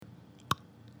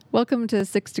Welcome to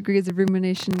 6 Degrees of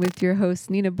Rumination with your host,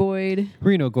 Nina Boyd.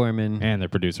 Reno Gorman. And their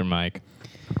producer, Mike.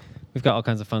 We've got all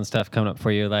kinds of fun stuff coming up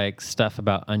for you, like stuff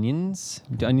about onions.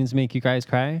 Do onions make you guys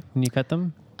cry when you cut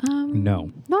them?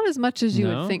 No. Not as much as you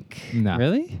No? would think. No.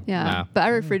 Really? Yeah, No. but I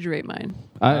refrigerate mine.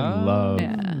 I Oh. love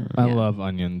Yeah. I Yeah. love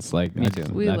onions. Like Me I,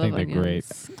 too. We I love think they're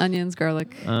onions. great. Onions,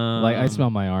 garlic. Like I smell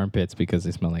my armpits because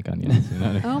they smell like onions. You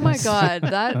know? Oh my God,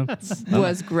 that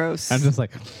was gross. I'm just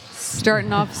like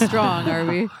Starting off strong, are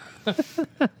we?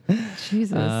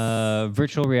 Jesus.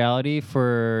 Virtual reality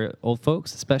for old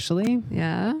folks, especially.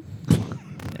 Yeah.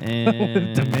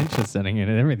 And dementia setting in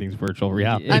and everything's virtual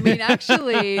reality. I mean,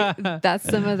 actually, that's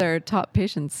some of their top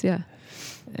patients. Yeah.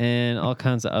 and all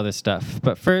kinds of other stuff.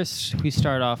 But first, we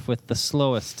start off with the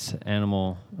slowest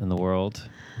animal in the world,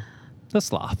 the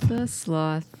sloth. The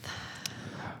sloth.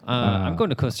 I'm going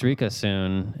to Costa Rica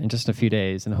soon, in just a few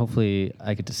days, and hopefully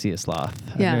I get to see a sloth.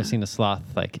 I've Yeah. never seen a sloth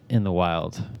like in the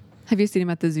wild. Have you seen him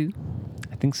at the zoo?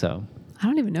 I think so. I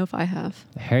don't even know if I have.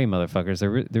 The hairy motherfuckers.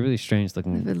 They're really strange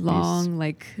looking. They're beasts. long,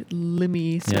 like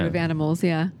limby sort Yeah. of animals.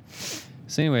 Yeah.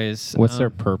 So, anyways, What's their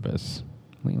purpose?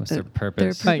 what's their their purpose?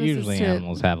 purpose Like usually is to-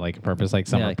 animals have like a purpose. Like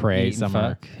some Yeah, are like prey, eat and some are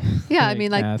fuck. Yeah, I mean,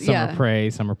 like, some yeah. are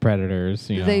prey, some are predators.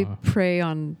 You They know. prey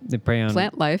on They prey on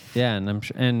plant life. Yeah, and I'm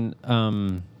sure, and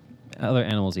other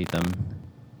animals eat them.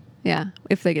 Yeah,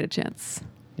 if they get a chance.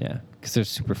 Yeah, because they're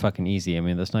super fucking easy. I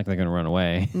mean, that's not like they're gonna run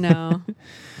away. No.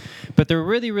 But they're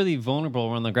really, really vulnerable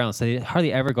on the ground. So they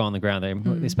hardly ever go on the ground.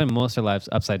 They spend most of their lives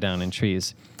upside down in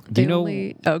trees. Do They you know?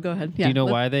 only- oh, go ahead. Yeah. Do you know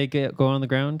why they go on the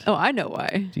ground? Oh, I know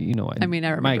why. Do you know why? I mean, I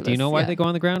remember Mike, do you this, know why yeah. they go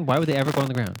on the ground? Why would they ever go on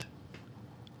the ground?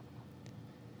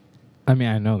 I mean,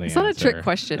 I know the It's answer. not a trick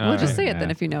question. All Well, just right, say it then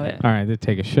yeah. if you know it. All right, they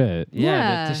take a shit. Yeah,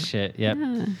 Yeah. that's shit. Yep. Yeah. You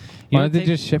Why don't don't they think-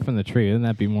 just shit from the tree? Wouldn't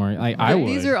that be more like I would?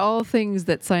 These are all things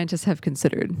that scientists have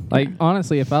considered. Like, Yeah.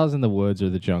 honestly, if I was in the woods or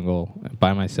the jungle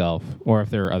by myself, or if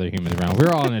there were other humans around, we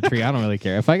were all in a tree, I don't really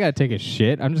care. If I got to take a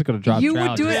shit, I'm just going to drop You trout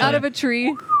would do it just out like- of a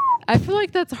tree? I feel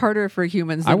like that's harder for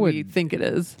humans I than would- we think it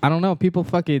is. I don't know. People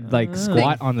fucking, like,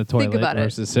 squat on the toilet Think about it.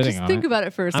 versus sitting Just on think it. about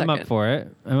it for a second. I'm up for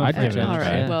it. I'm up I'd for give it a All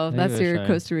try. right. Well, I'd that's give it a your try.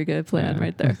 Costa Rica plan Yeah.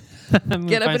 right there. I'm gonna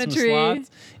Get up find in a some tree.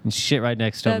 sloths and shit right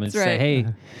next to them and That's say, right. "Hey,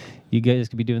 you guys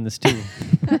could be doing this too.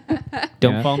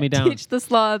 Don't Yeah. fall me down." Teach the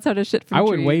sloths how to shit from I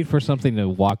would trees. wait for something to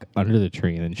walk under the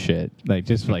tree and then shit. Like,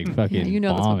 just like fucking Yeah, you know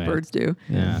that's what vomit. birds do.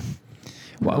 Yeah.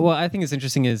 Well, I think it's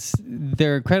interesting is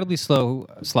they're incredibly slow.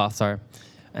 Sloths are,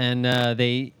 and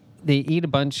they eat a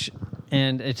bunch,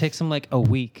 and it takes them like a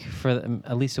week for them,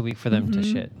 at least a week for them to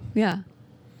shit. Yeah.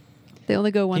 They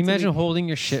only go once Can you imagine a week. holding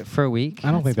your shit for a week?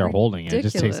 I don't think That's they're holding it. It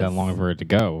just takes that ridiculous. long for it to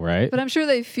go, right? But I'm sure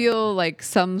they feel like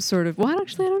some sort of. Well,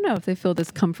 actually, I don't know if they feel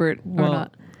discomfort or Well-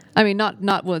 not. I mean, not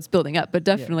while it's building up, but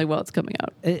definitely while it's coming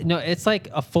out. No, it's like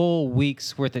a full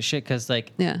week's worth of shit because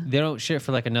like Yeah. they don't shit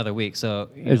for like another week. So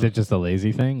Is it just a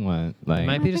lazy thing? What, like, It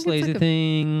might I be just think it's lazy like a-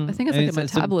 thing. I think it's like a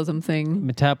metabolism thing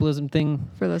metabolism thing.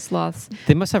 for the sloths.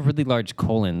 They must have really large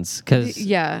colons because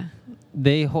Yeah.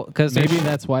 they because maybe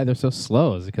that's why they're so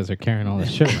slow, is because they're carrying all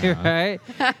this shit around. right,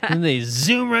 and they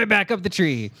zoom right back up the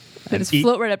tree. They just eat-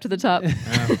 float right up to the top.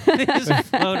 They just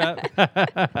float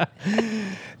up.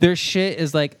 Their shit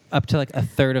is like up to like a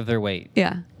third of their weight.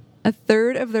 Yeah. A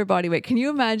third of their body weight. Can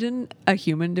you imagine a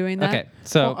human doing that? Okay,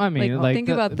 so Well, I mean, like, like, think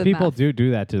about the people math.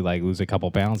 do that to like lose a couple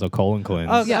pounds of colon cleanse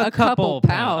oh, Yeah, a couple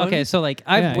pounds. Okay, so like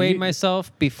I've Yeah, weighed you-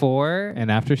 myself before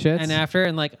and after shits. and after,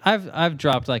 and like I've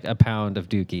dropped like a pound of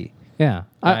dookie. yeah,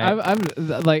 Right. I'm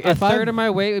like A if third I of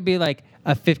my weight would be like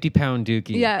a 50-pound dookie.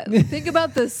 Yeah, think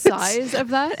about the size of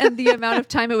that and the amount of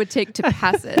time it would take to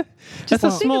pass it. That's a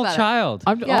think small about it. child.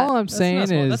 Yeah. all I'm That's saying not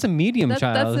small. is That's a medium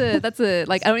child. That's a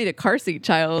like I don't need a car seat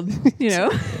child, you know.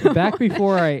 back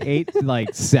before I ate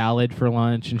like salad for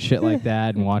lunch and shit like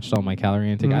that and watched all my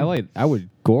calorie intake, I would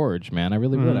gorge, man. I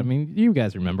really would. I mean, you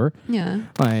guys remember? Yeah.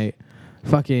 Like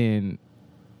fucking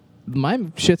my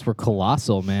shits were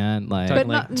colossal, man. Like But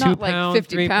Talking not, like not 2 like pounds,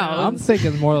 50 3 I'm pounds.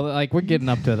 thinking more like we're getting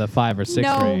up to the 5 or 6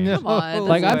 No, range. come on.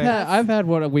 Like that's- I've had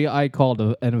what I called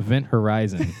an event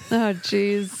horizon. Oh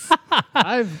jeez.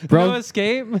 I've No broke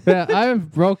escape. yeah,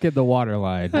 I've broken the water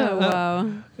line. Oh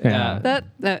wow. Yeah. That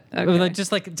okay. Like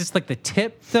just like the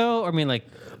tip though. Or I mean like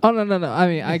Oh no! I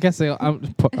mean, I guess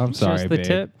I'm sorry, just the babe.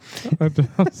 tip.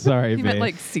 I'm sorry, You babe. meant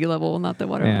like sea level, not the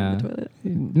water line in the toilet.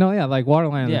 No, yeah, like water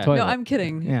line in Yeah. the toilet. No, I'm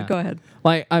kidding. Yeah. Go ahead.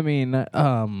 Like, I mean,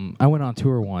 I went on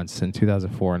tour once in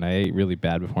 2004, and I ate really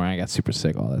bad before, and I got super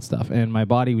sick, all that stuff, and my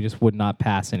body just would not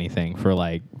pass anything for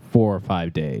like 4 or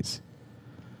 5 days.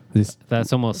 This,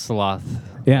 That's almost sloth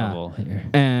Yeah. level here.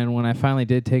 and when I finally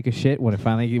did take a shit, when it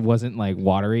finally wasn't like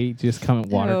watery, just water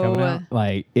coming Ew. out,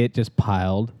 like it just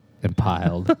piled and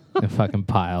piled and fucking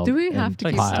piled. Do we have and to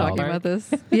keep piled. talking about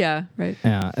this? Yeah, right.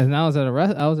 Yeah, and I was at a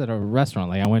restaurant.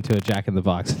 Like I went to a Jack in the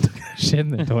Box and took a shit in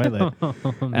the toilet,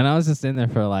 and I was just in there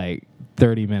for like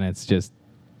 30 minutes, just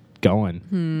going,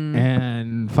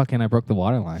 and fucking I broke the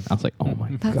water line. I was like, oh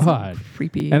my That's god, so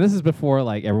creepy. And this is before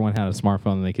like everyone had a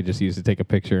smartphone and they could just use to take a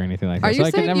picture or anything like that. Are you I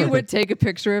could saying never you would take a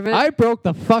picture of it? I broke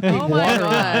the fucking Oh my water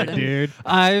God. line, dude.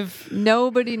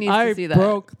 Nobody needs I to see that.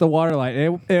 broke the water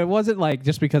line. It wasn't like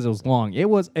just because it was long. It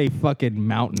was a fucking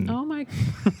mountain. Oh my!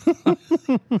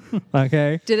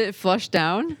 Okay, Did it flush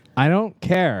down? I don't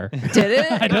care. Did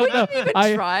it? I don't know. You even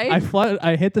I tried.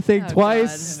 I hit the thing Oh,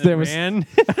 twice. God. There was Man.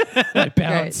 I Great.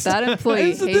 bounced. That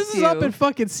employee This hates is you. up in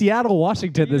fucking Seattle,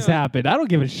 Washington. This happened. I don't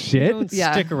give a shit. Don't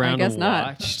Yeah, stick I around guess to not.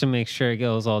 watch to make sure it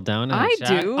goes all down. I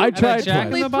do. I tried Jack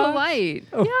in twice. the Box? polite.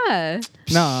 Yeah.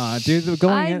 Nah, dude.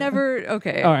 Going I in, never.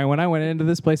 Okay. All right, when I went into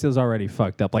this place, it was already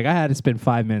fucked up. Like I had to spend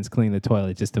 5 minutes cleaning the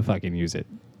toilet just to fucking use it.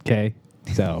 Okay,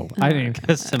 so I didn't.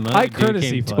 Because some I other dude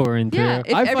courtesy came flush. touring through. Yeah.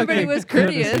 If I everybody fucking was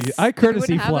courteous, I you courtesy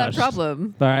wouldn't have flushed. that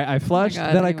problem. All right, I flushed. God,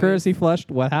 then I anyways. courtesy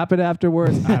flushed. What happened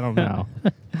afterwards? I don't know.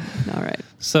 All right.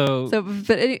 So,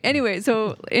 But anyway,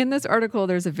 so in this article,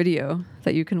 there's a video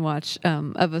that you can watch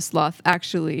of a sloth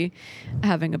actually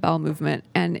having a bowel movement,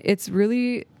 and it's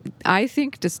really, I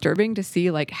think, disturbing to see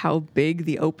like how big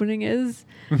the opening is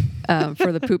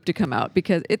for the poop to come out,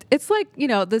 because it's like, you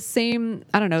know, the same,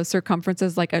 I don't know, circumference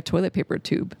as like a toilet paper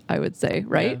tube, I would say,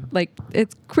 right? Yeah. Like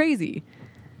it's crazy.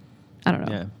 I don't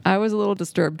know. Yeah. I was a little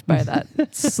disturbed by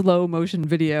that slow motion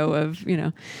video of, you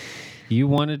know. you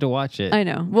wanted to watch it. I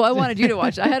know. Well, I wanted you to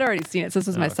watch it. I had already seen it, so this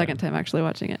was my okay. second time actually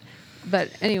watching it.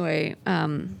 But anyway,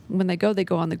 when they go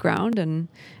on the ground, and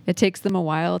it takes them a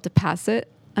while to pass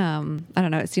it. I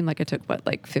don't know. It seemed like it took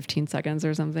like 15 seconds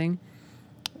or something,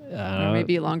 or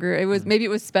maybe longer. Maybe it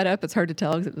was sped up. It's hard to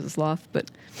tell because it was a sloth. But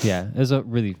Yeah, it was a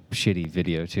really shitty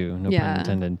video too. No Yeah. pun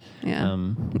intended.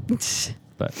 Yeah.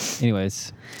 But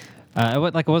anyways, I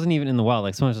wasn't even in the wild.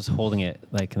 Like someone's just holding it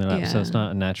like in their lap, so Yeah. it's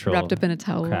not a natural Wrapped up in a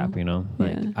towel. crap. You know,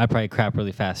 like Yeah. I'd probably crap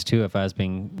really fast too if I was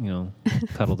being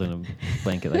cuddled in a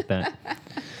blanket like that.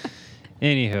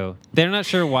 Anywho, they're not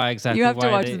sure why exactly. You have to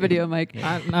why watch they- the video, Mike.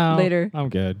 No, Later. I'm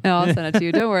good. No, I'll send it to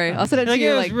you. Don't worry. I'll send it to Like, you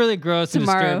it was like really gross and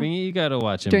tomorrow disturbing. You got to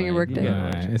watch it during your Mike. You workday. gotta All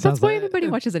watch right. it. It That's sounds why like- everybody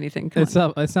watches anything. Come It's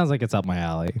on. up. It sounds like it's up my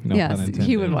alley. No pun Yes, intended.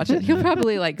 he would watch it. He'll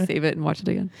probably like save it and watch it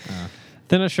again.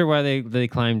 They're not sure why they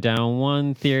climbed down.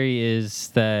 One theory is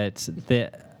that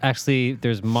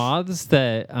there's moths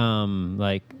that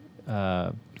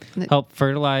help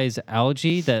fertilize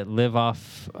algae that live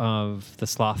off of the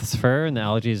sloth's fur, and the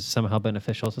algae is somehow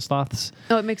beneficial to sloths.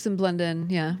 Oh, it makes them blend in.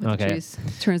 Yeah. With Okay. the trees.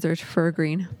 Turns their fur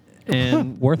green.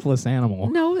 And Worthless animal.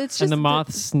 No, it's just and the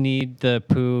moths need the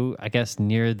poo, I guess,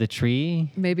 near the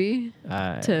tree maybe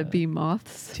uh, to be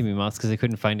moths. to be moths because they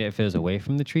couldn't find it if it was away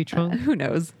from the tree trunk. Who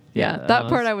knows? Yeah, Yeah, that that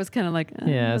part was- I was kind of like,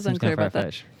 Yeah, I was that seems unclear kinda about that.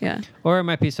 far-fetched. Yeah. Or it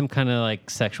might be some kind of like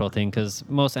sexual thing because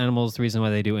most animals, the reason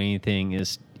why they do anything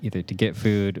is either to get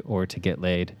food or to get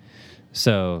laid.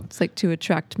 So It's like to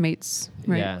attract mates,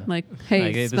 right? yeah, Like, hey,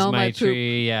 like, this smell is my, my poop.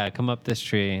 tree. Yeah, come up this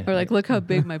tree. Or like, look how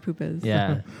big my poop is.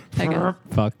 yeah. I guess.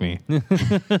 Fuck me.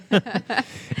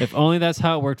 If only that's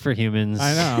how it worked for humans.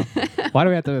 I know. Why do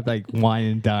we have to like wine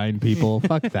and dine people?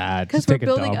 Fuck that. Because Just we're take a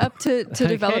building dump. up to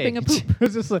developing a poop.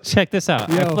 It's just like, Check this out.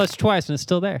 I Yo. flushed twice and it's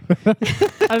still there. I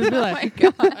just be Oh my like,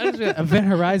 God. I just be like, Event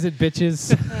Horizon,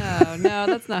 bitches. Oh, no,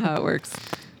 that's not how it works.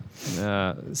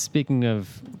 Speaking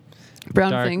of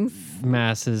Brown dark things.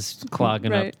 masses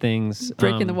clogging Right. up things,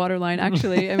 Breaking the water line,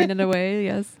 actually. I mean, in a way,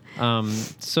 yes.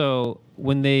 So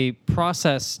when they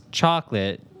process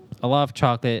chocolate, a lot of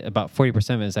chocolate, about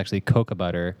 40% of it is actually cocoa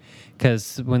butter,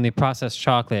 because when they process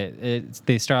chocolate,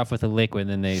 they start off with a liquid and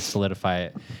then they solidify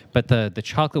it. But the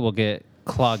chocolate will get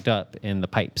clogged up in the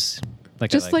pipes,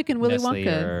 Just at, like in Willy Nestle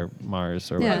Wonka. or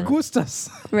Mars or Yeah. whatever. Gustas.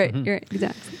 Right, you're right.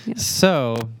 Exactly. Yeah.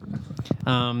 So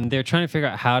they're trying to figure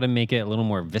out how to make it a little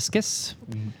more viscous.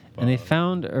 And they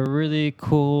found a really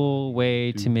cool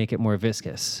way to make it more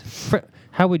viscous.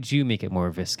 How would you make it more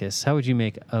viscous? How would you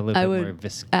make a little I bit more would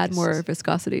viscous? add more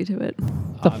viscosity to it.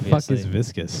 What the fuck Obviously. is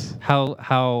viscous? How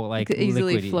like Like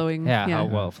easily liquidy. flowing, Yeah, yeah. how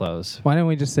well it flows. Why didn't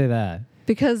we just say that?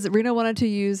 Because Reno wanted to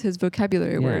use his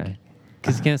vocabulary word.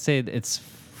 Because you can't say its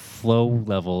flow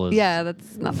level is. Yeah,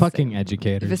 that's not the Fucking same.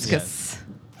 educators. Viscous.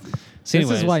 So This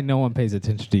is anyways, why no one pays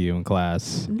attention to you in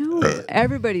class. No,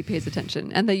 everybody pays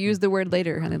attention, and they use the word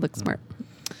later, and they look smart.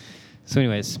 So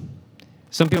anyways,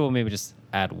 some people maybe just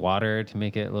add water to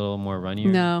make it a little more runnier.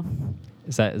 No,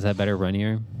 Is that better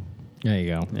runnier? There you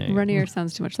go. There you go. runnier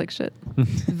sounds too much like shit.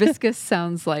 Viscous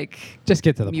sounds like Just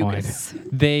get to the mucus.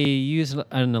 They use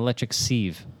an electric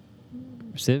sieve.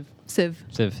 Sieve? Sieve.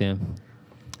 Sieve, yeah.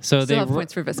 So Still have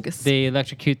points for viscous. They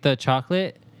electrocute the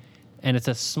chocolate, and it's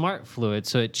a smart fluid,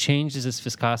 so it changes its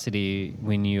viscosity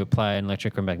when you apply an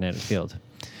electric or magnetic field.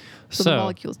 so the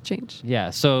molecules change.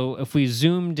 Yeah. So if we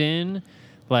zoomed in,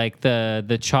 like the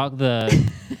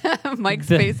Mike's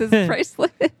face is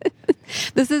priceless.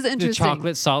 This is the interesting.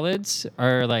 chocolate solids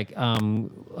are like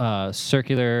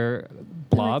circular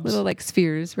blobs, Like little like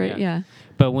spheres, right? Yeah.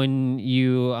 But when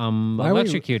you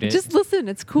electrocute it, Just listen,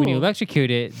 it's cool. when you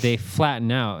electrocute it, they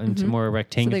flatten out into more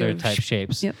rectangular go type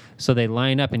shapes. Yep. So they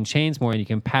line up in chains more, and you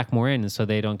can pack more in, and so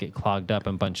they don't get clogged up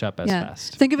and bunch up as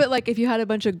fast. Think of it like if you had a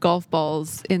bunch of golf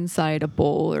balls inside a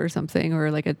bowl or something,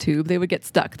 or like a tube, they would get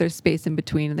stuck. There's space in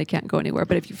between and they can't go anywhere.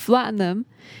 But if you flatten them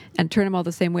and turn them all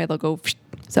the same way, they'll go.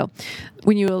 So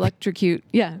when you electrocute,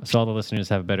 So all the listeners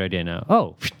have a better idea now.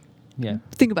 Oh, yeah.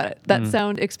 think about it. That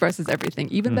sound expresses everything,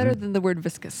 even better than the word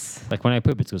viscous. Like when I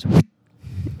poop, it goes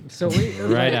So we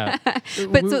right out.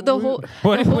 But so the whole.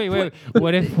 What the if, whole wait.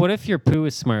 point- What if your poo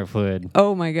is smart fluid?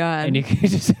 Oh my God. And you can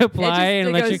just apply an it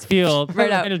electric goes field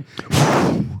right out. and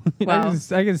Wow.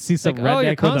 I can see some like, oh,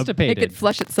 you're redneck with a, It constipated. could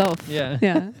flush itself. Yeah.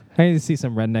 Yeah. I can see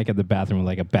some redneck in the bathroom with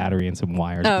like a battery and some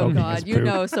wires. Oh poking God, his you poop.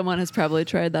 know someone has probably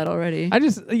tried that already. I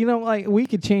just, like we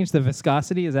could change the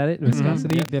viscosity. Is that it?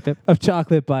 Viscosity Yep. of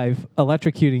chocolate by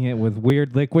electrocuting it with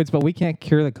weird liquids, but we can't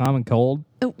cure the common cold.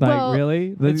 Like well,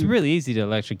 really? It's really easy to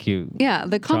electrocute. Yeah,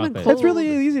 the common Chocolate. cold. It's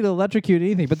really easy to electrocute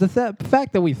anything, but the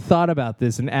fact that we thought about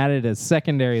this and added a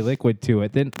secondary liquid to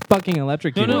it, then fucking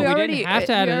electrocute No, We we it. already- didn't have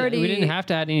to we add it. already- We didn't have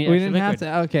to add any We extra didn't liquid. have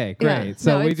to. Okay, Yeah. great.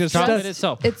 So No, we it's just Chocolate just-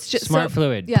 itself. It's just smart so-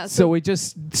 fluid. Yeah. so we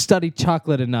just studied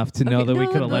chocolate enough to know Okay, that we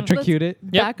no, could no, electrocute it.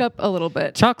 let's Yep. Back up a little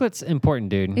bit. Chocolate's important,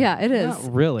 dude. Yeah, it is.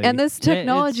 Not really. And this Yeah,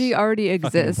 technology it's already fucking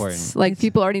exists. important. Like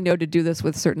people already know to do this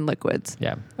with certain liquids.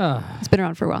 Yeah. It's been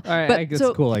around for a while. All right, but I guess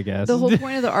so cool. I guess the whole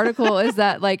point of the article is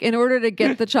that, like, in order to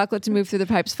get the chocolate to move through the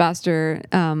pipes faster,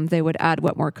 they would add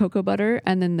more cocoa butter,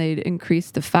 and then they'd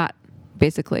increase the fat,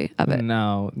 basically, of it.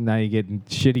 No, now you get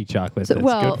shitty chocolate. So, that's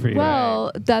well, good for you.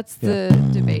 well, that's the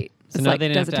debate. So It's now like, they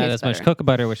didn't have does to it add taste as much better? cocoa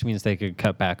butter, which means they could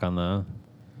cut back on the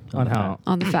on how,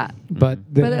 on the fat. but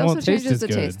then But it it also won't taste changes as the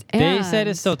good. taste. They said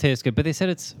it And- still tastes good, but they said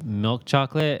it's milk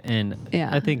chocolate, and Yeah.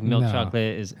 I think milk No.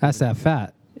 chocolate is Has to have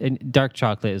fat. and dark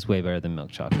chocolate is way better than milk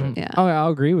chocolate. Yeah. Oh,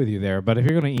 I'll agree with you there. But if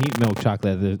you're going to eat milk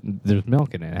chocolate, there's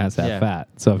milk in it. It has to have Yeah. fat.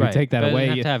 So if Right, you take that but it away,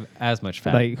 doesn't you, have to have as much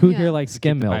fat. like who Yeah. here likes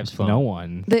skim the milk? pipes flowing. No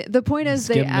one. The point is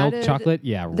they Skim milk added chocolate?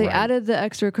 Yeah, They right. added the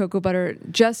extra cocoa butter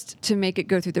just to make it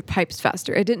go through the pipes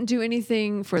faster. It didn't do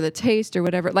anything for the taste or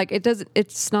whatever. Like it doesn't.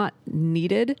 It's not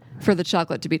needed for the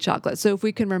chocolate to be chocolate. So if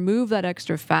we can remove that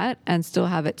extra fat and still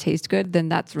have it taste good, then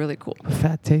that's really cool.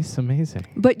 Fat tastes amazing.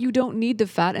 But you don't need the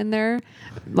fat in there,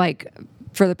 like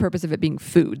for the purpose of it being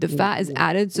food. The fat is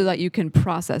added so that you can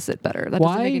process it better. That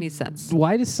doesn't make any sense.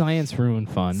 Why does science ruin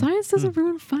fun? Science doesn't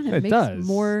ruin fun. It, It makes does.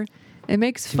 more. It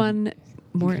makes fun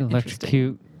more you can interesting.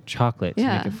 electrocute chocolate to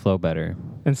Yeah. make it flow better.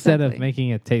 Instead of Exactly. making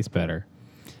it taste better.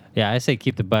 Yeah, I say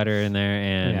keep the butter in there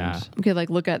and Yeah. Okay, like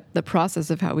look at the process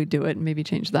of how we do it and maybe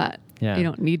change that. yeah. You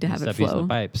don't need to have it Stop using flow. the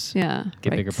pipes. Yeah.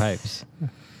 Get right. bigger pipes.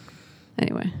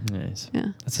 Anyway. Nice. Yeah.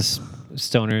 That's a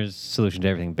stoner's solution to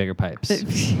everything. Bigger pipes.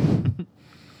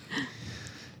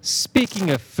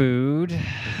 Speaking of food,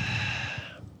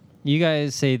 you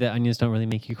guys say that onions don't really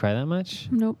make you cry that much.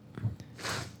 Nope.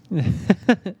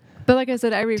 But like I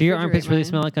said, I refrigerate Do your armpits really mine.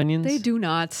 smell like onions? They do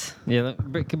not. Yeah,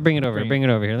 bring it over. Bring it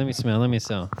over here. Let me smell. Let me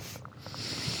smell.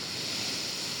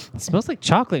 It smells like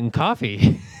chocolate and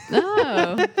coffee.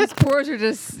 Oh, these pores are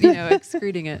just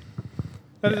excreting it.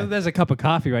 There's a cup of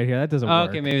coffee right here. That doesn't Oh, work.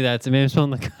 okay, maybe that's it. Maybe I'm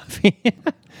smelling like coffee.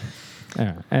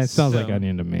 Yeah, and it smells like So-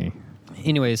 onion to me.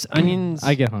 Anyways, onions.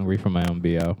 I get hungry from my own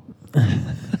BO.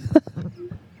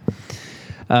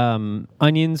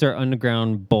 Onions are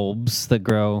underground bulbs that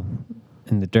grow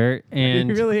in the dirt, Are and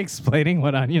you really explaining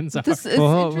what onions are? This is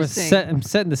well, interesting. I'm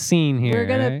setting the scene here. We're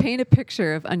gonna right? paint a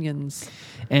picture of onions.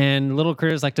 And little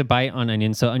critters like to bite on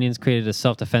onions, so onions created a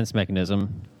self-defense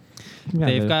mechanism. Yeah,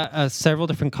 They've got several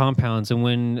different compounds, and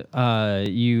when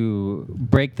you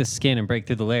break the skin and break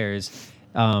through the layers,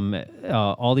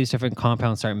 all these different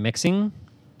compounds start mixing.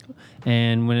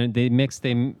 And when they mix,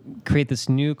 they create this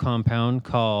new compound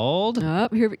called. Oh,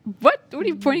 what? What are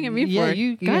you pointing at me Yeah, for?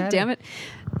 you God had damn it.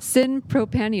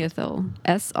 Synpropanethyl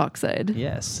S oxide.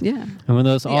 Yes. Yeah. And when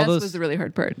those The all S those was the really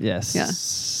hard part. yes.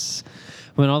 Yeah.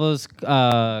 When all those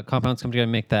compounds come together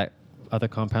and make that other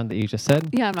compound that you just said,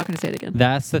 Yeah, I'm not going to say it again.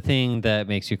 that's the thing that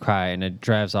makes you cry, and it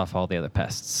drives off all the other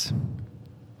pests.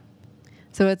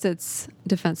 So it's its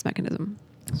defense mechanism.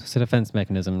 So it's a defense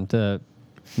mechanism to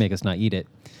make us not eat it.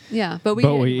 Yeah, but we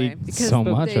But eat we anyway eat because so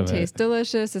much they of it. taste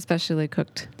delicious, especially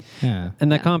cooked. Yeah. And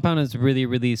that Yeah. compound is really,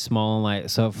 really small and light,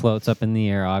 so it floats up in the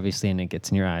air, obviously, and it gets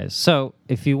in your eyes. So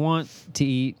if you want to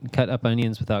eat cut up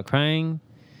onions without crying,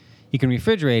 you can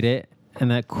refrigerate it, and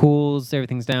that cools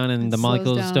everything's down, and It the slows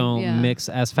molecules down, don't yeah. mix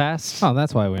as fast. Oh,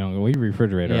 that's why we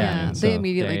refrigerate our Yeah. onions. They so.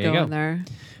 immediately There you go go. in there.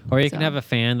 Or you can So- have a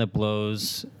fan that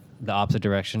blows the opposite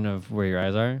direction of where your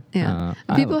eyes are. Yeah.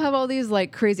 I- People have all these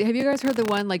like crazy. Have you guys heard the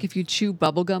one like if you chew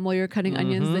bubble gum while you're cutting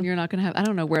onions, then you're not gonna have. I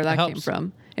don't know where that came helps.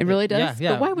 from. It really does. Yeah,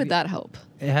 yeah. But why would that help?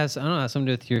 It has, I don't know, it has something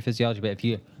to do with your physiology, but if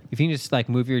you can just like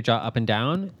move your jaw up and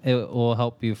down, it will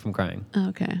help you from crying.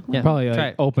 Okay. Yeah. Probably Try like,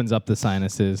 it. opens up the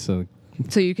sinuses, so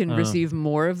So you can receive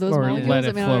more of those or molecules. let I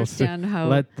it mean, I flow don't understand through. how.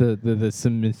 Let the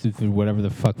submissive whatever the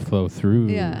fuck flow through.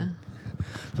 yeah.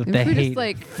 But If they we hate just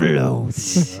like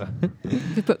flows.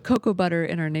 if we put cocoa butter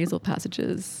in our nasal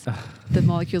passages, the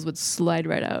molecules would slide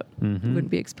right out. Mhm. Wouldn't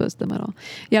be exposed to them at all.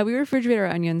 Yeah, we refrigerate our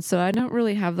onions, so I don't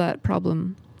really have that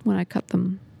problem when I cut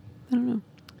them. I don't know.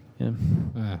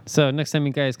 Yeah. So next time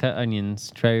you guys cut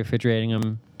onions, try refrigerating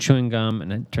them, chewing gum,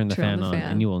 and then turn the Turn on fan the on,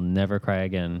 fan. and you will never cry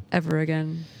again. Ever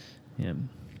again. Yeah.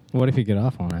 What if you get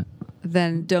off on it?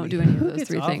 Then don't do any of Who those gets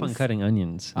three off things. on cutting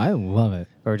onions, I love it.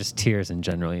 or just tears in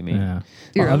general? You mean? Yeah.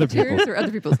 Your Or own other tears people's or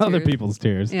other people's tears? other people's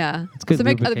tears. Yeah. good So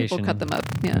make other people lubrication. cut them up.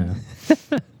 Yeah.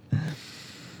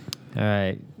 All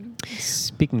right.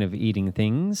 Speaking of eating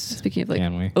things, Speaking of like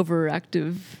Can we?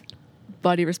 overactive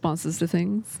body responses to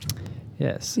things.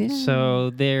 yes. Yeah.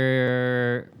 So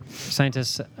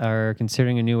scientists are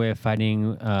considering a new way of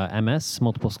fighting MS,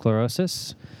 multiple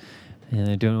sclerosis, and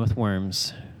they're doing it with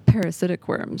worms, Parasitic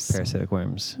worms. parasitic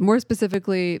worms. More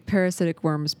specifically, parasitic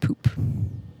worms poop.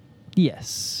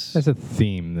 Yes. There's a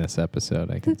theme this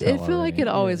episode. I can I tell feel like already. it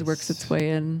always Yes. works its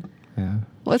way in. Yeah.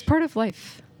 Well, it's part of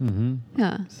life. Mm-hmm.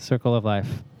 Yeah. Circle of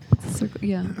life.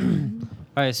 Yeah.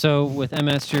 All right, so with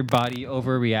MS, your body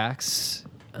overreacts,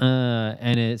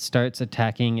 and it starts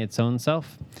attacking its own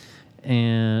self.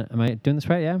 And am I doing this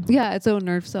right? Yeah. Yeah, its own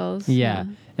nerve cells. Yeah,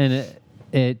 and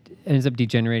it ends up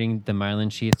degenerating the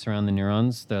myelin sheaths around the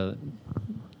neurons, the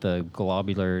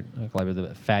globular,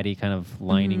 the fatty kind of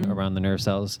lining Mhm. around the nerve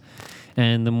cells.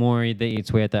 And the more that eats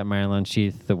away at that myelin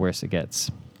sheath, the worse it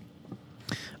gets.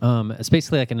 It's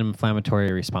basically like an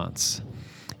inflammatory response.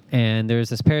 And there's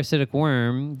this parasitic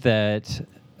worm that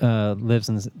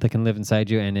that can live inside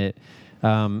you, and it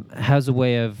has a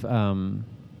way of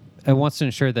it wants to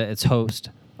ensure that its host,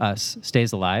 us,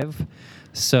 stays alive.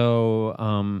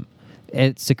 So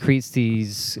it secretes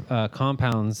these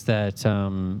compounds that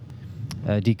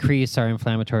decrease our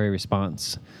inflammatory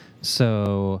response.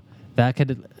 So that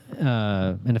could,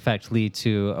 in effect, lead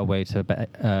to a way to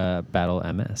battle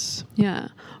MS. Yeah.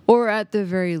 Or at the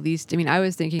very least, I mean, I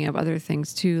was thinking of other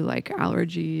things too, like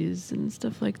allergies and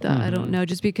stuff like that. I don't Mhm. know,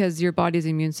 just because your body's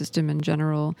immune system in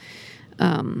general.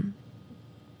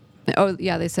 Oh,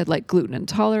 yeah, they said like gluten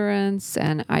intolerance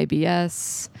and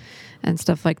IBS and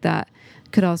stuff like that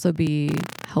could also be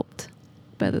helped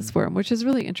by this worm, which is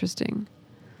really interesting.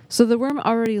 So the worm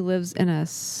already lives in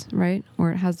us, right?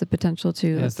 Or it has the potential to.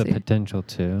 It has let's the see. potential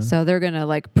to. So they're going to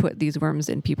like put these worms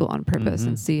in people on purpose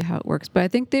and Mhm. see how it works. But I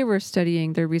think they're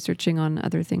researching on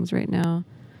other things right now,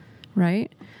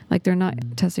 right? Like they're not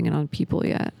testing it on people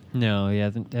yet. No, they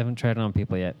haven't tried it on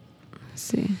people yet. Let's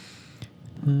see.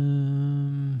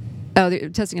 Um, Oh, they're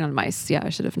testing it on mice. Yeah, I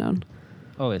should have known.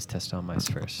 always test on mice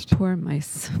first. Poor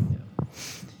mice. Yeah.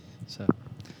 So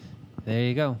there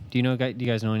you go. Do you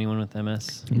guys know anyone with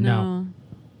MS? No.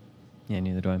 Yeah,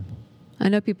 neither do I. I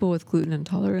know people with gluten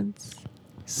intolerance.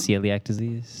 Celiac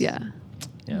disease. Yeah.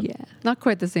 Yeah. Yeah. Not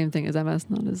quite the same thing as MS,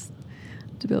 not as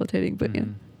debilitating, but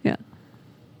Mhm. yeah.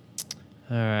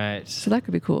 All right. So that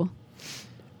could be cool.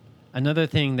 Another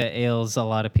thing that ails a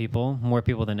lot of people, more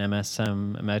people than MS,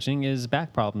 I'm imagining, is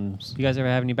back problems. You guys ever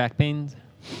have any back pains?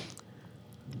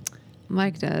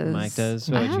 Mike does. Mike does.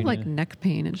 I What would have you like know? neck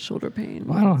pain and shoulder pain.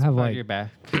 Well, I don't It's have part of like your back.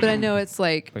 But I know it's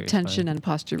like For your tension spine. and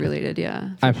posture related.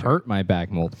 Yeah. for I've sure. hurt my back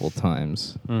multiple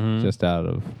times, Mhm. just out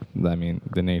of the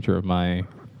nature of my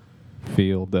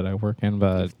field that I work in.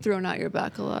 But Thrown out your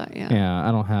back a lot. Yeah. yeah,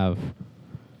 I don't have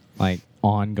like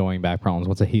ongoing back problems.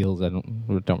 Once it heals, I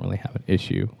don't really have an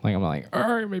issue. Like I'm like,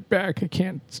 all right, my back, I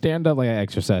can't stand up. Like I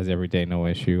exercise every day, no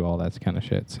issue, all that kind of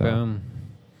shit. So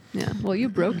Yeah. Well, you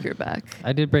broke your back.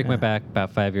 I did break my Yeah. back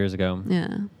about 5 years ago.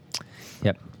 Yeah.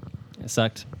 Yep. It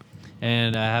sucked.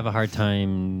 And I have a hard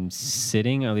time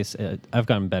sitting. At least I've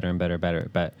gotten better and better.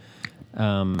 But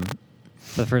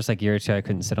for the first year or two, I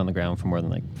couldn't sit on the ground for more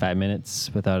than 5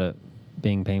 minutes without it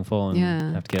being painful and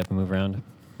Yeah. have to get up and move around.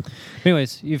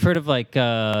 Anyways, you've heard of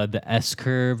the S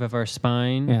curve of our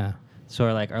spine? yeah, So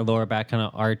our lower back kind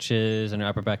of arches and our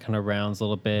upper back kind of rounds a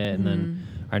little bit, and then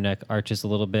our neck arches a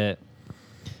little bit.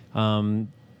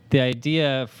 The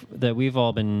idea that we've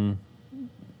all been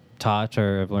taught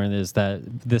or have learned is that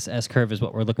this S curve is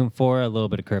what we're looking for. A little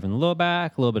bit of curve in the lower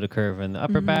back, a little bit of curve in the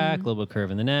upper back, a little bit of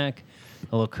curve in the neck,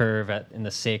 a little curve in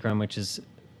the sacrum, which is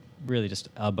really just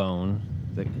a bone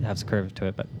that has a curve to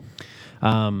it. But,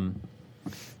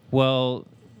 well,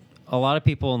 a lot of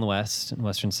people in the West, in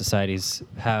Western societies,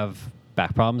 have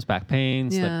back problems, back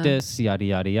pain, slip discs, yada,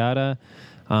 yada, yada.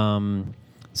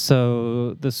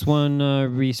 So this one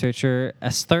researcher,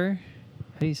 Esther,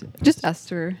 how do you say it? Just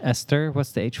Esther. Esther,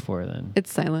 what's the H for then?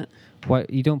 It's silent. What,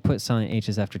 you don't put silent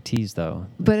H's after T's though.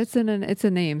 But it's a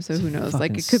name, so who knows?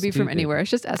 Like, it could be from stupid. anywhere.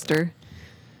 It's just Esther.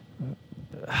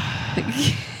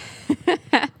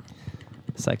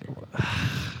 It's like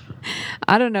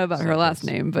I don't know about her last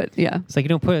name, but yeah. it's like you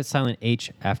don't put a silent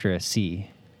H after a C.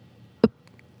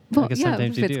 Well, guess yeah,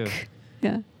 sometimes you if do. it's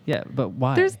Yeah. Yeah, but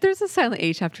why? There's a silent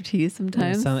H after T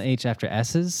sometimes. silent H after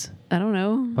S's. I don't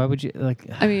know. Why would you like?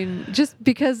 I mean, just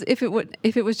because if it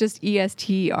was just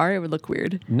ESTER, it would look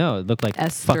weird. No, it looked like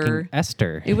Esther. fucking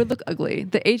Esther. It would look ugly.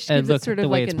 The H gives look it sort the of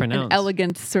way like it's an pronounced.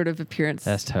 elegant sort of appearance.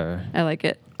 Esther. I like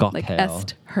it. Gawk Like hell.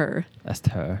 est her.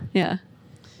 Esther. Yeah.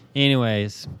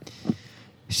 Anyways,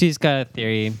 she's got a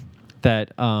theory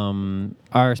that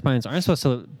our spines aren't supposed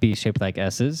to be shaped like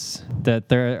S's.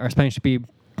 That our spine should be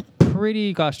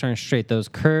pretty gosh darn straight. Those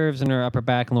curves in our upper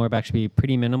back and lower back should be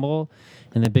pretty minimal,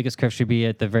 and the biggest curve should be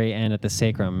at the very end at the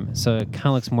sacrum. So it kind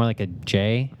of looks more like a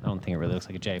J. I don't think it really looks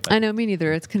like a J. But I know, me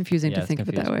neither. It's confusing Yeah, to it's think of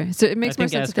it that confusing. way. So it makes I more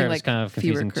think sense S to think curve is like kind of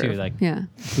fewer confusing too. curve. Like, yeah.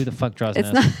 who the fuck draws It's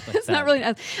an not. S? Like It's not that? really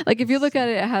an S. Like if you look at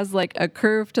it, it has like a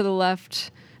curve to the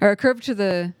left or a curve to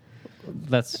the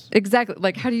That's exactly.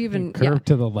 Like how do you even? Curve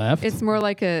to the left. It's more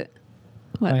like a.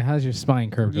 What? Like, how's your spine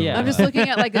curved? Yeah. I'm just looking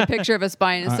at like the picture of a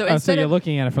spine. And so so instead you're of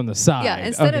looking at it from the side. yeah,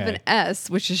 instead of Okay. an S,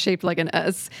 which is shaped like an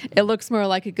S, it looks more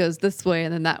like it goes this way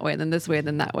and then that way and then this way and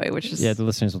then that way, which is yeah. The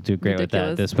listeners will do great ridiculous.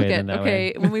 with that. This way Okay, than that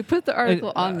okay. way. When we put the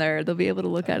article on there, they'll be able to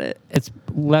look at it. It's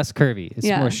less curvy. It's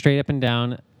Yeah. more straight up and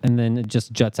down, and then it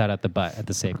just juts out at the butt, at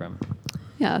the sacrum.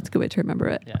 Yeah, that's a good way to remember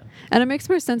it. Yeah. And it makes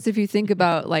more sense if you think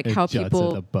about like It how juts at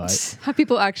people the butt. how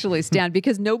people actually stand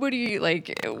because nobody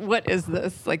like what is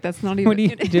this? Like that's not even What are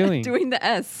you doing? doing the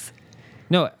S.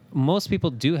 No, most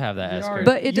people do have that S curve.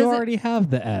 But it you doesn't already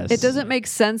have the S. it doesn't make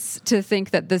sense to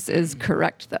think that this is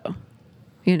correct though.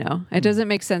 You know, it doesn't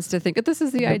make sense to think that this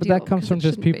is the Yeah, but ideal. that comes 'cause from it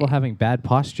just shouldn't people be. having bad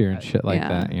posture and shit like Yeah.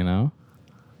 that. You know.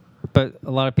 But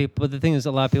a lot of people. But the thing is,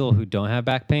 a lot of people who don't have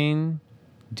back pain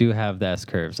do have the S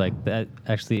curves. Like that,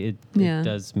 actually, it Yeah.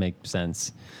 does make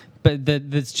sense. But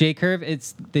this J curve,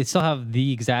 they still have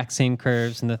the exact same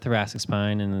curves in the thoracic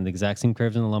spine and then the exact same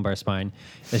curves in the lumbar spine.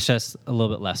 It's just a little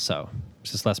bit less so.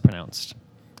 It's just less pronounced.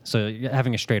 So you're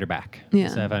having a straighter back Yeah.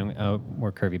 instead of having a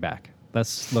more curvy back.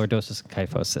 That's lordosis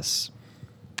kyphosis.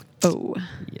 Oh.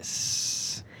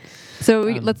 Yes. So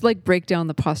let's like break down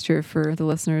the posture for the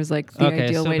listeners, like the Okay,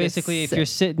 ideal so way basically, to if sit. you're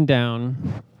sitting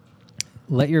down,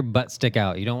 let your butt stick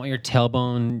out. You don't want your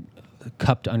tailbone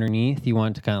cupped underneath. You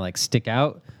want it to kind of like stick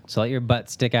out. So let your butt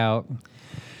stick out.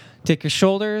 Take your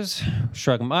shoulders,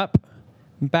 shrug them up,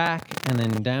 back, and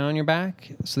then down your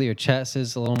back so that your chest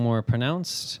is a little more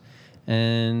pronounced.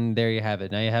 And there you have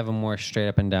it. Now you have a more straight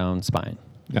up and down spine.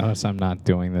 Notice I'm not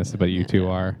doing this, but you two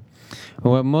are.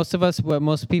 What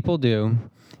most people do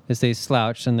is they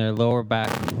slouch and their lower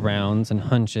back rounds and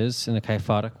hunches in a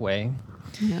kyphotic way.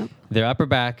 Yep. Their upper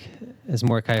back is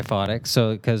more kyphotic,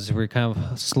 so because we're kind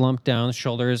of slumped down,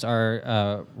 shoulders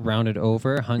are rounded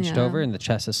over, hunched Yeah. over, and the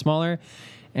chest is smaller.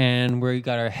 And we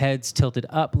got our heads tilted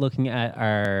up, looking at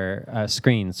our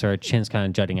screen, so our chin's kind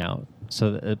of jutting out.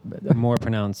 So a more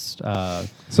pronounced,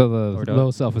 So the Lordo.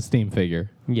 low self-esteem figure.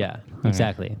 yeah,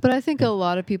 exactly. But I think a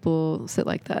lot of people sit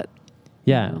like that.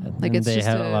 Yeah, you know, like and it's they just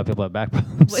have a a- lot of people have back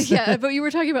problems. Like, yeah, but you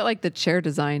were talking about like the chair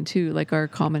design too. Like our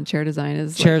common chair design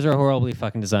is like- Chairs are horribly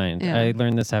fucking designed. Yeah. I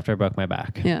learned this after I broke my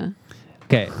back. yeah.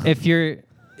 Okay, if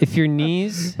your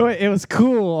knees. Wait, it was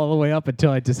cool all the way up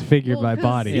until I disfigured Well, my 'cause-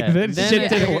 body. Yeah. Then Then shit I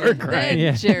didn't figured- work right. Then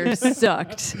Yeah. chairs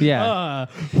sucked. Yeah.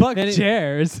 Fuck Then it-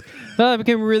 chairs. So I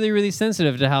became really, really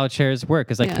sensitive to how chairs work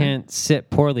because I Yeah. can't sit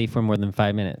poorly for more than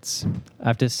 5 minutes. I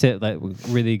have to sit like with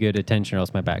really good attention, or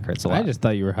else my back hurts a lot. I just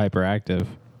thought you were hyperactive.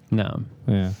 no.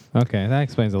 Yeah. Okay, that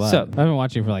explains a lot. So- I've been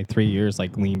watching for like 3 years,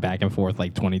 like lean back and forth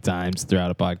like 20 times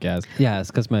throughout a podcast. Yeah, it's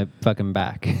because my fucking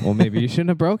back. Well, maybe you shouldn't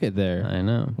have broke it there. I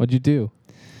know. What'd you do?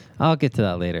 I'll get to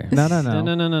that later. No. No. I'm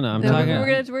No, talking.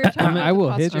 we're gonna talk about I will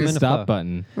the hit posture. your I'm in a stop flow.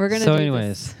 button. We're gonna So, do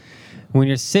anyways, when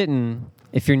you're sitting,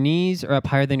 if your knees are up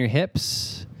higher than your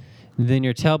hips, then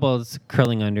your tailbone's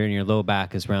curling under and your low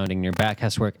back is rounding. Your back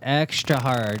has to work extra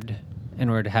hard in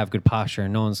order to have good posture.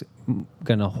 No one's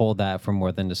going to hold that for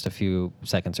more than just a few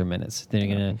seconds or minutes. Then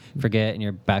you're going to forget and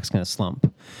your back's going to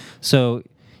slump. So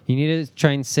you need to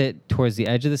try and sit towards the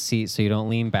edge of the seat so you don't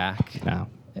lean back. No.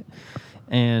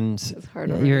 And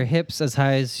your hips as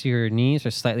high as your knees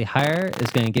or slightly higher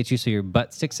is going to get you so your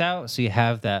butt sticks out. So you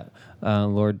have that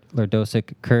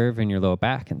lordosic curve in your low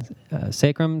back and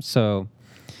sacrum. So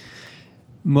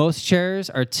most chairs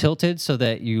are tilted so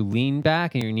that you lean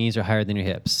back and your knees are higher than your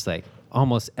hips. Like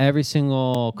almost every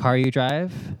single car you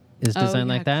drive is designed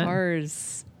like that.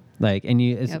 Cars. Like,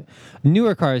 and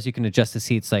newer cars, you can adjust the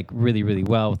seats like really, really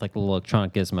well with like a little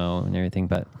electronic gizmo and everything.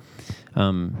 But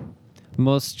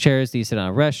most chairs that you sit on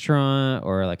a restaurant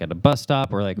or like at a bus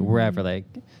stop or like wherever, like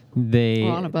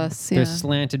or on a bus, they're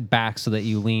slanted back so that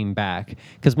you lean back.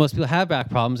 Because most people have back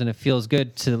problems, and it feels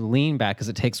good to lean back because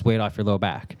it takes weight off your low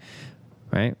back.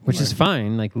 Right? Which is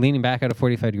fine. Like leaning back at a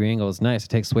 45-degree angle is nice. It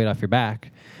takes weight off your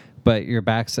back. But your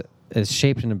back is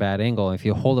shaped in a bad angle. If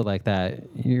you hold it like that,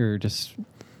 you're just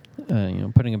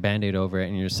putting a Band-Aid over it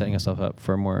and you're just setting yourself up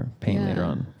for more pain later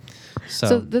on.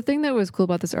 So the thing that was cool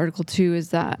about this article too is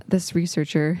that this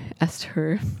researcher,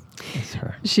 Esther,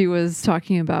 she was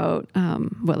talking about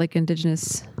what like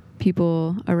indigenous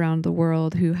people around the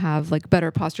world who have like better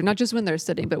posture, not just when they're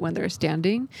sitting, but when they're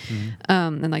standing.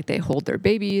 And like they hold their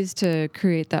babies to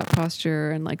create that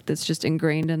posture, and like that's just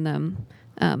ingrained in them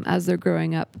as they're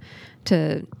growing up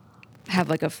to have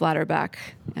like a flatter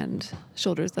back and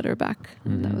shoulders that are back.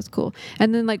 And that was cool.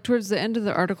 And then like towards the end of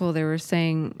the article, they were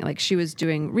saying like she was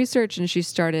doing research and she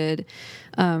started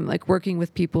like working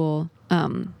with people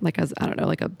like as, I don't know,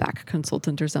 like a back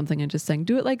consultant or something, and just saying,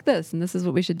 do it like this, and this is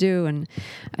what we should do. And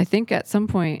I think at some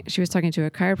point she was talking to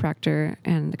a chiropractor,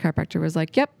 and the chiropractor was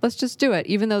like, yep, let's just do it,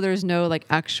 even though there's no like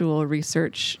actual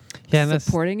research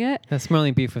supporting it. That's my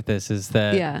only beef with this is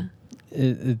that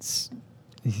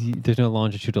there's no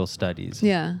longitudinal studies.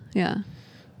 Yeah.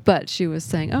 But she was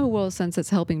saying, oh, well, since it's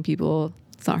helping people,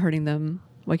 it's not hurting them,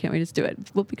 why can't we just do it?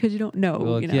 Well, because you don't know.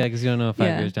 Well, yeah, because you don't know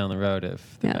 5 years down the road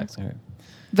if the back's going to hurt.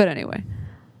 But anyway.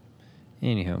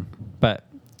 Anywho. But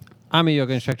I'm a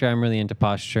yoga instructor. I'm really into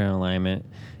posture and alignment.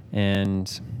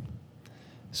 And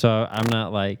so I'm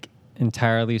not like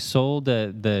entirely sold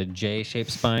that the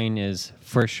J-shaped spine is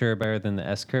for sure better than the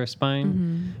S-curve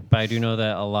spine. But I do know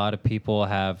that a lot of people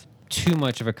have too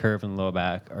much of a curve in the low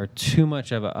back or too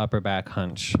much of an upper back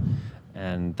hunch.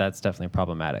 And that's definitely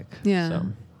problematic. Yeah. So,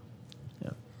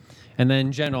 and then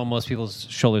in general, most people's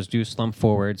shoulders do slump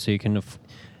forward. So you can,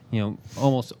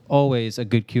 almost always a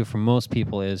good cue for most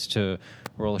people is to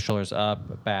roll the shoulders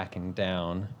up, back, and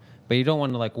down. But you don't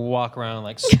want to like walk around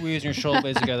like squeezing your shoulder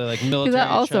blades together like military. That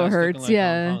also chest, hurts, like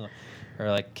Hong Kong, or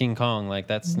like King Kong. Like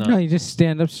that's not. No, you just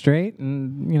stand up straight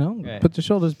and put the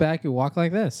shoulders back. You walk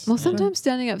like this. Well, sometimes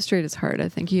standing up straight is hard. I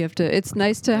think you have to. It's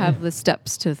nice to have the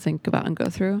steps to think about and go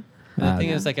through. The thing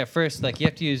is, like at first, like you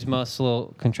have to use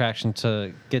muscle contraction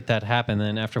to get that to happen.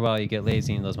 Then after a while, you get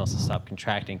lazy and those muscles stop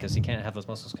contracting because you can't have those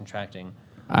muscles contracting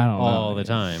all the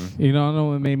time. You don't know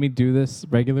what made me do this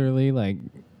regularly, like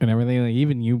and everything. Like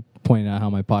even you pointed out how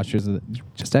my posture is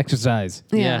just exercise.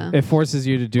 Yeah. It forces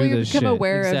you to do you this become shit.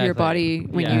 aware of your body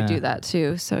when you Yeah. do that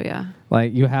too. So yeah.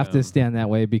 Like you have to stand that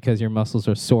way because your muscles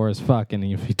are sore as fuck, and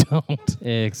if you don't,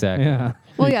 Exactly. yeah.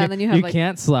 Well, You yeah, can't- and then you have, like-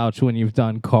 can't slouch when you've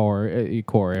done core. It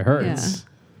hurts.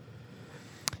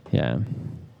 Yeah.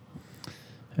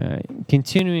 All right.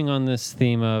 Continuing on this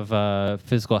theme of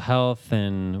physical health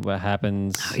and what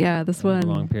happens Yeah, this over one.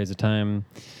 long periods of time.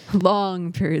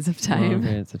 Long periods of Long time.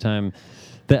 periods of time.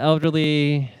 The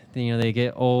elderly, they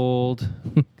get old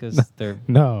because they're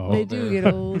No, They do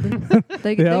get old.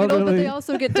 They get old, but elderly- they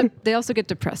also get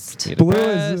depressed. get blue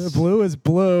depressed. is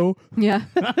blue. Yeah.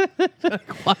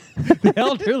 The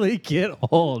elderly get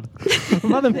old.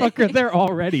 Motherfucker, they're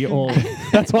already old.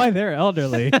 That's why they're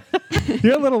elderly.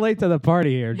 You're a little late to the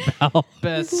party here, pal.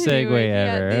 Best segue Anyway,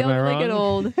 ever. the Am I elderly wrong? get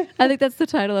old. I think that's the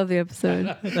title of the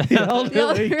episode. The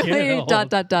elderly get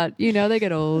old. ... You know they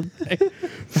get old.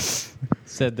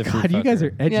 Said the God, you guys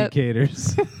are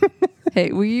educators.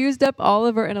 Hey, we used up all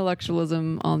of our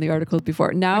intellectualism on the articles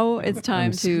before. Now it's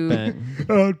time to spent.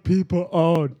 Old people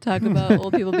old. talk about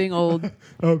old people being old.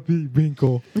 Old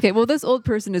wrinkle. Okay, well, this old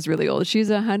person is really old. She's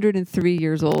 103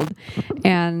 years old,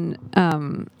 and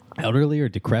Elderly or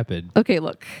decrepit? okay,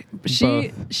 look,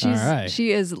 she's All right.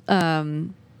 she is I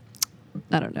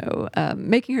don't know,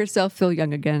 making herself feel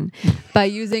young again by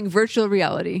using virtual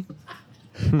reality.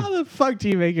 How the fuck do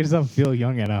you make yourself feel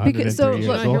young at 103 Because- so, years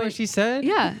look, You know old? what she said?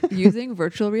 Yeah, using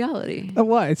virtual reality.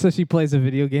 What? So she plays a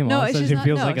video game. No, all of a sudden she's she not.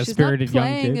 feels No, like a she's spirited not young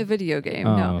playing a kid. video game.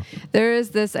 Oh. No, there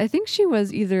is this. I think she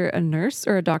was either a nurse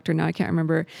or a doctor. Now I can't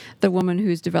remember. The woman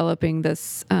who's developing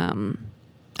this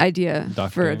idea for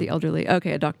Doctor. the elderly.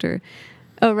 Okay, a doctor.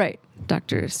 Oh right,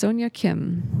 Dr. Sonia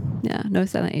Kim. Yeah, no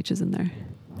silent H's in there.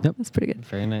 Yep. That's pretty good.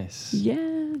 Very nice. Yeah,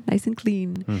 nice and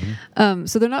clean. Mm-hmm.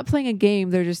 So they're not playing a game;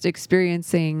 they're just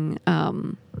experiencing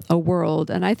a world,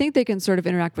 and I think they can sort of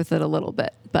interact with it a little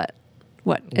bit. But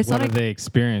what? It's what not are a, they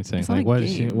experiencing? it's not Like a what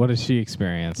does she? game. What does she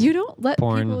experience? You don't let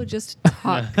Porn. people just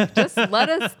talk. Just let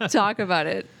us talk about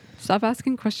it. Stop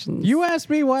asking questions. You asked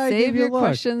me why I Save gave you your a look.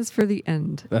 questions for the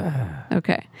end.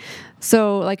 Okay.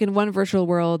 So, like in one virtual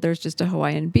world, there's just a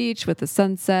Hawaiian beach with the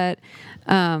sunset,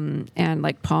 and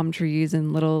like palm trees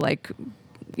and little like,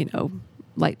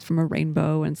 lights from a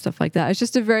rainbow and stuff like that. It's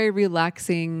just a very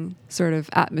relaxing sort of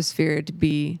atmosphere to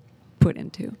be put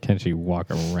into. Can she walk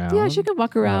around? Yeah, she can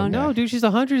walk around. No, dude, she's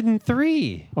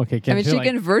 103. Okay. Can I mean, she, she like,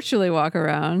 can virtually walk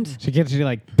around. Can she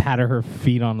like patter her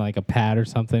feet on like a pad or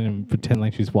something and pretend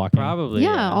like she's walking? Probably.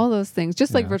 Yeah, all those things,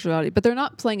 just like Yeah. virtual reality. But they're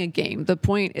not playing a game. The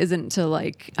point isn't to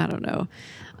like, I don't know,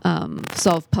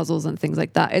 solve puzzles and things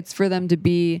like that. It's for them to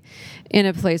be in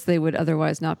a place they would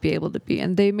otherwise not be able to be.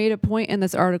 And they made a point in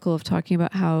this article of talking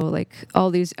about how like all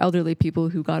these elderly people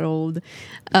who got old,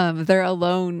 they're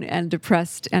alone and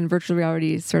depressed, and virtual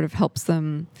reality sort of helps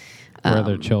them Where are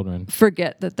their children?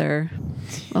 forget that they're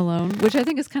alone, which I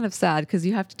think is kind of sad because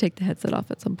you have to take the headset off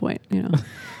at some point,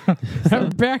 I'm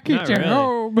back Not at your really.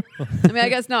 home. I mean, I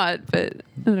guess not, but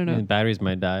I don't know. And batteries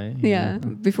might die. Yeah,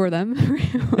 before them.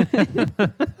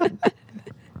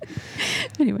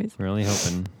 Anyways, We're only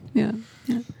hoping. yeah.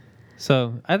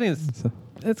 So I think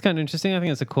it's kind of interesting. I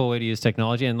think it's a cool way to use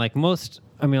technology. And like a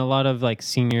lot of like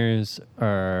seniors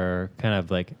are kind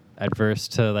of like adverse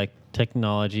to like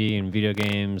technology and video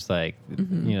games. Like,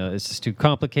 it's just too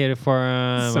complicated for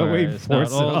them. So we it's not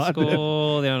force it old on them.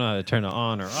 school. They don't know how to turn it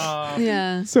on or off.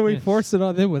 Yeah. So we force it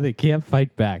on them when they can't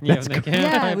fight back. Yeah, That's when they cool. can't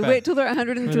Yeah, fight we back. wait till they're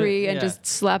 103 and Yeah. just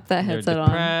slap that They're headset on.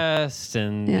 depressed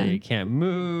and Yeah. they can't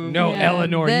move. No, Yeah,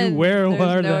 Eleanor, then you wear there's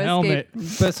the no helmet.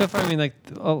 escape. But so far, I mean, like,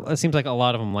 it seems like a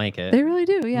lot of them like it. They really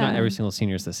do, yeah. Not every single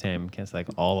senior is the same. Can't say like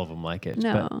all of them like it,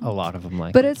 No. but a lot of them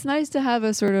like But it. it's nice to have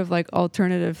a sort of like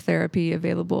alternative therapy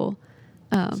available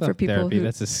It's for not people therapy. who.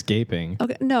 That's escaping.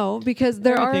 Okay, no, because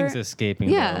there Everything's are escaping.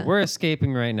 Yeah. though. We're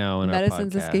escaping right now in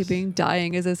medicine's our podcast. escaping,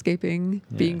 dying is escaping,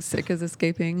 Yeah. being sick is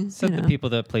escaping. Except the people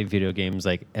that play video games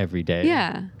like every day.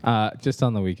 Yeah, Just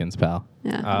on the weekends, pal.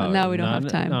 yeah. Oh, Now we don't not-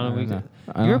 have time. not on No, weekend.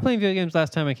 no. You were playing video games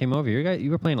last time I came over.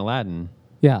 You were playing Aladdin.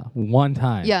 Yeah, one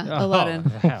time. Yeah, Aladdin.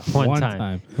 Oh, yeah, one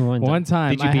time. One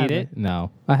time. Did you I beat haven't- it?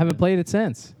 No, I haven't played it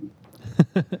since.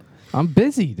 I'm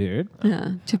busy, dude.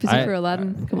 Yeah, too busy I- for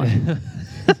Aladdin. Come on.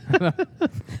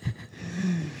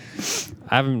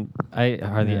 I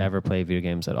hardly Yeah. ever play video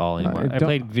games at all anymore. I don't-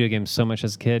 played video games so much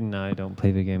as a kid, and now I don't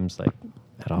play video games like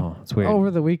at all. It's weird.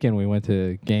 Over the weekend, we went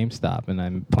to GameStop, and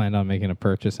I planned on making a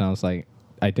purchase, and I was like,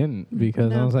 I didn't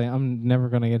because I No. was like, I'm never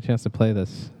gonna get a chance to play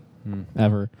this Hmm.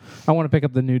 ever. I want to pick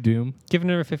up the new Doom. Give it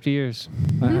another 50 years.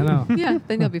 I know. Yeah,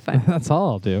 then you'll be fine. That's all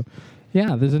I'll do.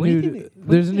 Yeah, there's a What do you new think-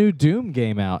 there's a new Doom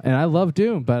game out, and I love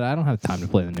Doom, but I don't have time to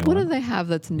play the new What one. do they have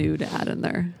that's new to add in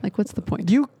there? Like, what's the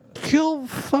point? You kill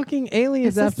fucking aliens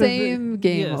It's the after same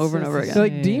game Yes, over and it's over the It's again.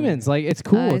 like demons. Like it's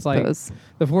cool. I It's like suppose.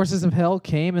 the forces of hell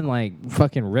came and like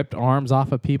fucking ripped arms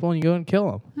off of people, and you go and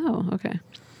kill them. Oh, okay.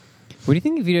 What do you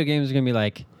think video games are going to be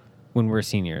like when we're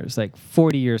seniors, like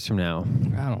 40 years from now?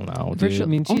 I don't know, dude. Virtual, I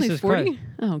mean, only Jesus 40? Christ.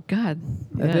 Oh, God.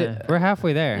 Yeah, we're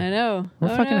halfway there. I know. We're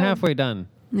Oh, fucking no. halfway done.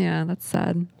 Yeah, that's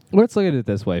sad. Let's look at it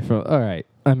this way. All right.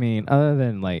 I mean, other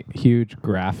than like huge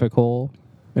graphical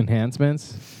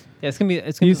enhancements, Yeah, it's gonna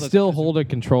be. you still hold a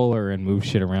controller and move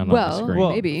shit around on the Well, screen. Well,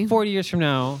 Maybe. 40 years from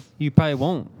now, you probably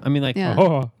won't. I mean, like, Yeah.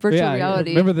 Oh, Virtual yeah,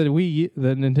 reality. Remember the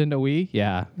Nintendo Wii?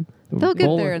 Yeah. They'll get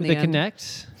Bowl- there in the the end.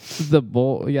 Kinect. The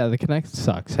bowl. Yeah, the Kinect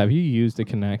sucks. Have you used the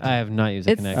Kinect? I have not used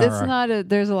the It's Kinect. it's not a.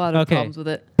 There's a lot of Okay. problems with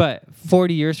it. But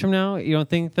 40 years from now, you don't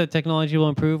think the technology will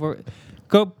improve? Or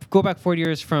go back 40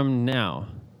 years from now.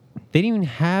 They didn't even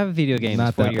have video games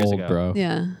Not 40 that years old, ago. bro.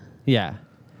 Yeah. Yeah.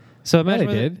 So Yeah, imagine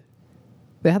they whether- did.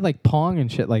 They had like Pong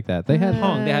and shit like that. They had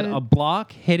Pong. They had a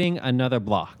block hitting another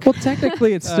block. Well,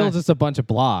 technically, it's still just a bunch of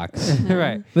blocks.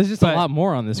 Right. There's just But- a lot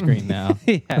more on the screen now.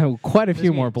 Yeah. Quite a few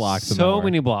There's more blocks. than So there were.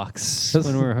 many blocks. There's-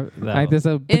 when we were that Like, there's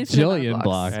a Infinite amount bajillion of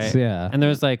blocks. blocks. right? Yeah. And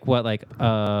there's like what, like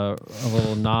a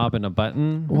little knob and a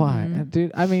button. Why,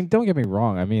 dude? I mean, don't get me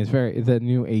wrong. I mean, the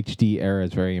new HD era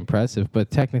is very impressive, but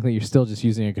technically, you're still just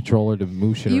using a controller to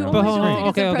move shit You around. only the don't screen. think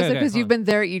it's Okay, impressive okay, because okay. you've been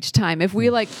there each time. If we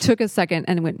like took a second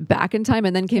and went back in time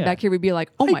and then came Yeah. back here, we'd be like,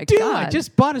 oh my I do. god. I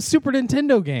just bought a Super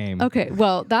Nintendo game. Okay,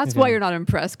 well, that's why Okay. you're not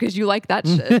impressed because you like that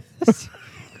shit.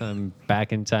 Come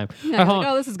back in time. Yeah, Alright, you're hold like,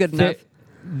 on. oh, this is good There- enough.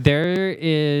 There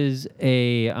is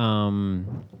an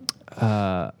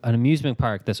amusement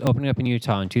park that's opening up in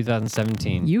Utah in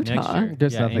 2017. Utah? Next year.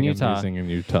 There's Yeah, nothing in Utah. amusing in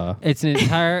Utah. It's an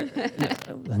entire.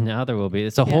 Now there will be.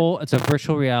 It's a whole. It's a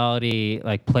virtual reality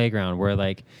like playground where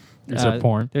like. Is there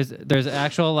porn? There's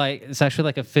actual like it's actually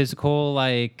like a physical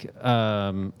like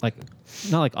not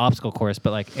like obstacle course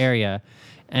but like area,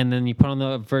 and then you put on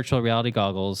the virtual reality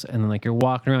goggles and then like you're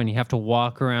walking around. You have to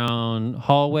walk around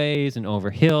hallways and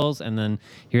over hills, and then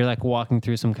you're like walking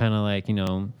through some kind of like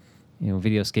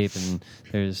videoscape, and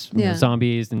there's Yeah.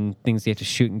 zombies and things you have to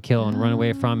shoot and kill and run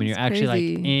away from, and you're that's actually like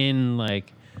crazy. in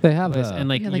like. They have And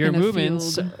like Yeah, like your in a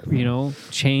movements, field.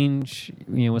 change,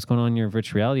 what's going on in your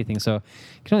virtual reality thing. So you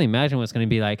can only imagine what it's going to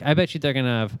be like. I bet you they're going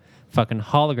to have fucking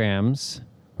holograms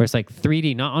where it's like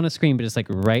 3D, not on a screen, but it's like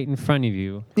right in front of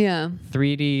you. Yeah.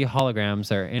 3D holograms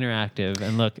that are interactive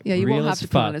and look Yeah, you real won't have as to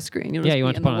put fuck. on a screen. You'll Yeah, just you be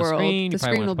want to in put the on a world. screen. The You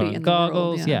probably screen want will to be put in on the world.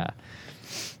 goggles. Yeah. Yeah.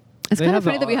 It's They kind have of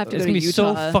funny the- that we have to It's go going to to be so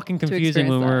Utah fucking to confusing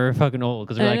when experience we're fucking old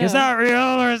because we're I like, is know. that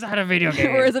real or is that a video game?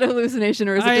 that. Or is it a hallucination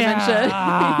or is it Oh, dementia?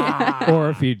 yeah. or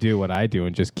if you do what I do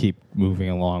and just keep moving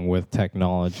along with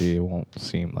technology, it won't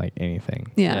seem like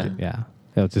anything. Yeah. Yeah.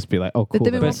 It'll just be like, oh, cool. But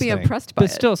then we that's won't be the thing. impressed by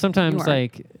But it. still, You sometimes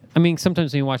aren't.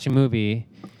 sometimes when you watch a movie,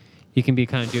 you can be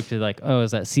kind of duped to like, oh,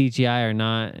 is that CGI or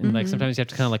not? And like sometimes you have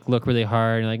to kind of like look really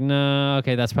hard and like, no,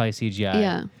 okay, that's probably CGI.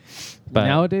 Yeah. But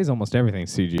Nowadays, almost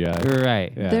everything's CGI. you're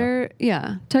right.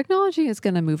 Yeah. Technology is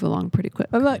going to move along pretty quick.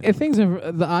 And look, if things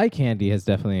are, the eye candy has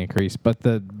definitely increased, but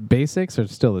the basics are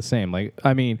still the same. Like,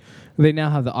 I mean, they now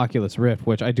have the Oculus Rift,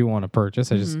 which I do want to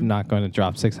purchase. I'm just not going to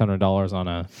drop $600 on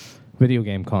a video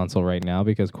game console right now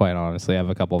because, quite honestly, I have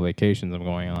a couple of vacations I'm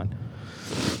going on.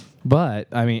 But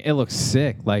I mean, it looks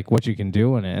sick, like what you can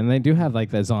do in it. And they do have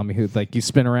like that zombie who, like, you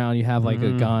spin around, you have like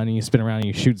a gun, and you spin around, and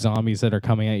you shoot zombies that are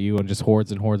coming at you, and just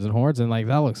hordes and hordes and hordes. And like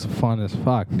that looks fun as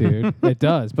fuck, dude. It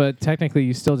does. But technically,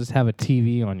 you still just have a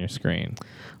TV on your screen.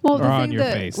 Well, Or the on thing your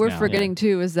that face we're now, forgetting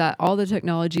too is that all the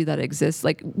technology that exists,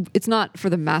 like it's not for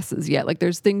the masses yet. Like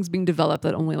there's things being developed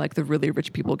that only like the really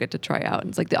rich people get to try out. And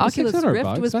it's like the Oculus $600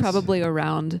 Rift was that's- probably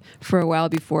around for a while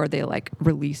before they like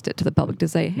released it to the public to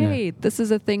say, hey, this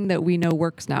is a thing that we know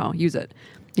works now. Use it.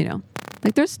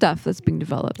 Like there's stuff that's being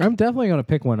developed. I'm definitely going to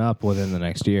pick one up within the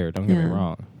next year. Don't get me Yeah.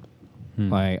 wrong.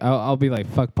 Like I'll be like,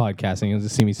 fuck podcasting. You'll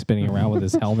just see me spinning around with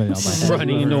this helmet on my head.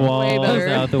 Running into Way walls, better.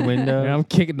 out the window. And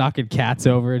I'm knocking cats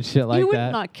over and shit like you would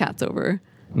that. knock cats over.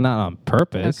 Not on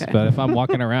purpose, Okay. but if I'm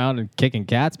walking around and kicking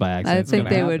cats by accident, I it's think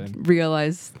gonna they happen. would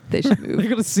realize they should They're move.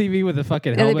 gonna see me with a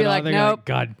fucking And they'd helmet be like, on. They're gonna nope.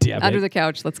 God damn Under it! the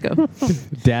couch. Let's go.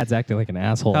 Dad's acting like an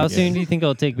asshole. How again. soon do you think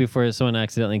it'll take before someone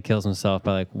accidentally kills himself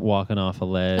by like walking off a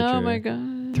ledge Oh or my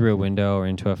god. through a window or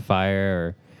into a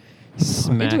fire or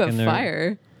smacking Into a their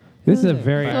fire. This is a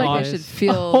very I feel like I odd. should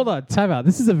feel. Hold on, time out.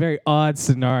 This is a very odd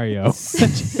scenario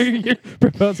that you're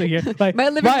proposing here. Like My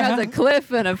living room has a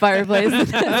cliff and a fireplace.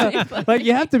 like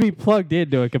you have to be plugged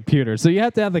into a computer, so you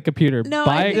have to have the computer. No,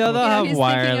 by I think, They'll have he's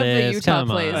wireless, thinking of the Utah come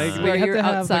on. place Like, where you have you're to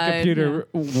have outside. the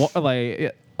computer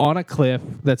like on a cliff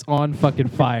that's on fucking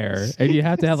fire, and you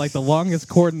have to have like the longest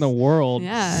cord in the world.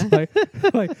 Yeah.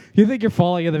 like you think you're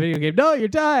falling in the video game? No, you're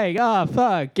dying. Ah,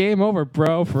 fuck, game over,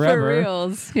 bro, For forever.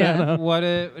 reals. Yeah. What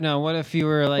if you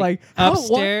were like, Like, how- what-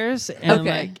 upstairs and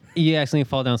Okay. like you accidentally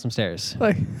fall down some stairs?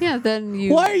 Like, Yeah, then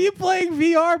you. why are you playing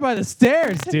VR by the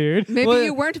stairs, dude? Maybe Well,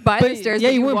 you weren't by but- the stairs. Yeah,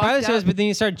 but you weren't by the walked stairs, out. but then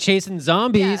you started chasing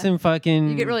zombies Yeah. and fucking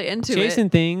You get really into chasing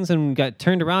it. things and got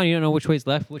turned around. You don't know which way's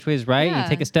left, which way's right. Yeah. You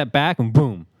take a step back and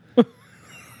boom.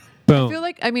 I feel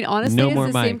like, honestly, No it's more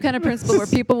the same mic. kind of principle where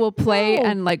people will play No.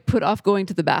 and like put off going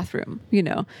to the bathroom,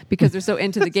 because they're so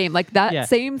into the game. Like that Yeah.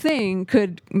 same thing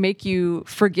could make you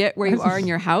forget where you are in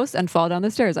your house and fall down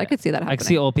the stairs. I could see that happening. I can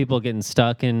see old people getting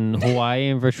stuck in Hawaii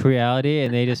in virtual reality,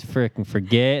 and they just freaking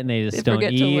forget, and they just They don't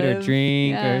forget to eat or live.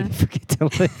 drink, Yeah. or they forget to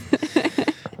live.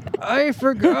 I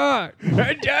forgot.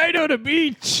 I died on a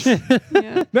beach,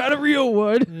 Yeah. not a real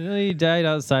one. Well, you died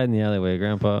outside in the alleyway,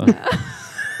 Grandpa.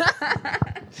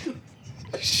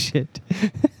 Shit.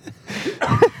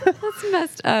 That's It's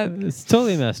messed up. It's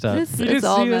totally messed up. This You is just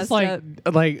all see this messed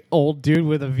up. like old dude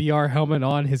with a VR helmet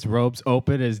on, his robes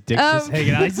open, his dick's just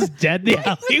hanging out. He's just dead in the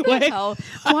alleyway. Hell,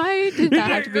 why did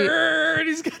that have to be? And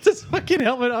he's got this fucking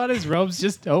helmet on, his robes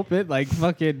just open, like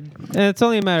fucking. And it's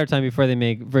only a matter of time before they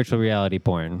make virtual reality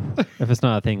porn, if it's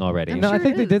not a thing already. No, I sure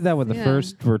think they is. did that with the Yeah.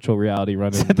 first virtual reality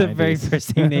run. In The very first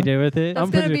thing they did with it. That's I'm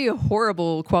gonna pretty- be a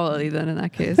horrible quality then in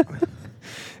that case.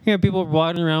 You know, people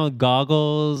walking around with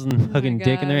goggles and fucking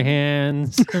dick in their God.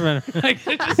 hands. Running around. I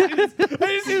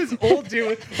just see this old dude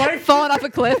with Falling off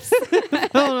of cliffs.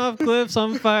 Falling off cliffs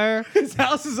on fire. his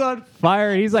house is on fire,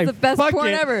 and he's like, the best "Fuck porn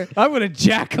it. ever." I'm gonna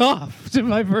jack off to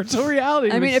my virtual reality.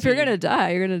 I mean, if you're machine." gonna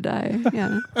die, you're gonna die.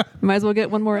 Yeah, might as well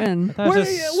get one more in. I was Where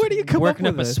just do you come up working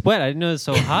with up a this? sweat. I didn't know it was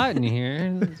so hot in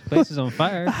here. This place is on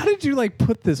fire. How did you like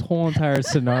put this whole entire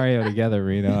scenario together,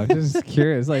 Reno? I'm just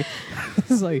curious. Like,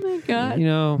 it's like, Oh my God. You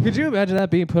know, could you imagine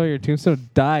that being put on your tombstone?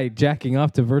 Die jacking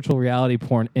off to virtual reality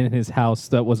porn in his house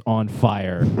that was on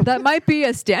fire. That might be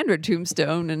a standard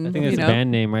tombstone, and I think you that's know, a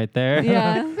band name right there.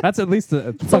 yeah, That's at least a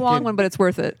it's a long one, but it's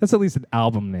worth it. That's at least an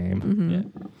album name. Mm-hmm. Yeah.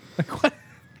 Like what?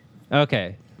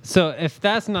 Okay. So if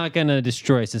that's not going to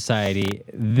destroy society,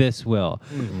 this will.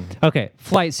 Okay.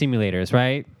 Flight simulators,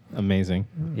 right? Amazing.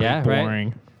 Yeah, right?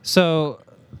 Boring. So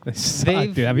They suck,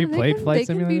 They've- dude. Have you They played can- flight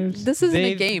they can be- simulators? this isn't a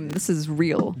They've- game. This is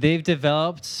real. they've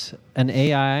developed an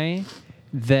AI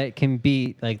that can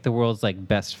beat like the world's like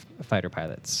best fighter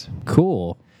pilots.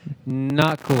 Cool.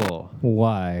 Not cool.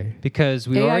 Why? Because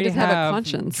we AI already doesn't have a have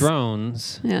conscience.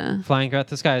 drones Yeah. flying throughout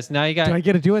the skies. Now you got. Do I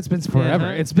get to do it? It's been forever.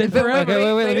 Yeah. It's been forever.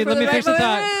 Okay, wait, let me finish the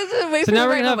thought. Wait So for now the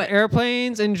we're right gonna have moment.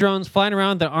 airplanes and drones flying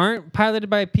around that aren't piloted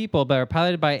by people, but are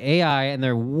piloted by AI, and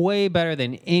they're way better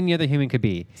than any other human could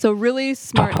be. So really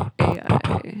smart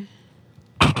AI,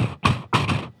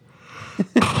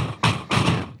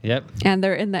 Yep. and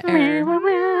they're in the air. Oh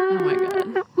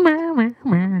my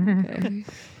God. Okay.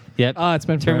 Yep. Oh, it's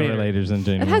been Terminator. forever, ladies and It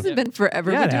gentlemen. hasn't been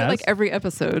forever. Yeah, we it do it like has. every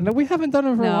episode. No, we haven't done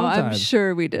it for a No, long time. I'm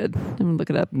sure we did. I'm gonna look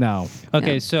it up. No.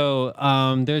 Okay, Yeah.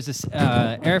 so there's this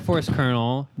Air Force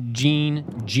Colonel,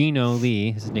 Gino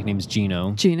Lee. His nickname is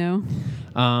Gino. Gino.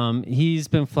 He's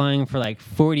been flying for like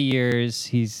 40 years.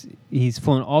 He's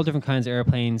flown all different kinds of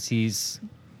airplanes. He's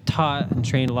taught and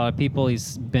trained a lot of people.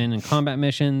 He's been in combat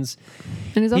missions.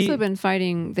 And he's also He- been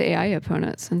fighting the AI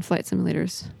opponents in flight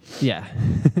simulators. Yeah,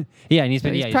 yeah, and he's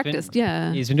been he's yeah, practiced,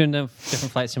 yeah. He's been doing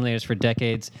different flight simulators for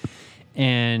decades,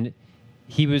 and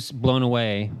he was blown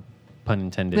away, pun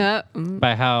intended,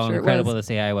 by how Sure it incredible was.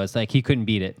 this AI was. Like he couldn't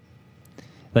beat it.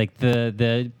 Like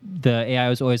the AI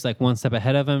was always like one step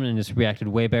ahead of him and just reacted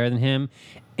way better than him.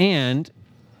 And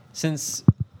since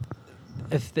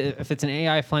if it's an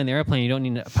AI flying the airplane, you don't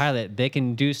need a pilot. They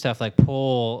can do stuff like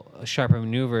pull sharper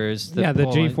maneuvers. Yeah, the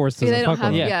pull- G-force See, doesn't they don't fuck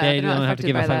have- with Yeah, it. Yeah, they they're not don't have to affected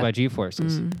give a by fuck that. about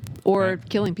G-forces. Or Right.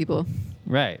 killing people.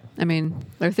 Right. I mean,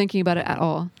 they're thinking about it at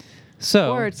all.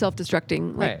 So Or it's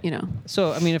self-destructing, like, Right. you know.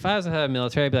 So, I mean, if I was to have a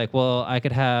military, I'd be like, well, I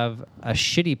could have a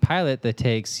shitty pilot that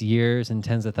takes years and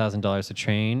tens of $1,000s to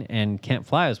train and can't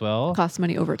fly as well. Costs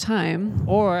money over time.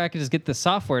 Or I could just get the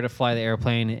software to fly the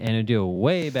airplane and it'd do a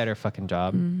way better fucking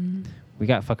job. We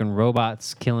got fucking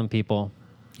robots killing people.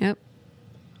 Yep.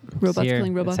 It's Robots here.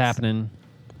 killing robots. It's happening.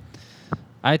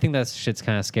 I think that shit's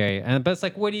kind of scary. But it's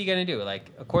like, what are you going to do?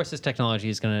 Like, of course, this technology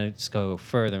is going to just go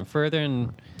further and further.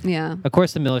 And Yeah. of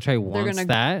course, the military wants gonna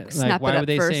that. snap Like, it why up would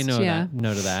they say first, no to yeah. that?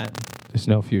 No to that. There's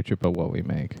no future but what we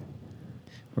make.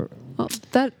 We're, Well,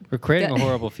 that we're creating Yeah. a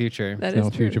horrible future. that There's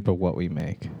is no true. future but what we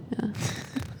make.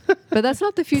 But that's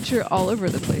not the future all over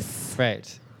the place.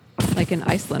 Right. Like in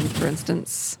Iceland, for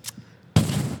instance.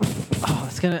 Oh, I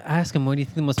was going to ask him, what do you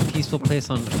think the most peaceful place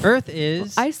on earth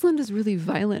is? Iceland is really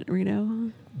violent,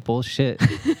 Reno. Bullshit.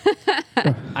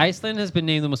 Iceland has been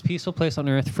named the most peaceful place on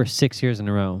earth for 6 years in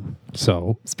a row.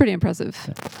 So, It's pretty impressive.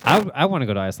 I want to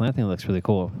go to Iceland. I think it looks really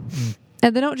cool.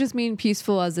 And they don't just mean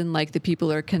peaceful as in like the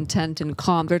people are content and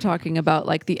calm. They're talking about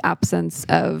like the absence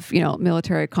of,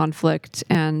 military conflict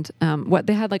and what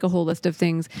they had like a whole list of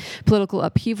things, political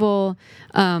upheaval,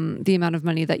 the amount of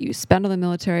money that you spend on the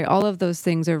military. All of those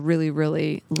things are really,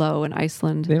 really low in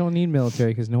Iceland. they don't need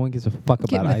military because no one gives a fuck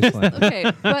about Iceland.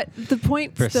 Okay, but the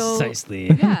point still... Precisely.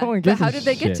 Yeah, No one but gives how a did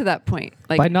they get shit. to that point?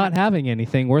 Like By not having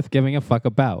anything worth giving a fuck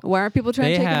about. why aren't people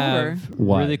trying They to take it over? have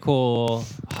What? really cool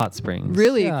hot springs.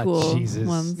 Really Yeah, cool Jesus.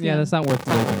 ones. Yeah, that's not worth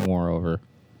losing war over.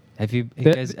 Have you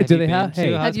Do- guys do you they been have- to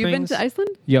hey. hot Have you been springs? to Iceland?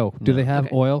 Yo, do No. they have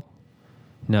Okay. oil?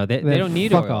 No, they Then don't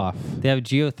need fuck oil. off. They have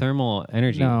geothermal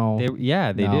energy. No. They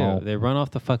No. do. They run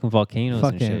off the fucking volcanoes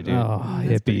and shit, dude.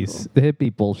 That's pretty hippies. The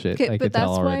hippie bullshit. Okay, I but could tell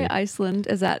that's already. why Iceland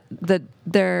is at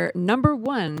they're number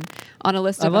one on a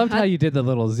list I of. loved how you did the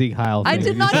little Zeke Heil thing. I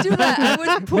did not do that. I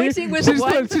was pointing with she's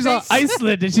one. she's on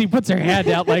Iceland and she puts her hand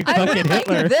out like I fucking went like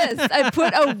Hitler. this. I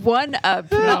put a one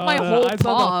up, not my whole I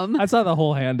saw palm. I saw the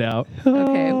whole hand out.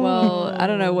 Okay, well, I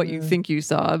don't know what you think you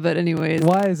saw, but anyways,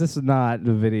 Why is this not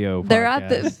the video? they're at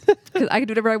podcast? the because I can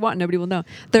do whatever I want. Nobody will know.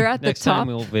 They're at Next the top. time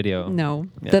we'll video. No,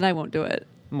 Yeah. then I won't do it.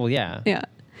 Well, yeah. Yeah.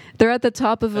 They're at the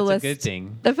top of a That's a list good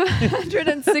thing. of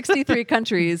 163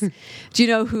 countries. Do you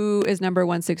know who is number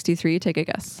 163? Take a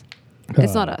guess.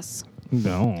 It's not us.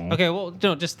 No. Okay, well,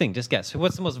 no, just guess.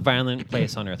 What's the most violent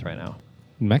place on Earth right now?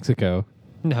 Mexico.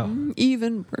 No.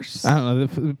 Even worse. I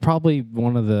don't know. Probably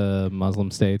one of the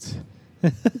Muslim states.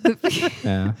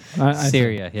 Yeah.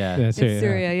 Syria, yeah. Yeah, It's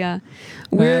Syria, yeah.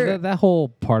 Nah, We're that whole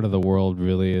part of the world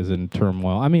really is in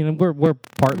turmoil. I mean, we're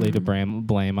partly to blame.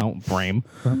 I won't blame.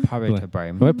 Probably to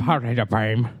blame. We're partly to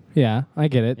blame. Yeah, I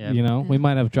get it. Yeah. You know, we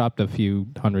might have dropped a few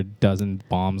dozen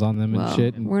bombs on them and well,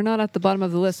 shit. we're not at the bottom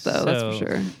of the list though, that's for So-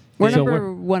 sure. We're So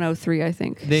number 103, I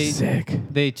think. Sick.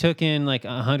 They took in like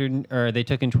 100, or they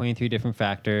took in 23 different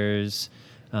factors.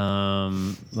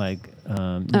 Nina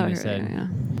here, said,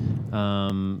 yeah.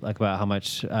 like about how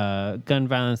much gun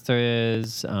violence there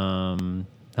is, how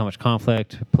much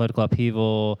conflict, political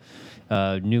upheaval,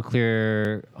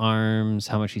 nuclear arms,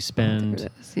 how much you spend There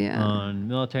it is, yeah. on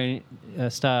military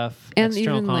stuff, And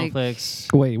external even, like, conflicts.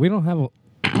 Wait, we don't have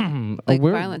Like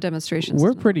we're, violent demonstrations.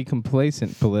 We're pretty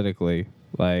complacent politically.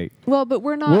 Like well, but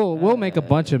we're not. we'll make a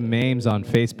bunch of memes on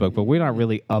Facebook, but we're not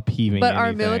really upheaving. but our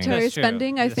anything. military That's true.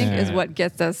 spending, I think, is Yeah. what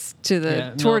gets us to the Yeah,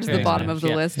 towards the military bottom of the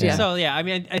expenditure, list. Yeah. So yeah, I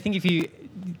mean, I think if you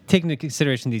take into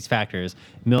consideration these factors,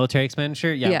 military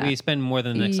expenditure, Yeah. we spend more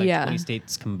than the next like Yeah. 20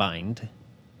 states combined.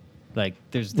 Like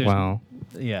there's Wow.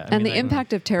 yeah, And the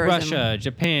impact of terrorism. Russia,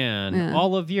 Japan, Yeah.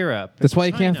 all of Europe. That's why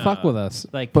you can't China. fuck with us.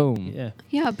 Like Boom. Yeah,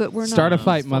 Yeah, but we're not. Start a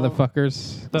fight, peaceful.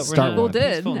 motherfuckers. but we're Start not People one. a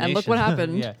did, peaceful and look what nation.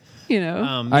 happened. Yeah. You know, Yeah.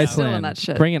 Still in Iceland. that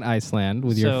shit. Bring in Iceland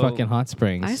with your So- fucking hot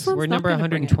springs. Iceland's We're not number gonna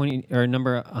bring it. 120 or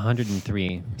number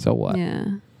 103. So what? Yeah.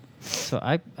 So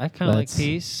I kind of like That's-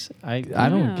 peace. I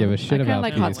don't Yeah. give a shit I kinda about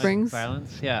like peace. hot springs.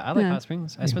 Violence. Yeah, I like Yeah. hot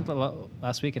springs. I spent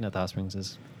last weekend at the hot springs.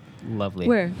 Is lovely.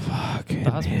 Where? Fucking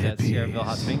The hot springs at hippies. Sierraville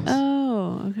Hot Springs.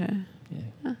 Oh, okay. Yeah.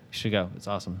 You should go. It's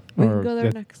awesome. We Or can go there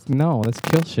that- next. No, let's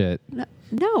kill shit.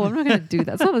 No, I'm not gonna do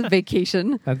that. It's not a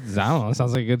vacation. That's, I don't know.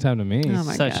 Sounds like a good time to me. Oh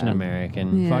my Such an God.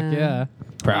 American. Yeah. Fuck yeah.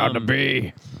 Proud to Um,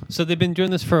 be. So they've been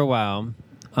doing this for a while.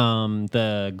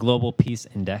 The Global Peace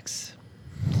Index,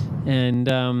 and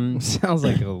Sounds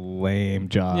like a lame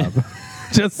job.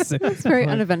 Just It's very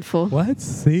uneventful. let's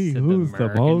see Said the who's the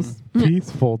American. most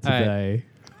peaceful right. today.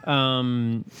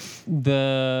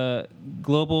 the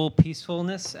global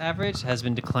peacefulness average has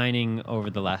been declining over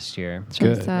the last year. So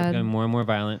Good. sad. Becoming more and more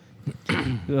violent.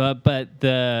 But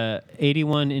the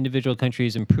 81 individual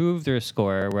countries improved their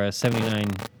score, whereas 79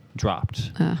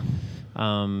 dropped.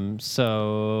 So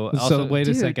So also, wait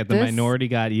a Dude, second. The this- minority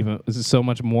got even so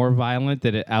much more violent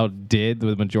that it outdid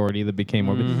the majority that became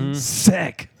more. Mhm.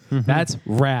 Sick. That's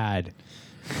rad.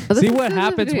 Oh, See this what is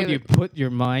happens when okay. you put your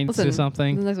mind Listen, to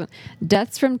something. the next one.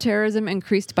 Deaths from terrorism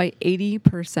increased by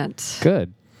 80%.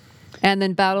 Good. And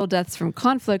then battle deaths from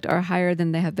conflict are higher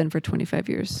than they have been for 25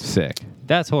 years. Sick.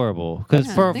 that's horrible because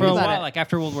Yeah, for think a about while, it. like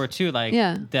after World War II, like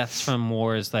Yeah. deaths from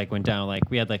wars like went down. Like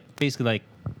we had like basically like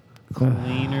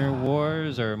cleaner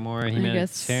wars or more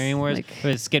humanitarian wars. like-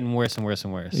 But it's getting worse and worse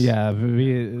and worse. Yeah.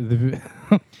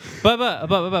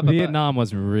 But Vietnam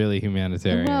was really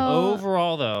humanitarian. Well-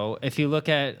 overall, though, if you look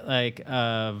at like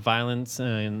violence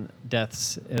and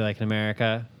deaths like in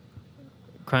America,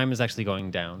 crime is actually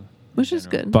going down. Which in is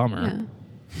general. good. Bummer.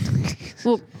 Yeah.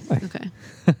 Well, okay.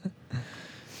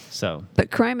 So But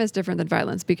crime is different than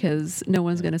violence because no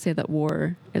one's going to say that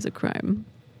war is a crime.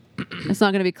 It's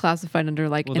not going to be classified under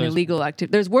like Well, an there's- illegal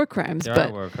activity. There's war crimes, there but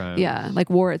are war crimes. yeah, like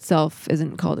war itself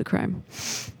isn't called a crime.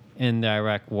 And the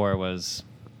Iraq War was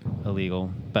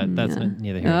illegal, but that's Yeah.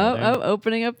 neither here nor there.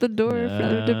 Opening up the door for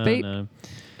another No, debate. no.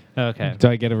 Okay, Do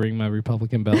I get to ring my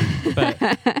Republican bell? but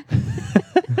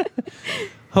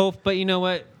hope. But you know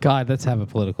what? God, let's have a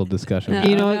political discussion. No.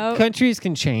 You know, no. countries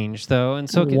can change though, and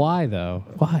so can Why though?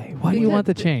 Why? Why do you want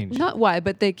the change? Not why,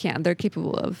 but they can. They're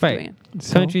capable of doing right. it.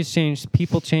 So? Countries change,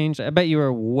 people change. I bet you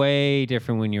were way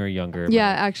different when you were younger.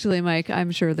 Yeah, but actually, Mike,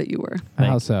 I'm sure that you were.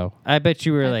 How like- so? I bet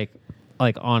you were like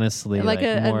honestly, Like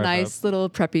a more of nice little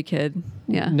preppy kid.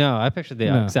 Yeah. No, I pictured the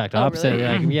No. exact Oh, opposite.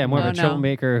 really? Like, yeah, more Oh, of a no.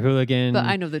 troublemaker, hooligan. But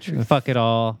I know the truth. Fuck it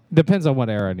all. Depends on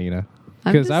what era, Nina.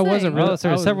 I'm Because just I wasn't saying. really- Oh, so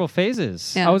I there's was- several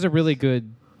phases. Yeah. I was a really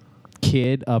good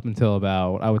kid up until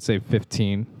about, I would say,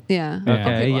 15. Yeah. Yeah.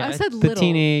 Okay, well, yeah. I said the little.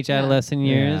 teenage, Yeah. adolescent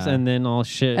years, Yeah. and then all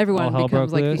shit. Everyone all hell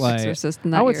becomes broke like loose. the exorcist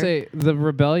in that I would year. say the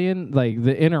rebellion, like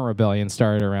the inner rebellion,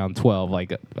 started around 12.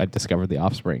 Like I discovered the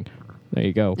Offspring. There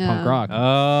you go, Yeah. punk rock.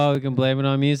 Oh, we can blame it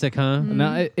on music, huh?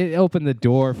 Now it opened the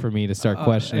door for me to start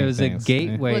questioning. It was a things.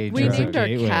 gateway. Look, we It's a named our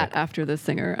gateway. cat after the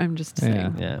singer. I'm just Yeah.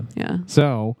 saying. Yeah. Yeah.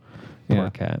 So, Poor yeah,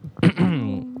 cat.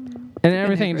 and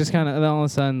everything just kind of all of a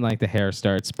sudden, like the hair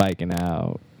starts spiking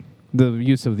out. The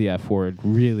use of the F word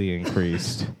really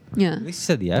increased. Yeah. At least you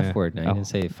said the F Yeah. word. Now you Oh. didn't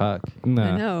say fuck. No.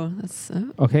 I know. That's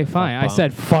Okay, fine. I bomb.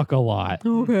 said fuck a lot.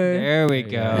 okay. There we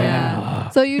go. Yeah.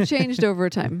 So you changed over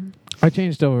time. I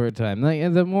changed over time. Like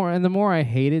and the more I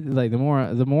hated, like the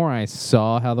more I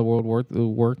saw how the world worked,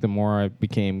 the more I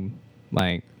became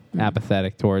like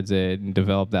apathetic towards it and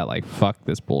developed that like fuck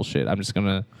this bullshit. I'm just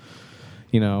gonna,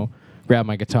 grab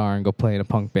my guitar and go play in a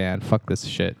punk band. Fuck this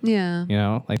shit.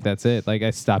 Yeah. Like that's it. Like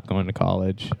I stopped going to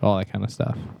college, all that kind of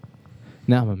stuff.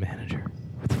 Now I'm a manager.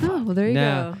 Oh, well, there you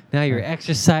Now, go. now you're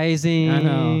exercising. I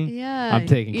know. Yeah. I'm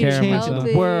taking eating care of Change myself. the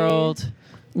healthy. world.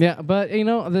 Yeah, but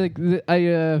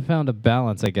I found a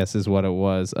balance, I guess, is what it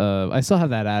was. I still have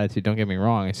that attitude. Don't get me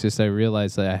wrong. It's just I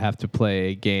realized that I have to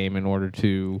play a game in order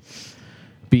to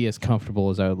be as comfortable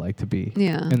as I would like to be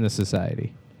Yeah. in this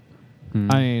society. Hmm.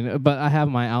 I mean, but I have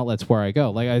my outlets where I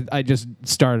go. Like I just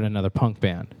started another punk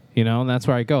band, and that's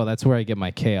where I go. That's where I get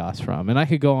my chaos from. And I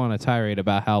could go on a tirade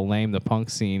about how lame the punk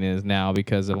scene is now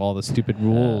because of all the stupid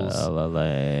rules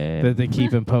that they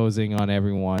keep imposing on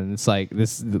everyone. It's like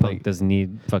this, Punk like doesn't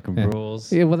need fucking Yeah.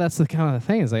 rules. yeah, well, that's the kind of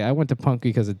thing. It's like I went to punk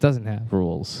because it doesn't have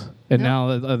rules, and Yep. now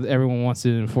everyone wants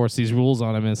to enforce these rules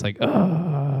on them. And it's like,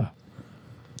 ugh.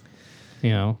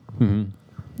 Mm-hmm.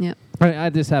 Yeah.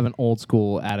 I just have an old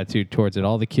school attitude towards it.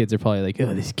 All the kids are probably like,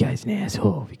 "Oh, this guy's an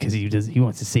asshole because he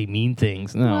wants to say mean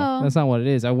things." No, Well- that's not what it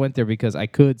is. I went there because I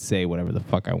could say whatever the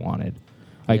fuck I wanted.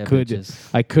 I Yeah, could bitches.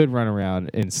 I could run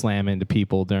around and slam into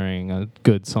people during a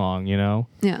good song. Yeah.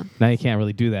 Now you can't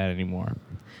really do that anymore.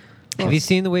 Have you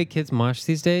seen the way kids mosh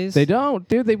these days? They don't,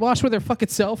 dude. They wash with their fucking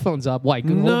cell phones up. Like,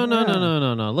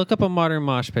 No. Look up a modern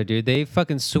mosh pit, dude. They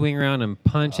fucking swing around and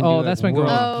punch and Oh, do that's like been going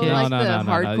world Oh, on. kicks. like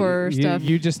the hardcore stuff.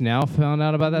 You just now found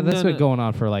out about that? That's No, been no. going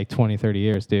on for like 20, 30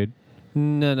 years, dude.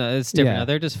 No, it's different. Yeah. Now.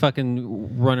 They're just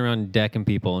fucking running around decking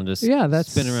people and just Yeah, that's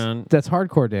spin around. That's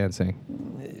hardcore dancing.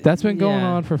 That's been going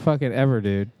Yeah. on for fucking ever,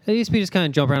 dude. It used to be just kind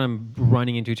of jump around and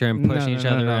running into each other and pushing each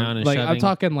other around and like shoving. I'm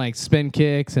talking like spin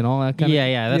kicks and all that kind Yeah,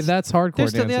 of. yeah, That's hardcore they're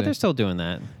still, dancing. yeah, they're still doing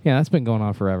that. Yeah, that's been going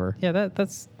on forever. Yeah, that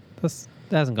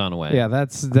hasn't gone away. Yeah,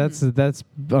 that's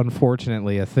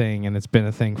unfortunately a thing, and it's been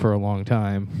a thing for a long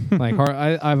time. Like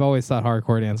I've always thought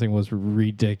hardcore dancing was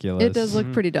ridiculous. It does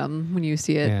look pretty dumb when you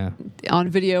see it Yeah. on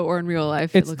video or in real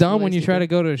life. It's looks dumb really when you try to stupid.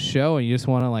 go to a show and you just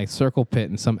want to like circle pit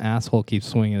and some asshole keeps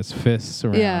swinging his fists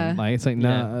around. Yeah. Like it's like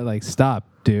Yeah. no, like stop,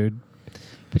 dude.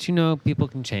 But people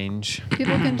can change.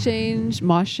 People can change.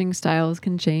 Moshing styles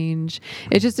can change.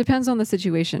 It just depends on the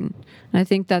situation. And I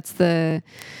think that's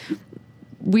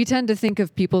we tend to think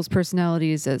of people's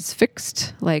personalities as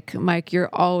fixed. Like, Mike, you're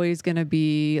always going to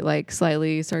be like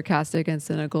slightly sarcastic and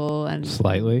cynical and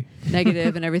Slightly.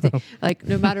 negative and everything. Like,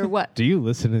 no matter what. Do you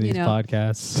listen to these know,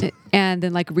 podcasts? And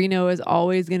then like Reno is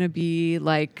always going to be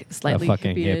like slightly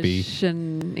fucking hippie-ish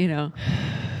and,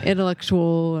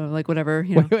 intellectual or like whatever,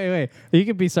 you know. Wait. You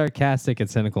can be sarcastic and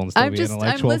cynical and still I'm be just- I'm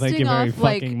intellectual. Thank you listing very off,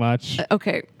 like, fucking much.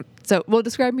 Okay. So, well,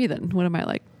 describe me then. What am I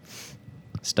like?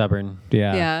 Stubborn.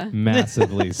 yeah.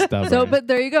 Massively stubborn. So, but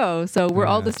there you go. So we're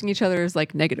all Yeah. listing each other as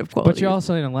like negative qualities. But you're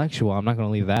also intellectual. I'm not going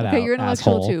to leave that out. okay. You're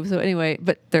intellectual asshole. too. So anyway,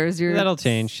 but there's your That'll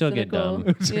change. She'll get cynical-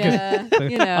 dumb.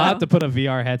 Yeah, I'll have to put a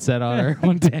VR headset on her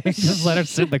one day. Just let her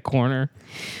sit in the corner.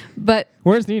 But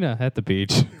Where's Nina? At the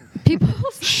beach. people,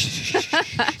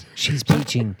 She's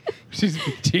beaching. She's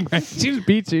beaching. She's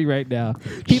beaching right now.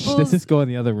 People's- Let's just go in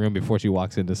the other room before she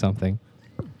walks into something.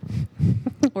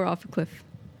 we're off a cliff.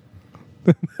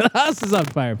 The house is on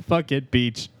fire. Fuck it,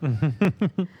 beach.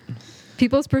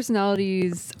 People's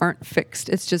personalities aren't fixed.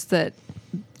 It's just that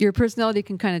your personality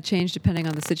can kind of change depending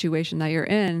on the situation that you're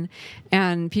in.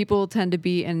 And people tend to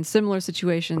be in similar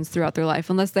situations throughout their life,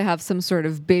 unless they have some sort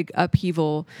of big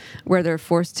upheaval where they're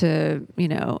forced to,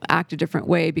 act a different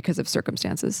way because of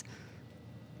circumstances.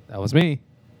 That was me.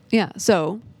 Yeah.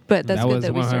 So, but that's That good was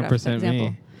that we start off with that 100% example.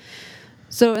 me.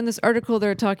 So in this article,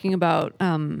 they're talking about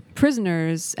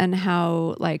prisoners and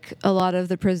how, like, a lot of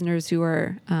the prisoners who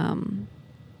are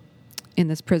in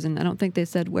this prison, I don't think they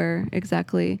said where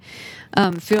exactly,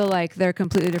 feel like they're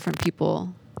completely different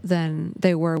people than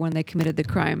they were when they committed the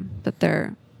crime that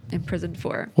they're imprisoned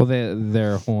for. Well,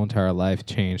 their whole entire life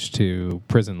changed to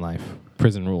prison life,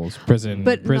 prison rules, prison,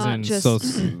 But prison, not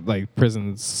just- like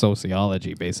prison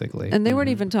sociology, basically. And they weren't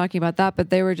even talking about that, but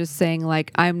they were just saying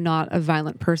like, I'm not a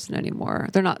violent person anymore.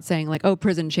 They're not saying like, oh,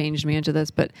 prison changed me into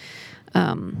this, but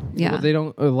yeah. Well, they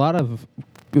don't. A lot of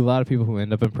people who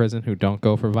end up in prison who don't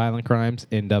go for violent crimes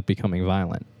end up becoming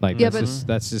violent. Like Yeah, that's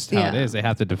just how it yeah. is. They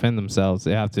have to defend themselves.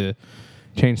 They have to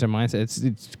change their mindset.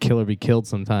 It's kill or be killed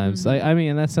sometimes. Mm-hmm. I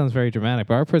mean, and that sounds very dramatic,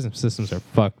 but our prison systems are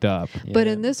fucked up. But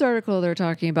Yeah. in this article, they're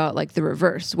talking about like the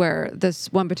reverse, where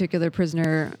this one particular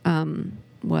prisoner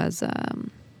was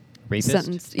Rapist?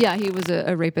 sentenced. Yeah, he was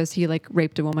a rapist. He like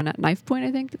raped a woman at knife point,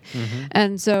 I think.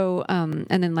 And so, and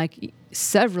then like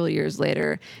several years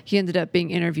later, he ended up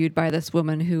being interviewed by this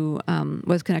woman who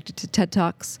was connected to TED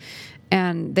Talks,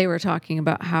 and they were talking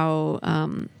about how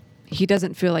he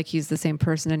doesn't feel like he's the same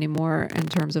person anymore in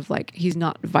terms of like he's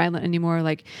not violent anymore.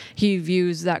 Like he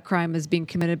views that crime as being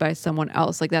committed by someone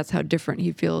else. Like that's how different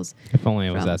he feels. If only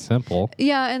it was From- that simple.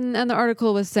 Yeah, and the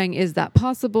article was saying, is that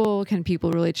possible? Can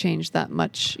people really change that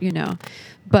much? You know,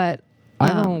 but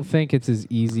I don't think it's as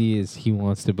easy as he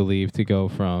wants to believe to go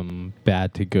from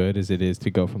bad to good as it is to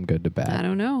go from good to bad. I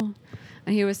don't know.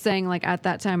 And he was saying like at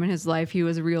that time in his life, he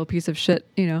was a real piece of shit.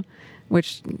 You know,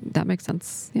 which that makes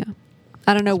sense. Yeah,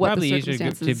 I don't know It's what the probably easier to go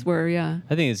circumstances to- were. Yeah.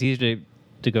 I think it's easier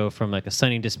to go from like a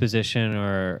sunny disposition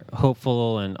or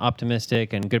hopeful and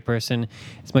optimistic and good person.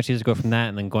 It's much easier to go from that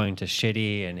and then going to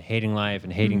shitty and hating life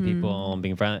and hating people and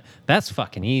being violent. That's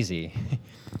fucking easy.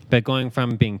 But going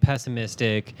from being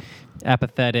pessimistic,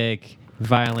 apathetic,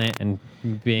 violent, and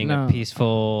being No. a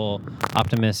peaceful,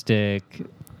 optimistic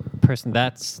person,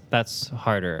 that's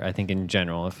harder, I think, in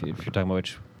general, if you're talking about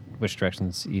which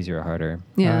direction's easier or harder.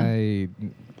 Yeah.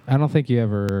 I don't think you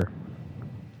ever.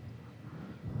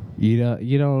 You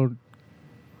don't.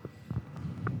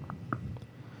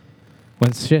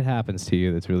 When shit happens to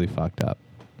you, that's really fucked up.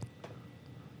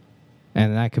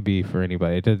 And that could be for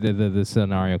anybody. The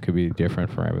scenario could be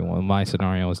different for everyone. My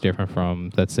scenario is different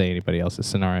from, let's say, anybody else's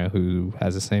scenario who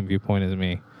has the same viewpoint as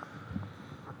me.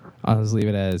 I'll just leave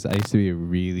it as I used to be a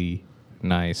really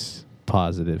nice,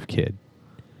 positive kid.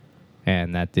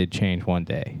 And that did change one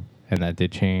day. And that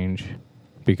did change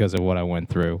because of what I went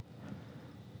through.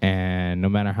 And no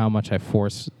matter how much I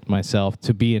force myself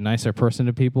to be a nicer person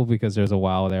to people, because there's a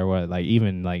while there where like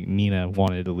even like Nina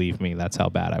wanted to leave me. That's how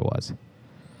bad I was.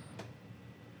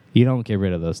 You don't get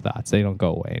rid of those thoughts. They don't go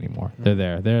away anymore. They're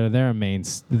there. They're a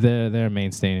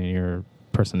mainstay in your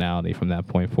personality from that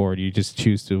point forward. You just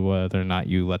choose to whether or not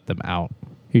you let them out.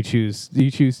 You choose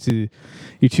the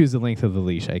length of the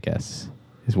leash, I guess,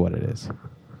 is what it is.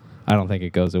 I don't think it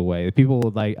goes away. People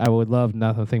would I would love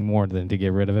nothing more than to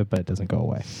get rid of it, but it doesn't go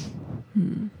away.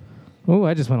 Oh,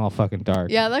 I just went all fucking dark.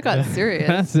 Yeah, that got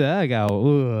serious. I got.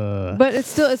 Ugh. But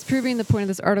it's proving the point of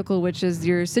this article, which is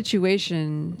your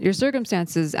situation, your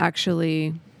circumstances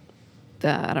actually,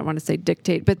 I don't want to say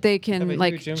dictate, but they Have a can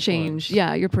like huge influence. change,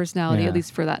 your personality, Yeah. at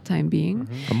least for that time being.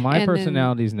 My and then-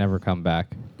 personality's never come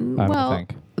back. I don't Well,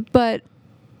 think. but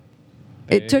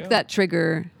There it you took go. that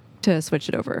trigger to switch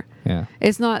it over. Yeah.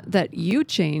 It's not that you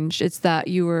changed, it's that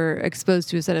you were exposed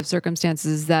to a set of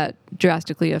circumstances that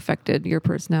drastically affected your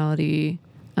personality,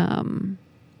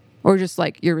 or just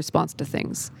like your response to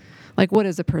things. Like, what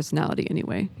is a personality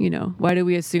anyway? You know, why do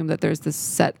we assume that there's this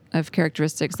set of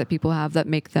characteristics that people have that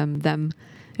make them them?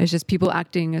 It's just people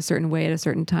acting a certain way at a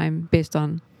certain time based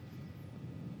on,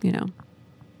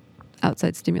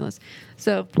 outside stimulus.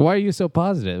 So Why are you so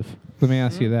positive? Let me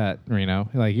ask you that, Reno.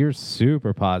 Like, you're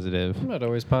super positive. I'm not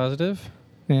always positive.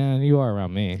 Yeah, you are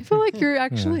around me. I feel like you're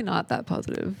actually not that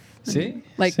positive. See?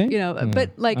 Like, See?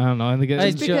 but like, I don't know.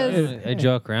 I, Just I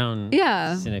joke around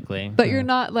Yeah. cynically. but you're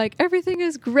not like everything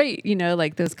is great,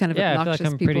 like those kind of Yeah, I feel obnoxious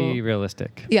like I'm people. pretty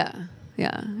realistic. Yeah,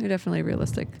 you're definitely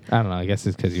realistic. I don't know. I guess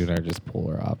it's because you and I are just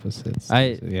polar opposites.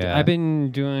 I've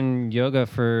been doing yoga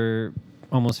for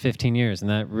almost 15 years, and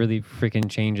that really freaking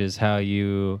changes how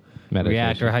you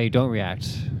react or how you don't react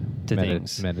to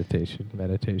things.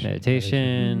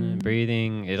 Meditation.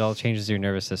 Breathing, it all changes your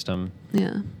nervous system.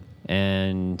 Yeah,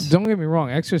 And Don't get me wrong.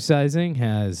 Exercising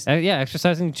has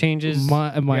exercising changes.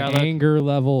 my your outlook. anger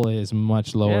level is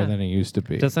much lower Yeah. than it used to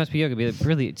be. Doesn't have to be yoga, but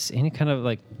really, it's any kind of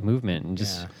like movement and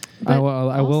just I But will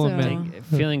also- admit.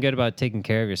 feeling good about taking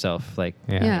care of yourself. Like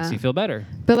Yeah. makes you feel better.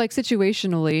 but like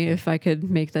situationally, if I could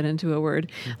make that into a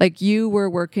word, like you were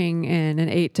working in an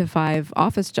 8 to 5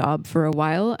 office job for a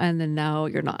while, and then now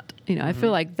you're not. I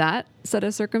feel like that set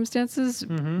of circumstances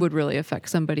would really affect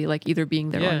somebody, like either being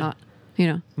there or Yeah. not.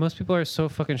 Most people are so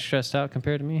fucking stressed out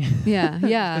compared to me. Yeah.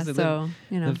 'Cause they So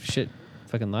live shit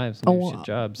fucking lives and do Oh, shit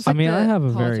jobs. It's I like mean, the I have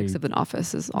a politics very- of an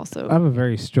office is also. I have a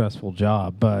very stressful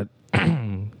job, but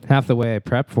half the way I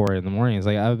prep for it in the morning is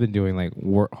like I've been doing like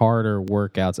harder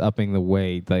workouts, upping the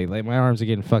weight. Like my arms are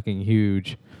getting fucking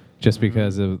huge just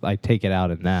because of I take it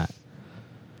out in that.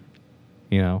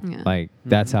 You know, Yeah. like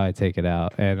that's how I take it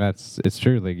out, and it's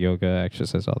true. Like yoga,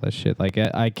 exercise, all that shit. Like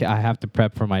I have to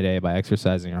prep for my day by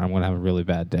exercising, or I'm gonna have a really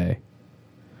bad day.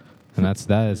 And that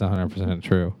is 100%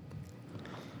 true.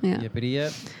 Yeah. Yippity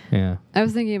yip. Yeah. I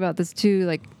was thinking about this too,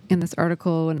 like in this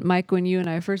article. When Mike, when you and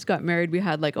I first got married, we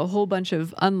had like a whole bunch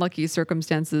of unlucky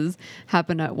circumstances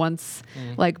happen at once.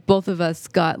 Like both of us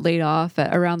got laid off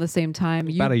at around the same time.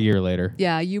 About a year later.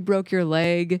 Yeah, you broke your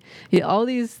leg. Yeah, all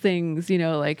these things, you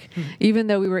know, like even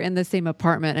though we were in the same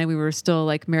apartment and we were still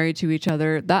like married to each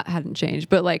other, that hadn't changed.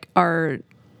 But like our,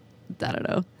 I don't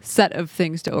know, set of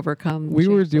things to overcome. We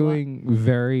were changed a lot. doing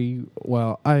very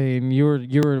well. I mean, you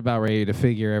were about ready to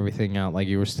figure everything out. Like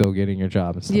you were still getting your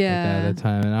job and stuff like that Yeah. at the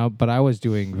time. And but I was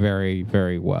doing very,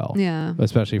 very well. Yeah.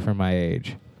 Especially for my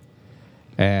age.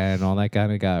 And all that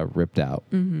kind of got ripped out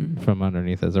from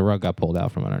underneath us. The rug got pulled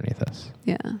out from underneath us.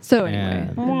 Yeah. So anyway,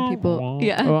 And- when people,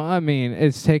 yeah, Well, I mean,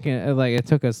 it's taken like it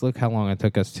took us. Look how long it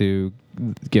took us to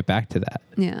get back to that.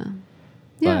 yeah,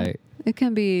 yeah. Like, It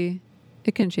can be,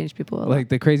 it can change people a lot. like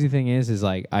the crazy thing is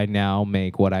like I now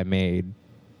make what I made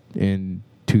in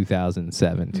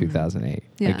 2007, 2008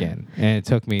 Yeah. again, and it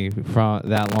took me from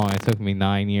that long. It took me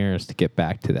 9 years to get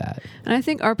back to that. And I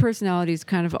think our personalities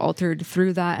kind of altered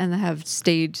through that and have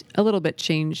stayed a little bit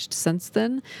changed since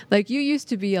then. Like you used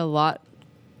to be a lot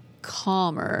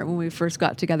calmer when we first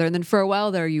got together, and then for a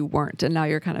while there you weren't, and now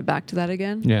you're kind of back to that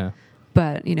again. Yeah,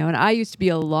 But you know, and I used to be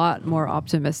a lot more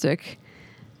optimistic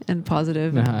and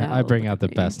positive. and now I bring look out the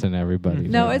at me. best in everybody.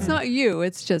 No, man. it's not you.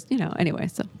 It's just, you know. Anyway,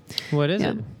 so What is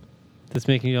Yeah. it that's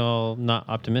making you all not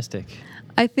optimistic?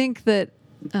 I think that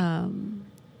I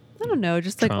don't know,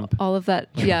 just like Trump. all of that.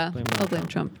 Yeah, Blame I'll blame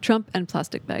Trump. Trump and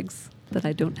plastic bags. That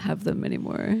I don't have them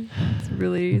anymore. It's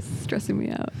really stressing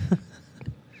me out.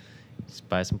 Just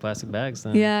buy some plastic bags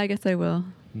then. Yeah, I guess I will.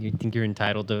 You think you're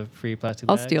entitled to free plastic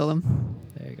I'll bags? steal them.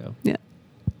 There you go. Yeah.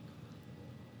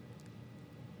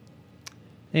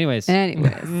 Anyways.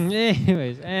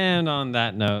 Anyways. And on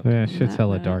that note. Yeah, shit's That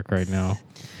hella works. dark right now.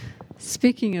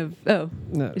 Speaking of, No,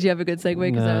 did you have a good segue?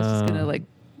 Because I was just No. gonna like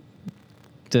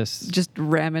just just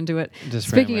ram into it. Just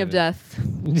Speaking ram of right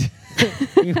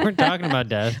death, we weren't talking about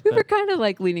death. we were but- kind of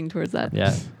like leaning towards that.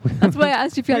 yeah. That's why I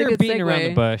asked you if you had We a were good beating segue. around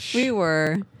the bush. We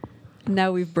were.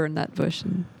 Now we've burned that bush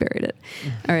and buried it.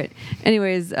 All right.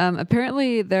 Anyways,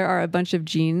 apparently there are a bunch of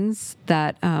genes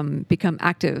that become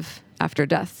active after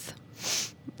death,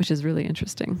 which is really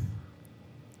interesting.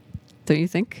 Don't you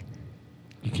think?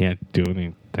 You can't do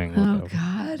anything with Oh them.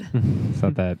 God! It's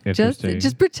not that just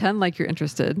interesting. pretend like you're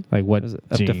interested. like what Was it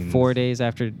up to genes? 4 days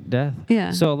after death?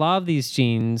 Yeah. So a lot of these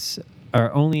genes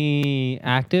are only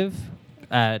active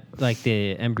at like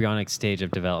the embryonic stage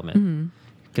of development. Mm-hmm.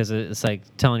 Because it's like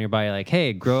telling your body, like,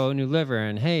 "Hey, grow a new liver,"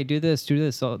 and "Hey, do this, do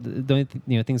this." All the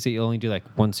only things that you only do like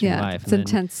once in your Yeah, life. it's And then-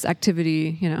 intense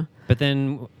activity. You know. But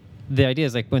then the idea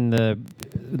is like when the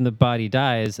body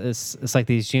dies, it's like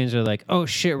these genes are like, "Oh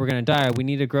shit, we're gonna die. We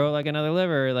need to grow like another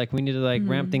liver. Like we need to like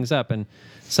ramp things up." And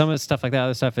some of the stuff like that,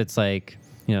 other stuff, it's like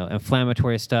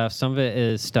inflammatory stuff. Some of it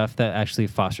is stuff that actually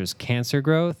fosters cancer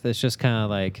growth. It's just kind of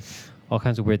like all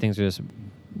kinds of weird things are just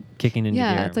kicking into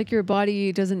Yeah, gear. it's like your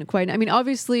body doesn't quite. I mean,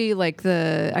 obviously, like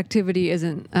the activity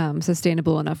isn't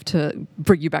sustainable enough to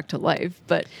bring you back to life.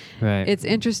 But Right. it's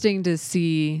interesting to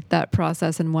see that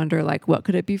process and wonder, like, what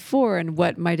could it be for, and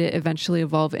what might it eventually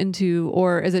evolve into,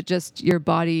 or is it just your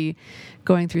body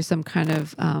going through some kind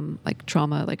of like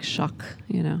trauma, like shock?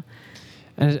 You know?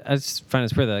 And I just find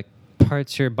it's weird that like,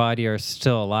 parts of your body are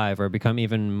still alive or become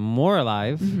even more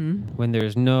alive when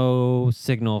there's no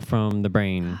signal from the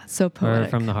brain So or poetic.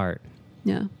 from the heart.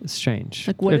 Yeah. It's strange.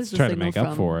 Like, what is it's the trying to signal make from?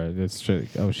 up for it. It's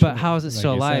oh shit. But how is it like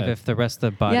still you alive said. if the rest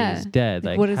of the body Yeah. is dead?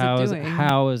 Like, Like, what is it how doing?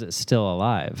 how is it still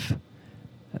alive?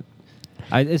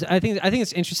 I think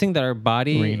it's interesting that our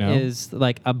body Reno. is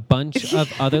like a bunch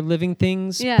of other living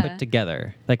things Yeah. put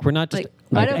together. Like we're not just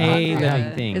Like, a mitochondria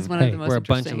living thing. is one of Hey, the most we're a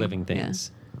bunch of interesting- living yeah.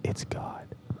 things. It's God.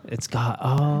 It's God.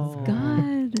 Oh,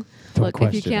 God. Don't Look, if you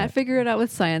question can't it. figure it out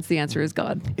with science, the answer is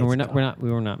God. And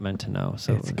we were not meant to know.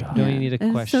 So It's God. don't you need to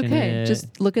It's question okay. it?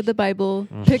 Just look at the Bible,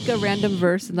 pick a random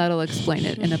verse, and that'll explain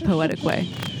it in a poetic way.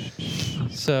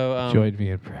 So Join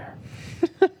me in prayer.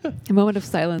 A moment of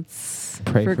silence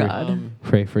Pray for for- God.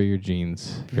 Pray for your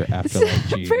genes, your afterlife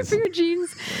genes, Pray for your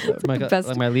genes. It's my, like the best.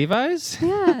 like my Levi's.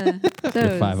 Yeah, your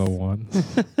those.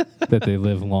 501s, that they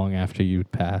live long after you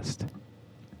passed.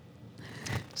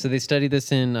 So they studied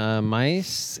this in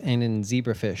mice and in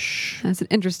zebrafish. That's an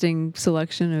interesting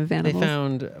selection of They animals.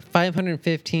 found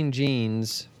 515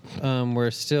 genes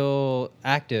were still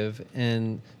active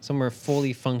and some were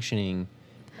fully functioning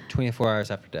 24 hours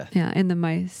after death. Yeah, in the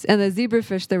mice. And the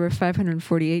zebrafish, there were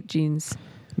 548 genes.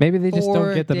 Maybe they just 4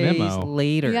 don't get the days memo.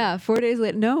 later. Yeah, 4 days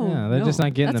later. No. Yeah, they're no. just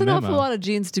not getting That's the an memo. awful lot of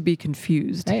genes to be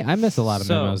confused. Hey, I miss a lot of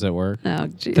So- memos at work. Oh,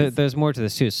 jeez. There's more to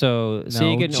this too. So No,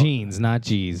 you get genes, not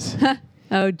G's.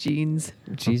 Oh, genes.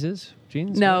 Jesus?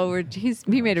 Genes? No,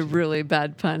 he made a really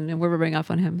bad pun, and we're rubbing off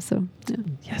on him. So, yeah.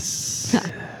 Yes.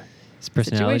 His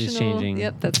personality is Situational. changing.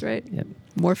 Yep, that's right. Yep.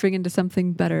 Morphing into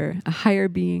something better, a higher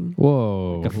being.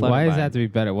 Whoa. Like a Why does flutterby. that have to be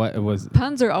better? What it was?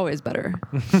 Puns are always better.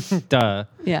 Duh.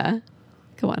 Yeah.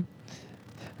 Go on.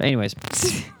 Anyways,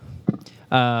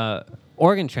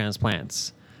 organ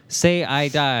transplants. Say I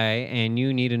die and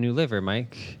you need a new liver,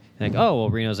 Mike. Like, oh well,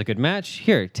 Reno's a good match.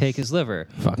 Here, take his liver.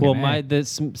 Fucking well, A.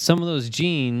 some of those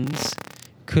genes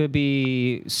could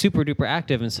be super duper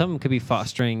active, and some could be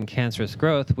fostering cancerous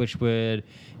growth, which would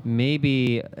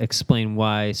maybe explain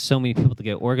why so many people that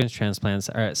get organs transplants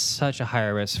are at such a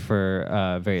higher risk for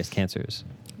various cancers.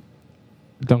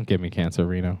 Don't give me cancer,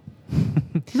 Reno.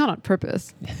 Not on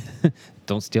purpose.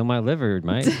 Don't steal my liver,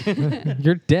 Mike.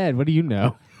 You're dead. What do you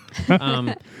know?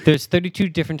 There's 32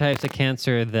 different types of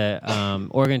cancer that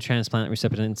organ transplant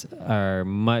recipients are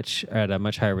at a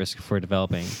much higher risk for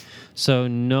developing. So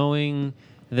knowing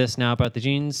this now about the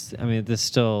genes, I mean, they're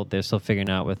still figuring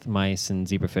out with mice and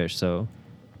zebrafish, so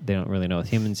they don't really know with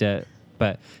humans yet.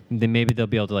 But then maybe they'll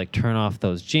be able to like turn off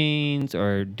those genes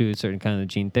or do certain kind of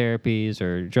gene therapies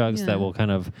or drugs Yeah. that will kind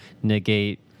of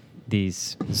negate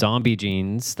these zombie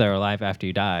genes that are alive after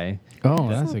you die. Oh,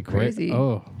 That's that's so a great. crazy.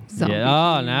 Oh, Zombie Yeah.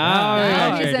 Oh, genes. now we're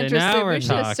Now he's interested. interested. Now we're We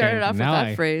should have started talking. off with Now that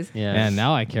I- phrase. Yeah. and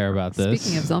now I care about this.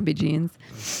 Speaking of zombie genes.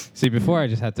 See, before I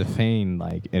just had to feign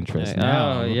like interest. Yeah.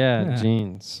 Now, Oh yeah,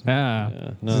 genes. Yeah,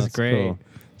 Yeah. No, this is that's great. cool.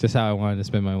 Just how I wanted to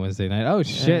spend my Wednesday night. Oh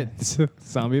shit,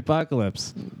 zombie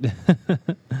apocalypse.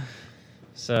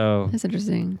 So That's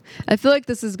interesting. I feel like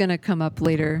this is going to come up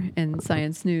later in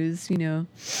science news,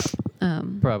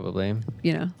 probably.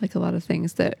 like a lot of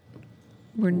things that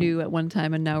were new at one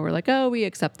time and now we're like, oh, we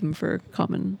accept them for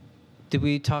common. Did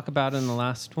we talk about in the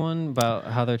last one about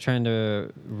how they're trying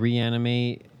to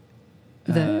reanimate?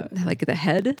 The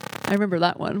head. I remember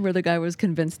that one where the guy was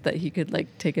convinced that he could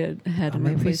like take a head and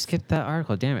Maybe we replace. skipped that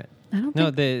article. Damn it! I don't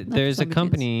No, think that's there's a zombie genes.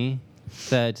 company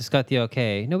that just got the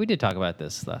okay. No, we did talk about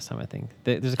this last time. I think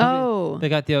there's a company Oh. that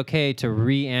got the okay to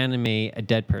reanimate a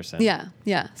dead person.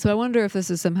 Yeah. So I wonder if this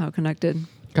is somehow connected.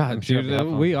 God, I'm sure dude, it'll be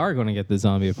helpful. we are going to get the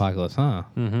zombie apocalypse, huh?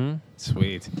 Mm-hmm.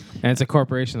 Sweet. And it's a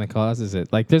corporation that causes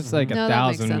it. Like there's like No, a that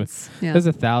makes thousand. sense. Yeah. There's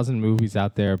 1,000 movies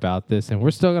out there about this, and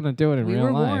we're still gonna do it in We real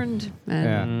were life. warned. And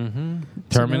Yeah. Mm-hmm.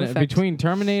 to no effect. Between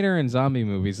Terminator and zombie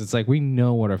movies, it's like we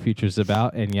know what our future's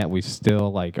about, and yet we still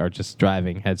like are just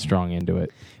driving headstrong into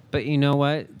it. But you know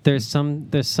what? There's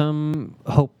some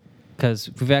hope because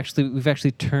we've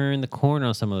actually turned the corner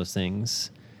on some of those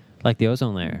things, like the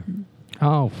ozone layer.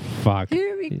 Oh fuck!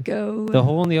 Here we go. The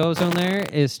hole in the ozone layer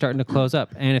is starting to close up,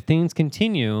 and if things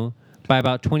continue, by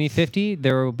about 2050,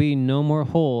 there will be no more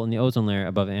hole in the ozone layer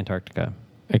above Antarctica.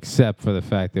 Except for the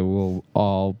fact that we'll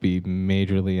all be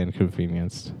majorly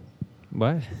inconvenienced,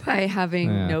 What? By having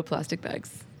Yeah. no plastic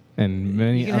bags. and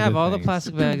many. You can other have all the things.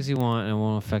 plastic bags you want, and it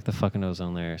won't affect the fucking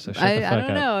ozone layer. So shut the I fuck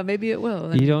don't up. know. Maybe it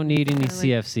will. You don't need any Kinda like-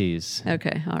 CFCs.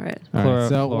 Okay. All right. All right,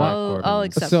 so I'll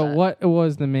accept So that. what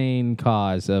was the main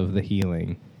cause of the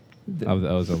healing of the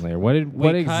ozone layer? What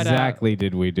We cut exactly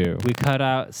did we do? We cut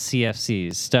out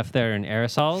CFCs, stuff that are in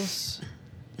aerosols,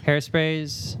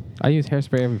 hairsprays, I use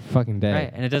hairspray every fucking day.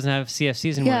 right? And it doesn't have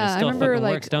CFCs anymore. Yeah, it I still remember fucking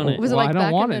like works, don't it? was it Well, like I don't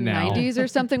back want in the it now. 90s or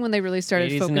something when they really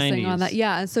started 80s and focusing on 90s. that?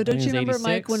 Yeah, and so I don't think you it was remember,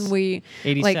 Mike, 86, when we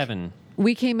 87.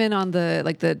 we came in on the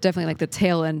definitely like the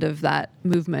tail end of that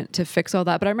movement to fix all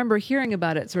that. But I remember hearing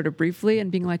about it sort of briefly and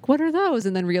being like, "What are those?"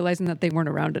 and then realizing that they weren't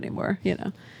around anymore.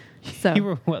 So You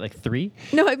were what, like 3?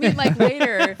 no, I mean like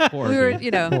later Poor we were,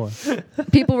 dude.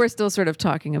 people were still sort of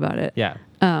talking about it. Yeah.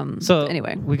 So So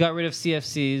anyway, we got rid of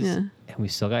CFCs, Yeah. and we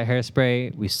still got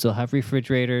hairspray. We still have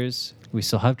refrigerators. We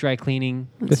still have dry cleaning.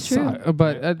 that's true.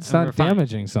 But it's And we're not fine.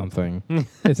 damaging something.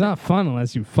 It's not fun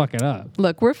unless you fuck it up.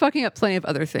 Look, we're fucking up plenty of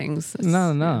other things. Not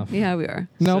enough. Yeah, we are.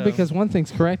 No, So- because one thing's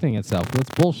correcting itself.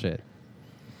 That's bullshit.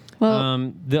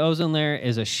 Well, The ozone layer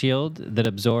is a shield that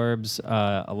absorbs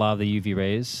a lot of the UV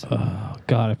rays. Oh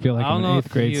God, I feel like I don't I'm know in if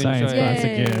 8th grade you science enjoy- class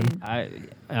Yay. again. I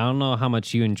don't know how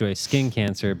much you enjoy skin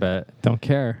cancer, but Don't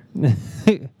care.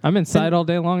 I'm inside all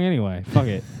day long anyway. Fuck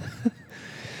it.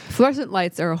 Fluorescent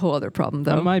lights are a whole other problem,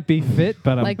 though. I might be fit,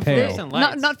 but I'm like pale. Fluorescent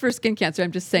not lights. not for skin cancer.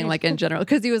 I'm just saying, like in general,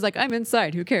 because he was like, "I'm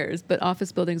inside. Who cares?" But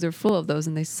office buildings are full of those,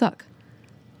 and they suck.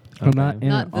 I'm not Okay. in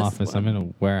Not an this office. one. I'm in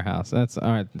a warehouse. That's all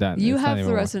right. You it's not have even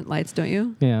fluorescent lights, don't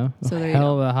you? Yeah. So there you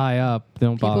hell go. of a high up.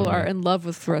 Don't bother People are me. in love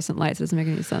with fluorescent lights. It doesn't make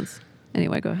any sense.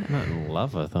 Anyway, go ahead. I'm not in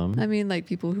love with them. I mean, like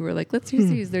people who are like, "Let's use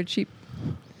these. They're cheap."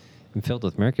 I'm filled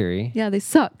with mercury. Yeah, they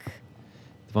suck.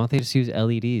 Why don't they just use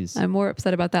LEDs? I'm more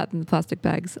upset about that than the plastic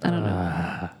bags. I don't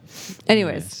know.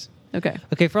 Anyways, okay.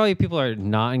 Okay, for all you people who are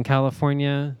not in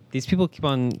California, these two keep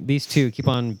on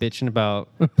bitching about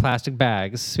plastic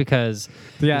bags because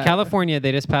Yeah. in California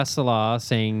they just passed a law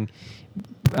saying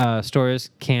stores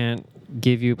can't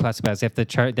give you plastic bags. They have to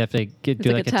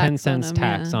do like like a a 10 tax on cents them,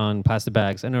 tax yeah. on plastic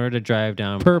bags in order to drive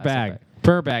down per plastic bag. bag.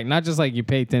 Per bag. Not just like you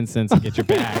pay 10 cents to get your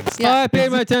bags. Yeah. I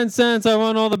paid my 10 cents. I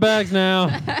want all the bags now.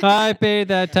 I paid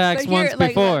that tax But here, once like,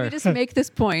 before. let me just make this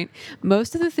point.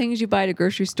 Most of the things you buy at a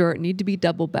grocery store need to be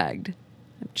double bagged.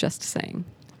 I'm just saying.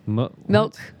 Milk.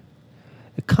 Milk.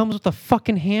 It comes with a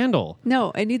fucking handle.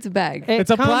 No, it needs a bag. It It's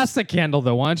a comes- plastic handle,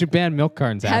 though. Why don't you ban milk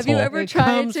cartons, Have you asshole? ever It tried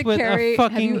comes to with a carry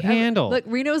fucking have you ever- handle. Look,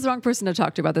 Reno's the wrong person to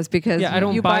talk to about this because Yeah, I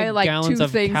don't you buy buy like gallons 2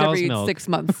 of things cow's every milk. 6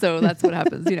 months, so that's what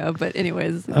happens, But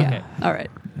anyways, yeah. Okay. All right.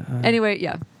 Anyway,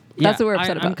 yeah. That's what we're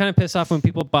upset I'm about. kind of pissed off when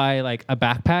people buy like a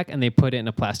backpack and they put it in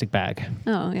a plastic bag.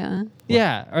 Oh yeah.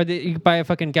 Yeah, or you buy a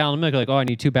fucking gallon of milk. Like, oh, I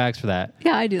need 2 bags for that.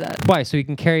 Yeah, I do that. Why? So you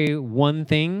can carry one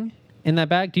thing in that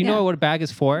bag. Do you Yeah. know what a bag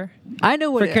is for? I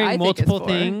know what For it, carrying I think multiple it's for.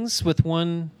 things with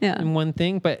one Yeah. in one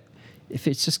thing. But if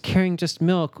it's just carrying just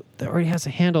milk that already has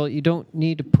a handle, you don't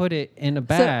need to put it in a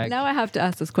bag. So now I have to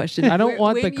ask this question. I don't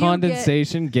want When the you get-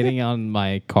 condensation getting on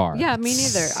my car. Yeah, me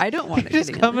neither. I don't want it. You're just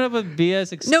getting on coming up with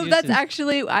BS excuses. No, that's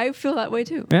actually I feel that way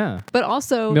too. Yeah. But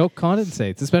also Milk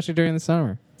condensates, especially during the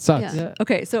summer. Sucks. Yeah.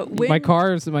 Okay, so when My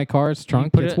car's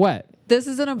trunk put gets it- wet. this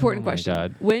is an important Oh my question.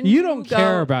 God. When You don't go-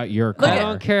 care about your Look car. I at-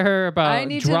 don't care I about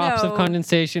need to drops know- of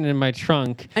condensation in my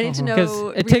trunk. I need to know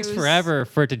Because it takes Reno's forever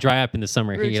for it to dry up in the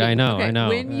summer heat. routine. I know, Okay, I know.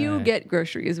 When you Right. get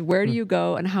groceries, where do you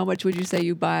go and how much would you say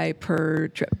you buy per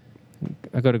trip?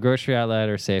 I go to Grocery Outlet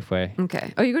or Safeway.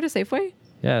 Okay. Oh, you go to Safeway?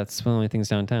 Yeah, it's one of the only things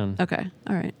downtown. Okay.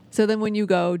 All right. So then when you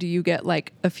go, do you get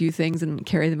like a few things and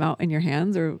carry them out in your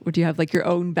hands or do you have like your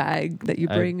own bag that you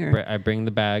bring or I bring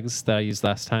the bags that I used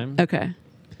last time. Okay.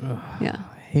 Yeah.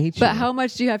 I hate you. But how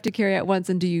much do you have to carry at once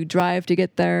and do you drive to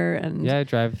get there and Yeah, I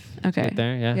drive Okay. right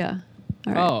there. Yeah. Yeah.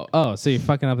 All right. Oh, so you're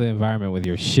fucking up the environment with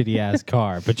your shitty ass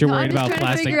car, but you're No, worried I'm just about trying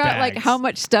plastic to figure bags. out like how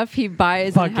much stuff he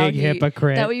buys and how Fucking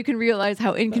hypocrite. That way you can realize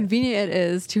how inconvenient it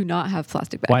is to not have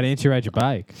plastic bags. Why didn't you ride your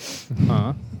bike?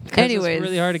 Huh? 'Cause Anyways. it's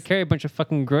really hard to carry a bunch of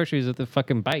fucking groceries with a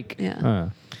fucking bike. Yeah.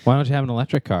 Why don't you have an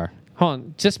electric car? Hold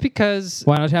on, just because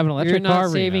Why don't you have an electric you're not car?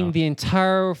 saving Reno? the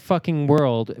entire fucking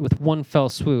world with one fell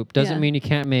swoop doesn't Yeah. mean you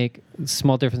can't make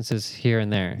small differences here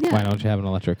and there. Yeah. Why don't you have an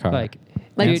electric car? Like,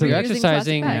 Like dude, you're you're using plastic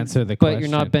exercising, bags. Answer the but you're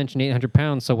not question. benching 800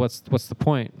 pounds. So what's the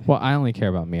point? Well, I only care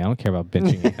about me. I don't care about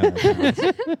bitching. 800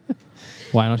 pounds.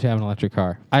 Why don't you have an electric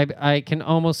car? I can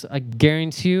almost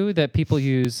guarantee you that people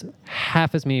use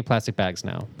half as many plastic bags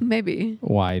now. Maybe.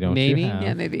 Why don't Maybe. you have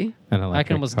Yeah, maybe. an electric I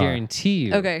can almost car? guarantee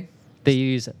you. Okay. They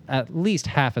use at least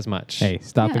half as much. Hey,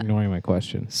 stop Yeah. ignoring my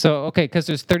question. So, okay, because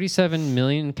there's 37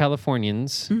 million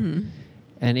Californians, Mm-hmm.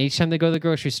 and each time they go to the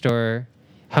grocery store,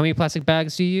 how many plastic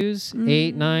bags do you use?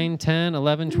 8, 9, 10,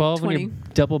 11, 12 when you're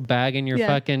 20. double bagging your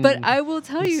fucking But I will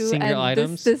tell you, single and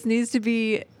items? this needs to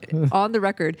be on the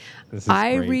record. This is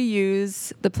I great.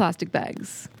 reuse the plastic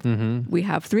bags. Mhm. We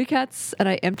have 3 cats, and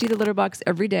I empty the litter box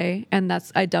every day, and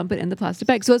I dump it in the plastic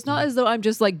bag. So it's not as though I'm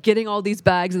just like getting all these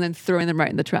bags and then throwing them right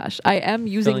in the trash. I am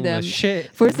using Filling them with shit.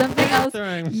 for something else.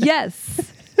 Throwing-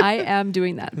 Yes, I am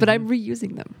doing that, but I'm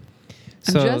reusing them.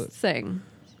 I'm So just saying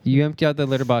you empty out the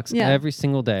litter box Yeah. every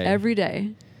single day every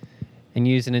day. and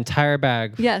use an entire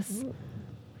bag Yes.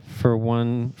 for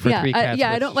 3 cats.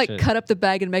 I worth don't of like shit. cut up the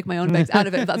bag and make my own bags out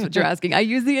of it. If that's what you're asking. I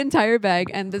use the entire bag,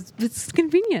 and it's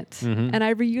convenient, Mhm. and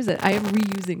I reuse it. I am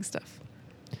reusing stuff.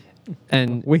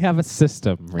 And We have a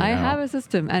system. Reno. I have a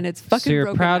system, and it's fucking. so you're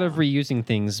broken proud now. of reusing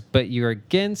things, but you're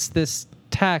against this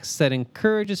tax that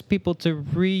encourages people to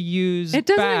reuse It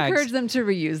doesn't bags. encourage them to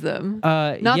reuse them.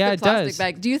 Not Not yeah, the it plastic does.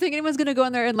 bag. Do you think anyone's gonna go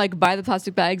in there and like buy the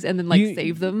plastic bags and then like You-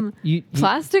 save them? You,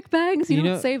 Plastic bags? You, you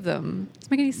don't know- save them. It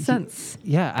doesn't make any sense.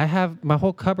 yeah, I have my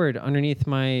whole cupboard underneath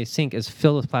my sink is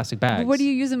filled with plastic bags. But what do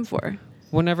you use them for?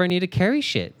 Whenever I need to carry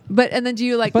shit. But and then do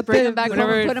you like But bring they- them back home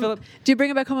whenever and it put them? fill up- Do you bring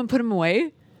them back home and put them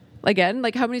away? Again,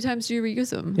 like how many times do you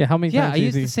reuse them? Yeah, how many Yeah, times I do you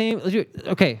use the see- same.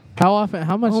 Okay. How often?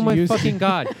 How much Oh do my you use? fucking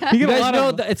god! You You get a guys lot know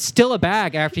of- that it's still a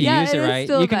bag after you Yeah, use it, it is right?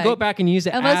 still a You can go bag. back and use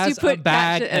it Unless you as put a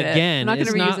bag cat shit in it. again. I'm not gonna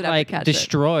It's reuse not it after like cat shit.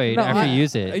 destroyed No, after you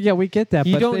use it. Yeah, we get that.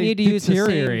 You but don't they need to use the same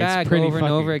deteriorates bag pretty over and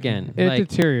fucking- over again. It Like,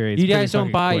 deteriorates. You pretty guys don't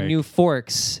fucking buy quick. new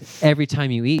forks every time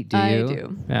you eat, do you? I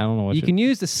do. Yeah, I don't know what You can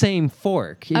use the same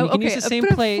fork. And Oh, you can okay, use the same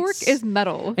but plates. a fork is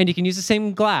metal. and you can use the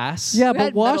same glass. Yeah, We but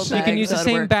had metal washing. You can bags, use the that'd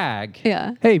same work. bag.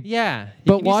 Yeah. Hey, Yeah. you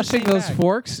but can use the washing same those bag.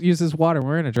 forks uses water.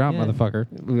 We're in a drought, Yeah. motherfucker.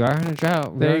 We are in a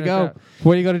drought. There you go.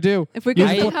 What are you gonna do? If we Use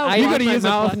could the- see how I you wash gotta my use a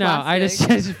mouth now. I just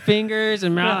plastic. use fingers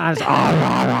and mouth.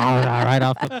 Right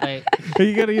off the plate.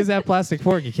 you gotta use that plastic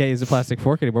fork. You can't use a plastic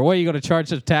fork anymore. What are you gonna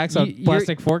charge a tax on You're-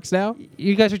 plastic forks now?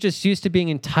 You guys are just used to being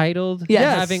entitled.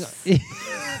 Yes. To having.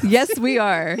 Yes, we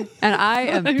are, and I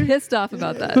am pissed off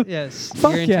about that. Yes.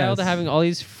 Fuck You're entitled to yes. having all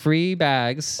these free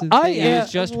bags that I you am-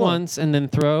 use just look. once and then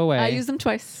throw away. I use them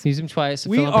twice. Use them twice.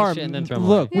 We fill up with are shit and then throw them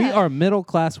look. away. We Yeah. are middle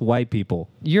class white people.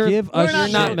 Give We're us you're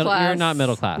shit. not middle middle- class. you're not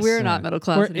middle class. We're Yeah. not middle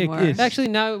class We're- anymore. it- Actually,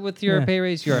 now with your Yeah. pay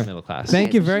raise, you are middle class. Thank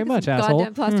Okay, you so very she much, gets a asshole.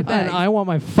 goddamn plastic And bag. I want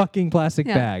my fucking plastic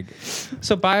Yeah. bag.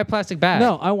 So buy a plastic bag.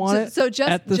 No, I want So- it so just-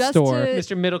 at the just store. to-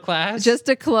 Mr. Middle Class. Just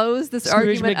to close this Scrooge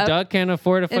argument McDuck up, can't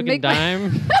afford a fucking make my-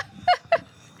 dime.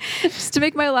 just to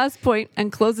make my last point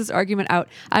and close this argument out,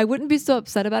 I wouldn't be so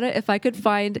upset about it if I could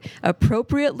find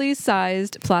appropriately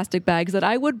sized plastic bags that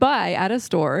I would buy at a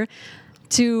store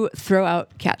to throw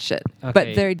out cat shit. Okay.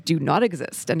 But they do not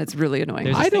exist, and it's really annoying.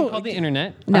 There's I this thing don't- called the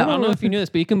internet. No. I don't know if you knew this,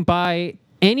 but you can buy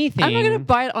anything. I'm not going to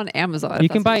buy it on Amazon. if You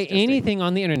can that's what buy you're suggesting. anything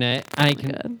on the internet, and I God.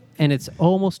 can, and it's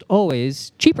almost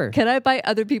always cheaper. Can I buy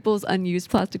other people's unused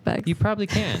plastic bags? You probably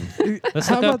can. Let's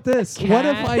How look about up this? What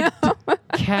if I?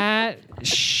 cat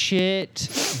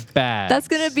shit bags? That's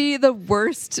going to be the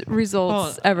worst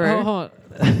results ever. Hold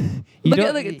on. You Look don't-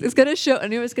 at look, it's going to show. I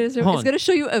knew it's going to show. Hold It's on. going to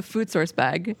show you a food source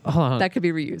bag Hold on. that could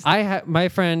be reused. My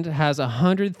friend has a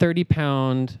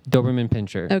 130-pound Doberman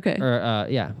Pinscher. Okay. Or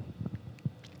yeah.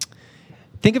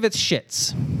 Think of its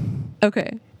shits.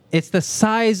 Okay. It's the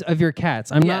size of your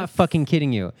cat's. I'm not Yes. fucking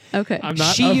kidding you. Okay. I'm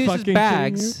not She uses fucking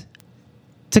bags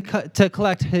to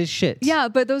collect his shit. Yeah,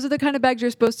 but those are the kind of bags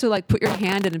you're supposed to like put your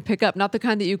hand in and pick up, not the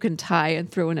kind that you can tie and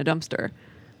throw in a dumpster.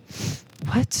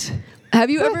 What? Have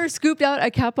you ever scooped out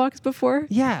a cat box before?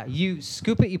 Yeah, you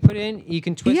scoop it, you put it in, you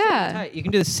can twist it Yeah. and tie it. You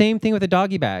can do the same thing with a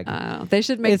doggy bag. They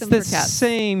should make It's them the for cats.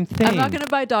 same thing. I'm not going to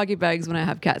buy doggy bags when I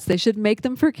have cats. They should make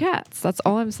them for cats. That's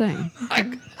all I'm saying.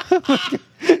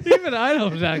 Even I know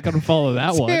I'm not gonna follow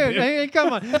that one. Dude, hey,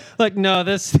 come on. Like, no,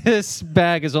 this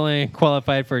bag is only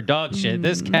qualified for dog shit.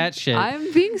 This cat shit.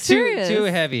 I'm being serious. Too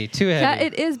heavy. Too heavy. Cat,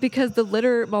 it is because the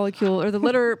litter molecule or the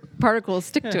litter particles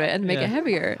stick to it and make Yeah. it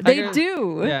heavier. I They agree.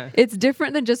 do. Yeah. It's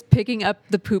different than just picking up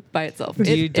the poop by itself.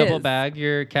 Do you It double is. bag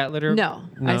your cat litter? No,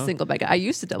 I single bag it. I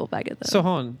used to double bag it though. So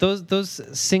hold on, those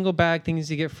single bag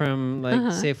things you get from like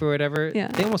Safeway or whatever, Yeah.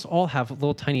 they almost all have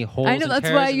little tiny holes. I know and that's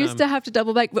tears why I in used them. to have to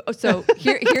double bag. So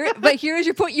but here is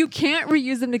your point. You can't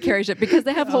reuse them to carry shit because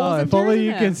they have holes and if only tears in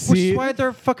you them. could Which see. is why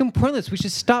they're fucking pointless. We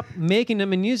should stop making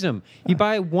them and use them. You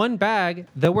buy one bag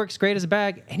that works great as a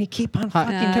bag, and you keep on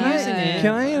fucking Can I- using it.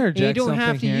 Can I interject And you don't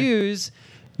have to something here? use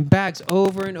bags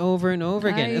over and over and over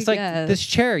again. I It's like guess. this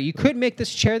chair. You could make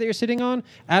this chair that you're sitting on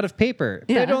out of paper.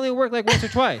 Yeah. It'd only work like once or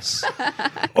twice.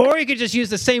 Or you could just use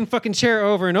the same fucking chair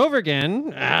over and over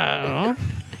again. I don't know.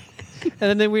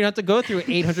 And then we don't have to go through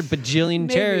 800 bajillion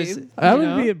Maybe. chairs. I you would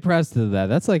know? be impressed with that.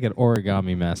 That's like an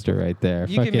origami master right there.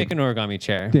 You can make an origami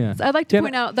chair. Yeah. I'd like to Can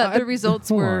point I- out that I- the results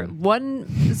hold were on.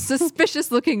 one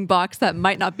suspicious-looking box that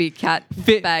might not be cat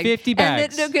bag, 50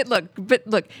 bags. And then,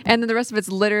 look, and then the rest of it's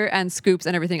litter and scoops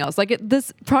and everything else. Like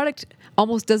this product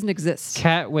almost doesn't exist.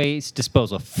 Cat waste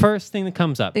disposal. First thing that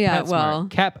comes up. Yeah, PetSmart. well-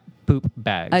 cat poop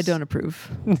bags. I don't approve.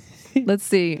 Let's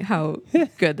see how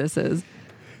good this is.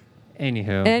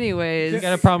 Anywho. Anyways, You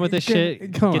got a problem with this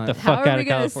shit? come Get on. the how fuck are out we of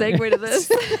going to California. segue to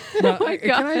this? No, Oh my can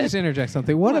I God. just interject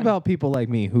something? What about people like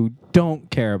me who don't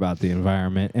care about the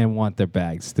environment and want their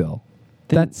bags still?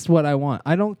 That's what I want.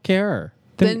 I don't care.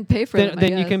 Then pay for them. I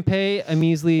Then you guess. can pay a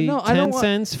measly No, I 10 don't want-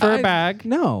 cents for a I- bag.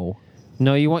 No.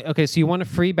 No, you want so you want a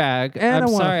free bag. And I I'm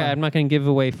want a sorry, free- I'm not going to give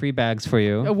away free bags for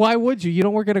you. Why would you? You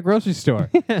don't work at a grocery store.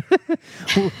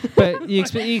 But you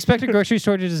expect a grocery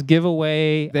store to just give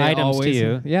away items to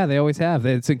you. Yeah, they always have.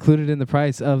 It's included in the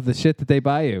price of the shit that they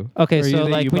buy you. Okay, Or so that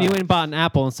like when buy. you went and bought an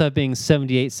apple, instead of being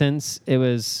 78 cents, it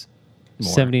was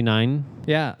more. 79.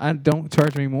 Yeah, don't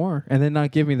charge me more, and then not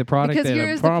give me the product Because that I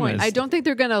here's the promised. point. I don't think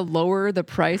they're going to lower the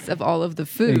price of all of the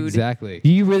food. Exactly. Do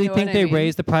you really know think what I they mean?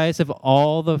 raised the price of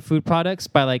all the food products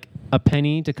by like a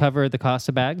penny to cover the cost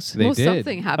of bags? They well, did.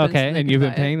 something happens. Okay. and they And can you've been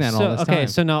buy it. paying that all So, this okay, time.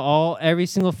 so now every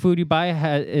single food you buy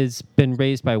has been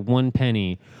raised by 1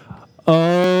 penny.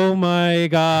 Oh my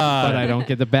god! but I don't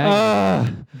get the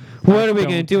bag. What are we don't-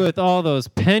 gonna do with all those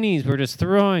pennies we're just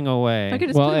throwing away? I could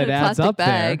just Well, put it it in a adds plastic up there.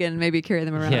 bag and maybe carry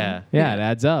them around. Yeah. Yeah, it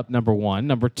adds up. Number one.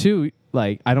 Number two,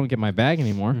 like I don't get my bag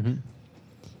anymore.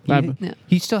 You, Yeah.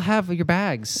 you still have your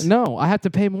bags. No, I have to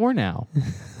pay more now.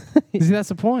 See, that's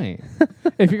the point.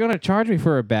 If you're gonna charge me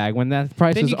for a bag when that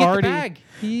price Then was you get the already, bag.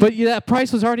 but that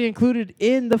price was already included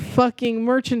in the fucking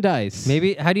merchandise.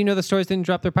 Maybe. How do you know the stores didn't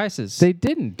drop their prices? They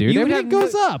didn't, dude. You would Everything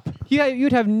have goes no- up. Yeah,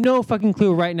 you'd have no fucking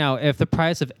clue right now if the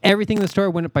price of everything in the store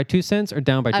went up by 2 cents or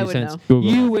down by 2 I would cents. know.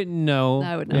 Google You it. wouldn't know.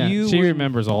 I would know. Yeah, You she wouldn't-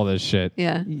 remembers all this shit.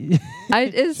 Yeah.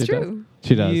 It's She true. Does.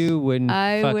 She does. You wouldn't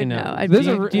I fucking would know. know. I'd There's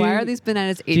be a like, re- why you- are these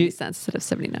bananas do 80 you- cents instead of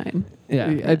 79? Yeah.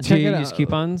 Yeah, Do check you it use out.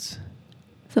 coupons?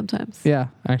 Sometimes. Yeah,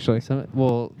 actually.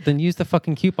 Well, then use the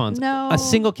fucking coupons. No. A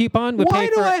single coupon would Why pay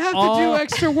do for I have all, to do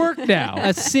extra work now?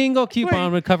 A single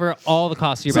coupon would cover all the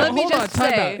costs of your So bag. let me hold on, just time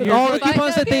say, out. You're all the If I-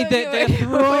 coupons that they're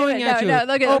throwing at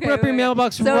you. Open up your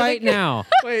mailbox So right the- now.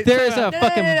 Wait, There is time a out.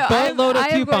 fucking boatload of I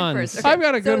am going coupons. first. I've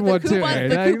got a good so one, the too, coupons, Aaron.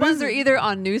 The Like, coupons this are is- either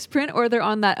on newsprint or they're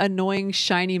on that annoying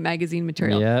shiny magazine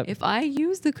material. Yep. If I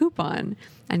use the coupon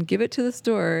and give it to the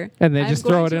store, And they I'm just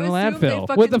going throw it to in a assume they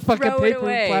landfill with the fucking throw it paper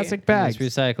away. and plastic bags.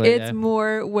 Just recycle it. It's yeah.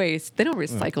 more waste. They don't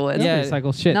recycle it. Yeah.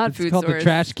 Recycle shit. Not it's food called stores. the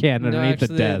trash can No, underneath actually,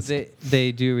 the desk.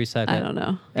 they do recycle. I it. don't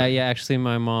know. Yeah, actually,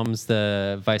 my mom's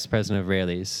the vice president of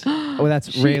Rayleigh's. Oh, that's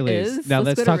She Rayleigh's. is? Now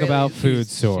Let's let's go to talk about Rayleigh's. food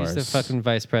stores. She's the fucking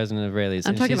vice president of Rayleigh's.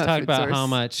 I'm and talking she's about talked food about how stores.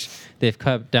 much they've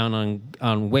cut down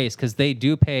on waste because they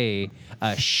do pay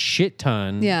a shit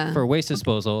ton Yeah. for waste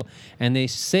disposal, and they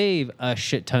save a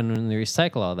shit ton when they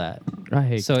recycle all that.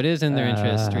 Right. So it is in their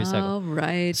interest to recycle. All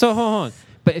right. So hold on.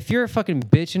 But if you're fucking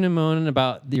bitching and moaning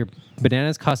about your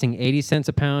bananas costing 80 cents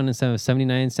a pound instead of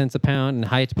 79 cents a pound and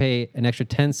how you have to pay an extra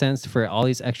 10 cents for all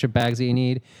these extra bags that you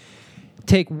need,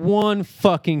 take one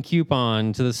fucking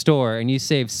coupon to the store and you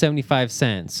save 75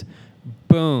 cents.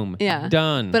 Boom. yeah,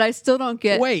 Done. But I still don't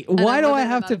get. Wait, an why do I unlimited have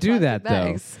amount to of do plastic that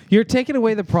bags. though? You're taking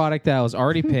away the product that I was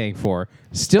already paying for,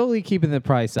 still keeping the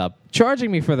price up, charging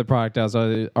me for the product I was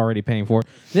already paying for,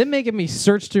 then making me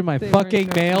search through my fucking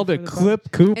mail to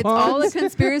clip coupons. It's all a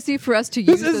conspiracy for us to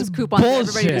This use is those coupons that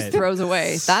everybody bullshit. just throws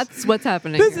away. That's what's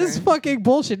happening. This here. is fucking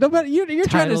bullshit. No matter you're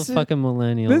trying to Titled fucking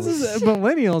millennials. This is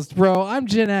millennials, bro. I'm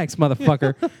Gen X,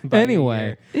 motherfucker.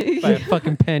 Anyway, by a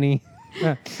fucking penny.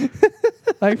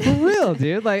 like for real,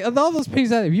 dude. Like of all those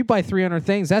things, if you buy 300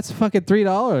 things, that's fucking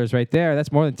 $3 right there.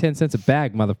 That's more than 10 cents a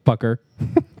bag, motherfucker.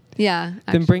 Yeah.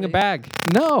 Then bring a actually. bag.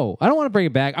 No, I don't want to bring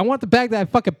it back. I want the bag that I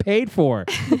fucking paid for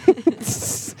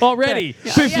already.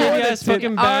 Yeah. Before Yeah. Big this ass hit.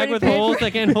 fucking bag Already with paid holes for-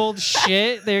 that can hold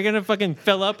shit. They're gonna fucking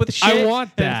fill up with shit. I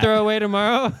want that. And throw away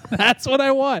tomorrow. That's what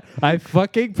I want. I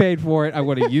fucking paid for it. I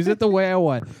want to use it the way I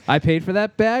want. I paid for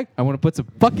that bag. I want to put some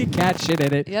fucking cat shit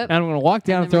in it. Yep. And I'm going to walk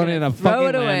down and And throw then it we're in a gonna throw fucking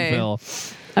it away.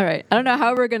 landfill. All right. I don't know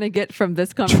how we're going to get from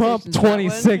this conversation Trump to that one.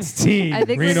 2016. I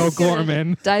think we're Reno just gonna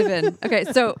Gorman. Dive in. Okay.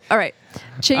 So, all right.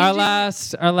 Changing, Our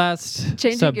last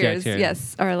changing subject gears. here.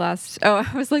 Yes. Our last. Oh,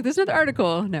 I was like, there's another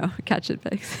article. No, catch it,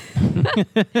 bags.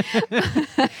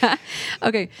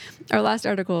 Okay. Our last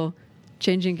article.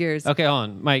 Changing gears. Okay, hold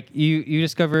on, Mike. You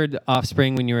discovered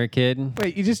Offspring when you were a kid.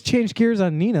 Wait, you just changed gears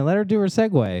on Nina. Let her do her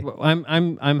segue.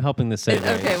 I'm helping this segue.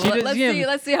 Okay. She Well, does- she have-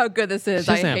 let's see how good this is.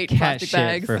 She I doesn't have hate cat plastic shit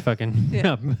bags. for a fucking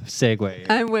Yeah. segue.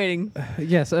 I'm waiting.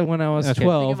 Yes, when I was Okay.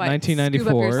 12, I think I might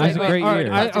 1994. scoop It up was a your great segue. year.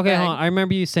 Plastic Okay, bag. hold on. I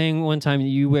remember you saying one time that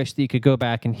you wished that you could go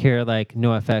back and hear like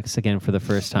NoFX again for the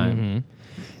first time.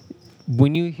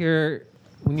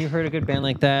 When you heard a good band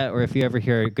like that, or if you ever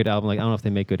hear a good album, like I don't know if they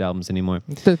make good albums anymore.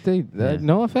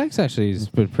 No effects actually has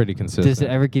been pretty consistent. Does it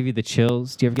ever give you the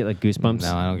chills? Do you ever get like goosebumps?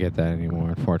 No, I don't get that anymore,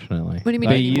 unfortunately. What do you mean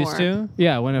But anymore? you used to?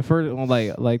 Yeah, when it first,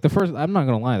 like the first, I'm not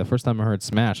gonna lie, the first time I heard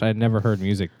Smash, I had never heard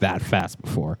music that fast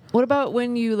before. What about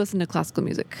when you listen to classical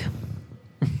music?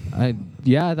 I've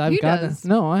He gotten does.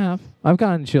 no, I have. I've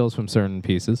gotten chills from certain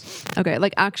pieces. Okay,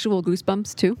 like actual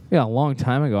goosebumps too. Yeah, a long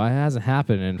time ago. It hasn't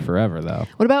happened in forever though.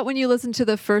 What about when you listen to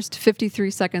the first 53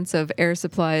 seconds of Air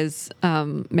Supply's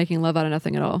 "Making Love Out of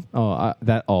Nothing at All"? Oh,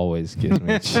 that always gives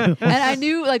me chills. And I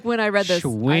knew, like, when I read this, I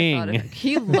thought Swing.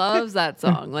 he loves that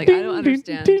song. Like, I don't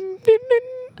understand.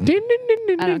 Ding, ding, ding,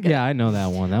 ding, I don't ding. get Yeah, I know that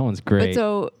one. That one's great. But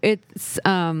so it's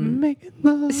Making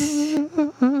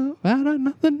love out of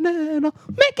nothing at all.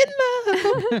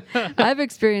 Making love. I've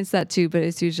experienced that too, but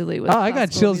it's usually with Oh, I got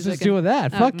classical chills music just and- doing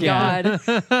that. Oh, Fuck yeah.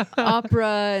 God.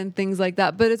 Opera and things like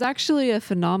that. But it's actually a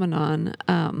phenomenon.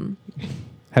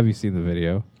 Have you seen the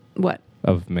video What?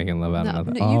 of making love out of No,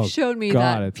 nothing? no, Oh, you've showed me God,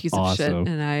 that it's piece awesome. of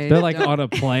shit, and I They're like don't- on a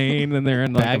plane and they're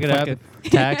in like Bag a it up, fucking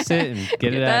tax it, and get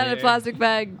get it that out in of a plastic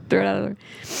bag, throw it out of there.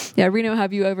 Yeah, Reno,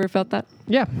 have you ever felt that?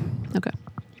 Yeah. Okay.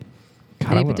 God,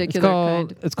 I Any wanna- particular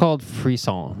It's called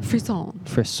frisson. frisson,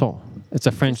 Frisson. It's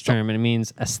a French term, and it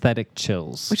means aesthetic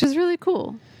chills. which is really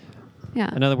cool. Yeah.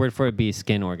 Another word for it would be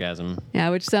skin orgasm.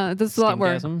 Yeah, which sounds this is a lot more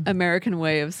Skingasm? American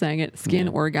way of saying it. Skin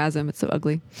Yeah. orgasm. It's so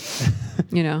ugly.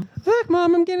 You know. Look,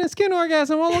 Mom, I'm getting a skin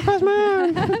orgasm all across my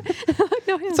arm.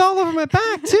 No, It's all over my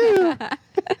back, too.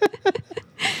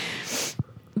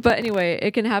 But anyway,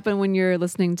 it can happen when you're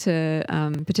listening to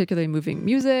particularly moving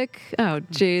music. Oh,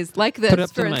 jeez, like this, Put it up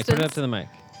to for the mic. instance. Put it up to the mic.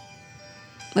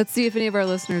 Let's see if any of our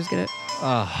listeners get it.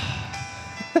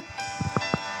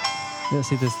 Yeah,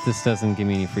 see, this doesn't give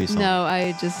me any free song. No,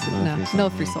 I just No no, free no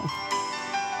song, free yeah. song.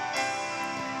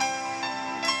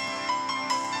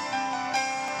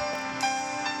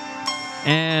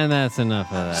 And that's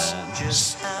enough of that.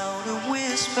 Just how to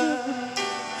whisper,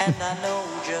 and I know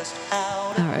just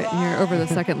how to All right, you're over the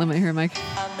second limit here, Mike.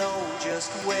 I know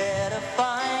just where to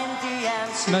find the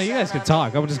answers. No, you guys can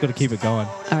talk. I'm just going to keep it going.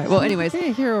 All right. Well, anyways,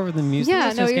 Can't hear over the music. Yeah,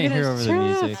 Let's no, just you're can't gonna hear over the turn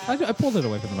it off. music. I pulled it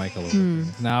away from the mic a little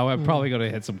bit. Now I'm probably going to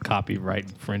hit some copyright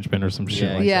infringement or some shit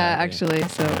Yeah, like yeah, exactly.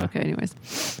 actually. So Yeah. okay.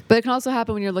 Anyways, but it can also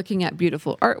happen when you're looking at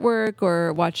beautiful artwork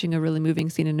or watching a really moving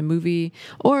scene in a movie,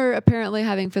 or apparently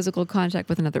having physical contact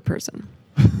with another person.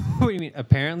 What do you mean?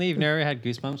 Apparently, you've never had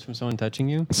goosebumps from someone touching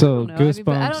you? that. So No, I mean, Goosebumps.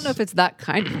 but I don't know if it's that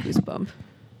kind of goosebump.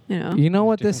 You know? You know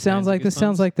what this Different sounds kinds of like? This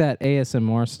sounds goosebumps? like that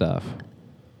ASMR stuff.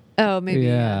 Oh, maybe.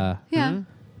 Yeah. Yeah. Mhm.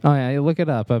 Oh yeah, you look it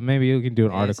up. Maybe you can do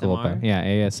an article ASMR? about it. Yeah,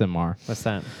 ASMR. What's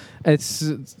that? It's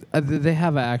they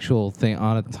have an actual thing,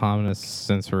 autonomous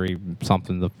sensory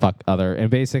something the fuck other, and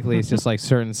basically it's just like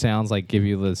certain sounds like give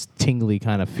you this tingly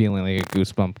kind of feeling, like a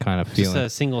goosebump kind of Just feeling. a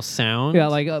single sound? Yeah,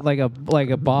 like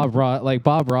a Bob Ross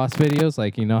Ross videos,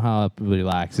 like you know how it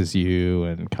relaxes you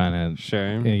and kind of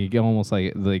Sure. you get almost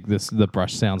like this. The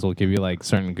brush sounds will give you like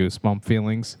certain goosebump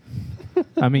feelings.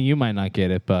 I mean, you might not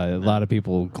get it, but a lot of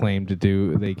people claim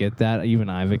they get that. Even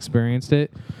I've experienced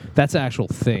it. That's an actual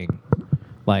thing.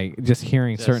 Like just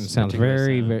hearing Just certain sounds,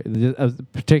 particular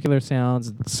particular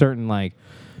sounds, certain like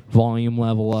volume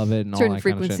level of it, and Certain all that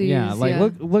kind of shit. frequencies, Yeah, like yeah.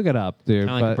 look it up, dude. Kind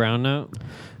of like a but brown note?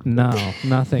 no,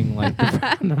 nothing like.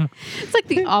 No. It's like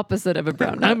the opposite of a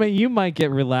brown note. I mean, you might get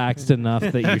relaxed enough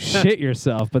that you shit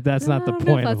yourself, but that's not the I don't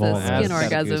know if point of all that's that. a skin That's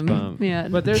got a orgasm. goosebump. Yeah.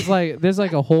 But there's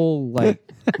like a whole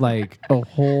like a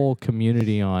whole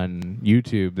community on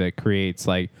YouTube that creates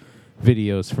like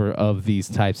videos of these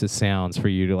types of sounds for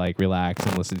you to like relax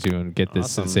and listen to and get this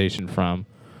Awesome. sensation from.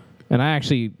 And I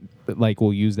actually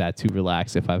will use that to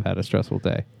relax if I've had a stressful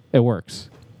day. It works.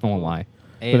 I won't lie.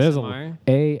 But there's ASMR?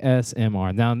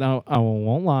 ASMR. Now I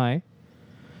won't lie.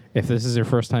 If this is your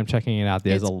first time checking it out,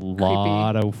 there's It's a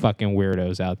lot of fucking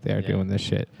weirdos out there Yeah. doing this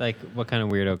shit. Like, what kind of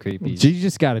weirdo creepy? You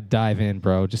just got to dive in,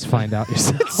 bro. Just find out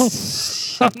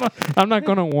yourself. I'm not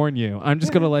going to warn you. I'm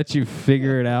just going to let you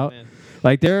figure it out. Man.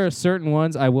 Like, there are certain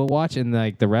ones I will watch, and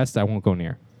like the rest I won't go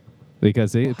near.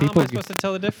 Because How am people, I supposed to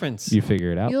tell the difference? you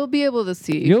figure it out. You'll be able to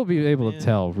see. You'll be able to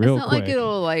tell real it's not quick.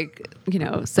 like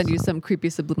it'll send you some creepy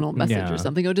subliminal message Yeah. or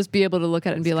something. You'll just be able to look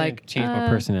at it and be It's gonna like, change my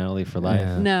personality for life.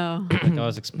 Yeah. No. Like, I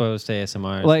was exposed to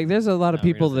ASMR. Like there's a lot of No,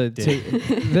 we people don't that say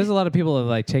take there's a lot of people that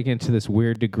like taken it to this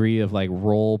weird degree of like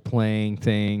role playing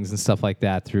things and stuff like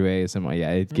that through ASMR. Yeah,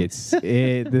 it gets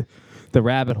the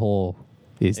rabbit hole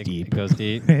is it, deep. It goes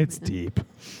deep. It's deep.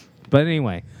 But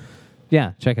anyway,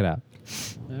 yeah, check it out.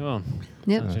 Well,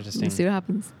 Yep. Sounds interesting. See what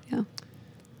happens. Yeah.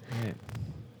 right.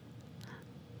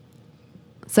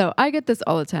 So I get this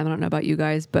all the time. I don't know about you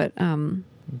guys, but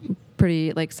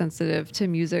pretty like sensitive to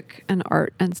music and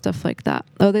art and stuff like that.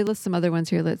 Oh, they list some other ones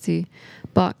here. Let's see.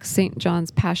 Bach, St.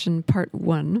 John's Passion Part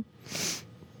 1.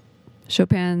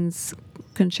 Chopin's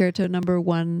Concerto Number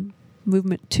 1,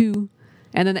 Movement 2,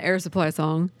 and then the Air Supply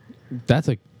song.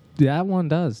 That one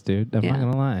does, dude. I'm Yeah. not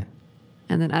gonna lie.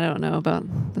 And then I don't know about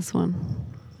this one.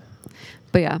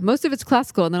 But yeah, most of it's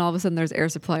classical, and then all of a sudden there's Air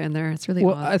Supply in there. It's really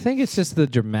Well, odd. I think it's just the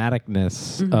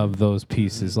dramaticness of those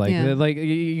pieces. Like, Yeah. like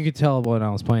you could tell when I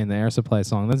was playing the Air Supply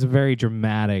song. That's a very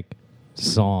dramatic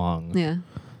song. yeah.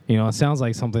 You know, it sounds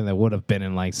like something that would have been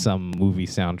in like some movie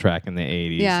soundtrack in the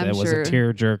 80s. Yeah, I'm That was sure a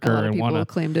tearjerker a lot of and people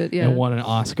claimed it. Yeah. and won an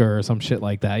Oscar or some shit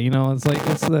like that. You know, it's like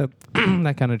it's the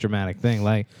that kind of dramatic thing.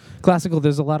 Like classical,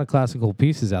 there's a lot of classical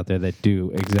pieces out there that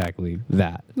do exactly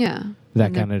that. Yeah. That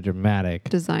And they're kind of dramatic.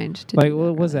 designed to Like do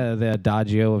what was really. that? The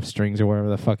Adagio of Strings or whatever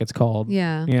the fuck it's called.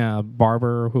 Yeah. Yeah,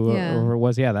 Barber, whoever Yeah. it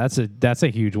was. Yeah, that's a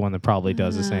huge one that probably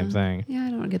does the same thing. Yeah,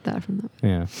 I don't get that from them.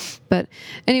 Yeah. But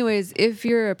anyways, if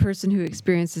you're a person who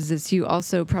experiences this, you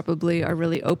also probably are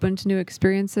really open to new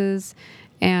experiences,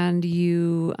 and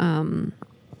you I don't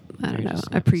You're know, just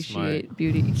appreciate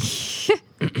beauty.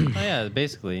 Oh yeah,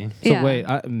 basically. So Yeah. wait,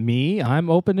 I'm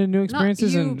open to new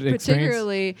experiences Not you and experience.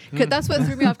 particularly. 'Cause that's what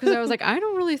threw me off because I was like, I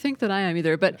don't really think that I am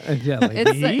either. But Yeah, like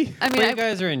it's me? like, I mean, But you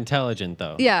guys are intelligent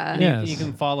though. Yeah. And Yes. you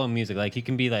can follow music. Like you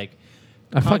can be like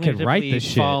I fucking write cognitively this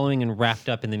shit. following and wrapped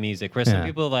up in the music. Where some Yeah.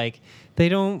 people like they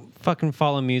don't fucking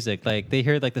follow music. Like they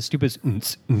hear like the stupidest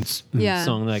Yeah.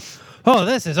 song, like, oh,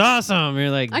 this is awesome. You're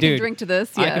like, I dude, can drink to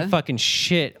this. I Yeah. could fucking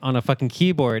shit on a fucking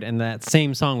keyboard, and that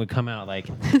same song would come out. Like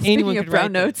Speaking anyone of could brown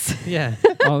write that. notes. Yeah,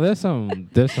 Oh, there's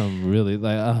some really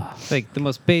like like the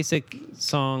most basic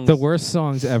songs. the worst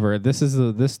songs ever. This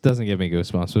doesn't give me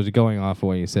goosebumps. So going off of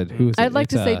what you said, who's I'd like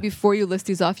to say before you list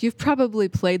these off, you've probably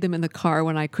played them in the car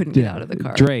when I couldn't get out of the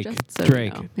car. Drake, just so you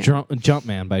Drake, know. Yeah.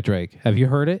 Jumpman by Drake. Have you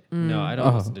heard it? No, I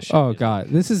don't listen to shit. Oh music. God,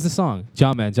 this is the song.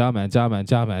 Jumpman, Jumpman, Jumpman,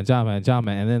 Jumpman, Jumpman,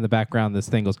 Jumpman, and then in the background this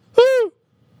thing goes, woo!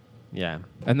 Yeah.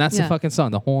 And that's the Yeah. fucking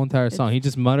song. The whole entire song. He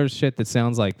just mutters shit that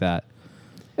sounds like that.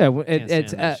 Yeah,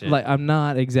 it's stand that shit. like I'm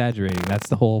not exaggerating. That's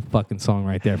the whole fucking song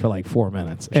right there for like 4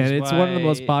 minutes, and is it's one of the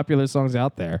most why- popular songs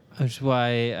out there. Which is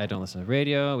why I don't listen to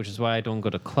radio. Which is why I don't go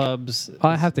to clubs.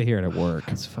 I have to hear it at work.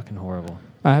 It's fucking horrible.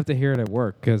 I have to hear it at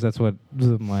work because that's what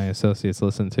my associates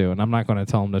listen to, and I'm not going to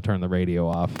tell them to turn the radio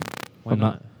off. Why I'm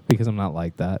not? Because I'm not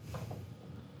like that.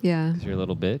 Yeah. 'Cause you're a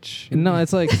little bitch. No,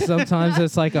 it's like sometimes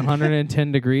it's like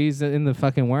 110 degrees in the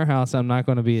fucking warehouse. I'm not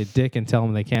going to be a dick and tell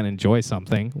them they can't enjoy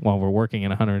something while we're working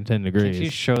in 110 Can't you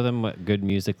degrees. show them what good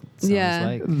music sounds Yeah.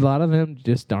 like? A lot of them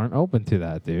just aren't open to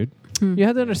that, dude. You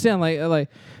have to understand, like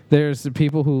there's the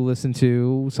people who listen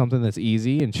to something that's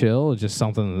easy and chill, just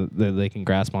something that they can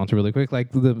grasp onto really quick,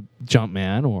 like the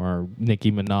Jumpman or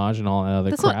Nicki Minaj and all that other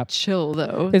That's crap. not chill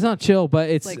though. It's not chill,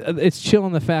 but it's Like, it's chill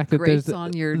in the fact that there's grates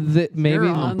on your that maybe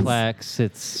neurons. Complex.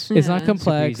 It's it's not Yeah.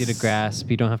 complex. super easy to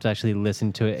grasp. You don't have to actually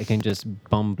listen to it. It can just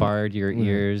bombard your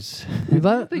ears.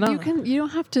 But you don't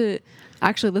have to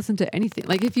actually listen to anything.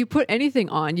 Like if you put anything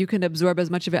on, you can absorb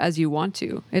as much of it as you want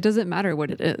to. It doesn't matter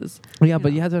what it is. Yeah,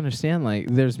 but you have to understand, like,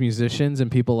 there's musicians and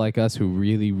people like us who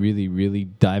really, really, really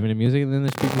dive into music, and then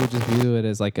there's people who just view it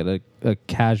as like a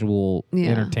casual Yeah.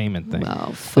 entertainment thing. Well,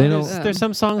 They fuck don't- them. There's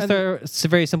some songs that are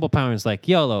very simple patterns, like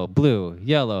yellow, blue,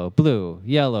 yellow, blue,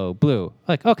 yellow, blue.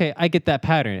 Like, okay, I get that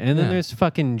pattern. And then Yeah. there's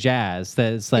fucking jazz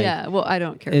that is like, yeah. Well, I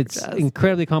don't care. it's for jazz.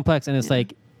 incredibly complex and it's Yeah.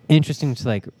 like interesting to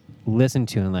like listen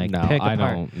to and like no, pick I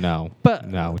apart. don't. No, But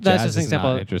no, that's jazz just an is not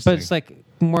example. interesting. But it's like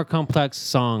more complex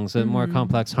songs and more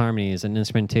complex harmonies and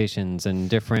instrumentations and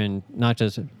different, not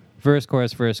just verse,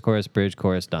 chorus, bridge,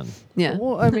 chorus, done. Yeah.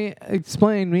 Well, I mean,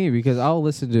 explain me because I'll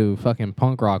listen to fucking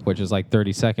punk rock, which is like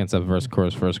 30 seconds of verse,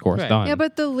 chorus, Right. done. Yeah,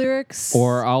 but the lyrics.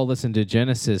 Or I'll listen to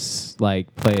Genesis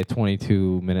like play a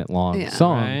 22-minute long Yeah.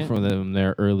 song Right. from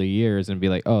their early years and be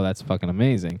like, oh, that's fucking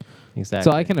amazing.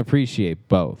 Exactly. So I can appreciate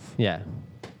both. Yeah.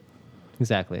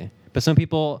 Exactly. But some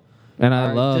people. And I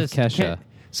are love just Kesha. can't-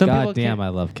 Some God people damn, can't- I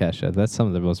love Kesha. That's some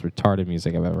of the most retarded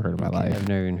music I've ever heard in my life. I've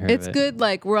never even heard it's of it. good.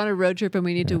 Like we're on a road trip and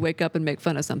we need to wake up and make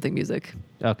fun of something music.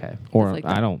 Okay. Or like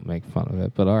I that. don't make fun of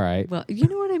it, but all right. Well, you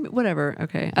know what I mean. Whatever.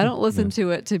 Okay. I don't listen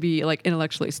to it to be like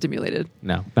intellectually stimulated.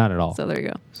 No, not at all. So there you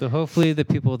go. So hopefully the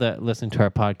people that listen to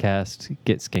our podcast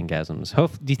get skingasms.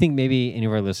 Do you think maybe any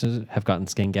of our listeners have gotten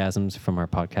skingasms from our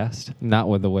podcast? Not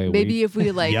with the way Maybe we if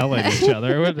we like yell at each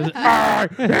other.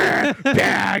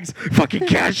 Bags, fucking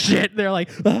cash shit. They're like,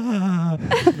 ah.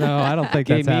 No, I don't think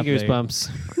Gave that's me happening. goosebumps.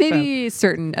 maybe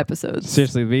certain episodes.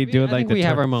 Seriously, we do I it like think the we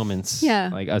have ter- our moments. Yeah.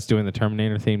 like us doing the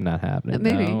Terminator theme, not happening.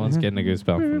 Maybe. No one's getting a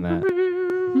goosebump from that.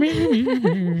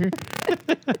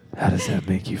 How does that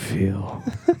make you feel?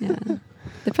 Yeah.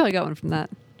 They probably got one from that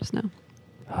just now.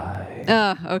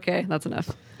 Hi, Okay. That's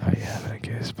enough. are you having a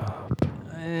goosebump?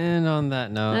 And on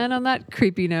that note, And on that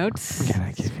creepy note, Can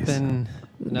I give you it's been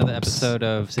another episode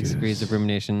of 6 Degrees of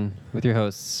Rumination with your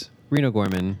hosts, Reno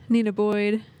Gorman. Nina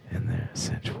Boyd. and their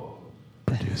sensual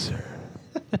producer,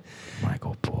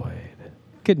 Michael Boyd?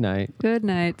 Good night. Good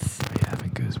night. Are you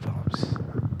having goosebumps?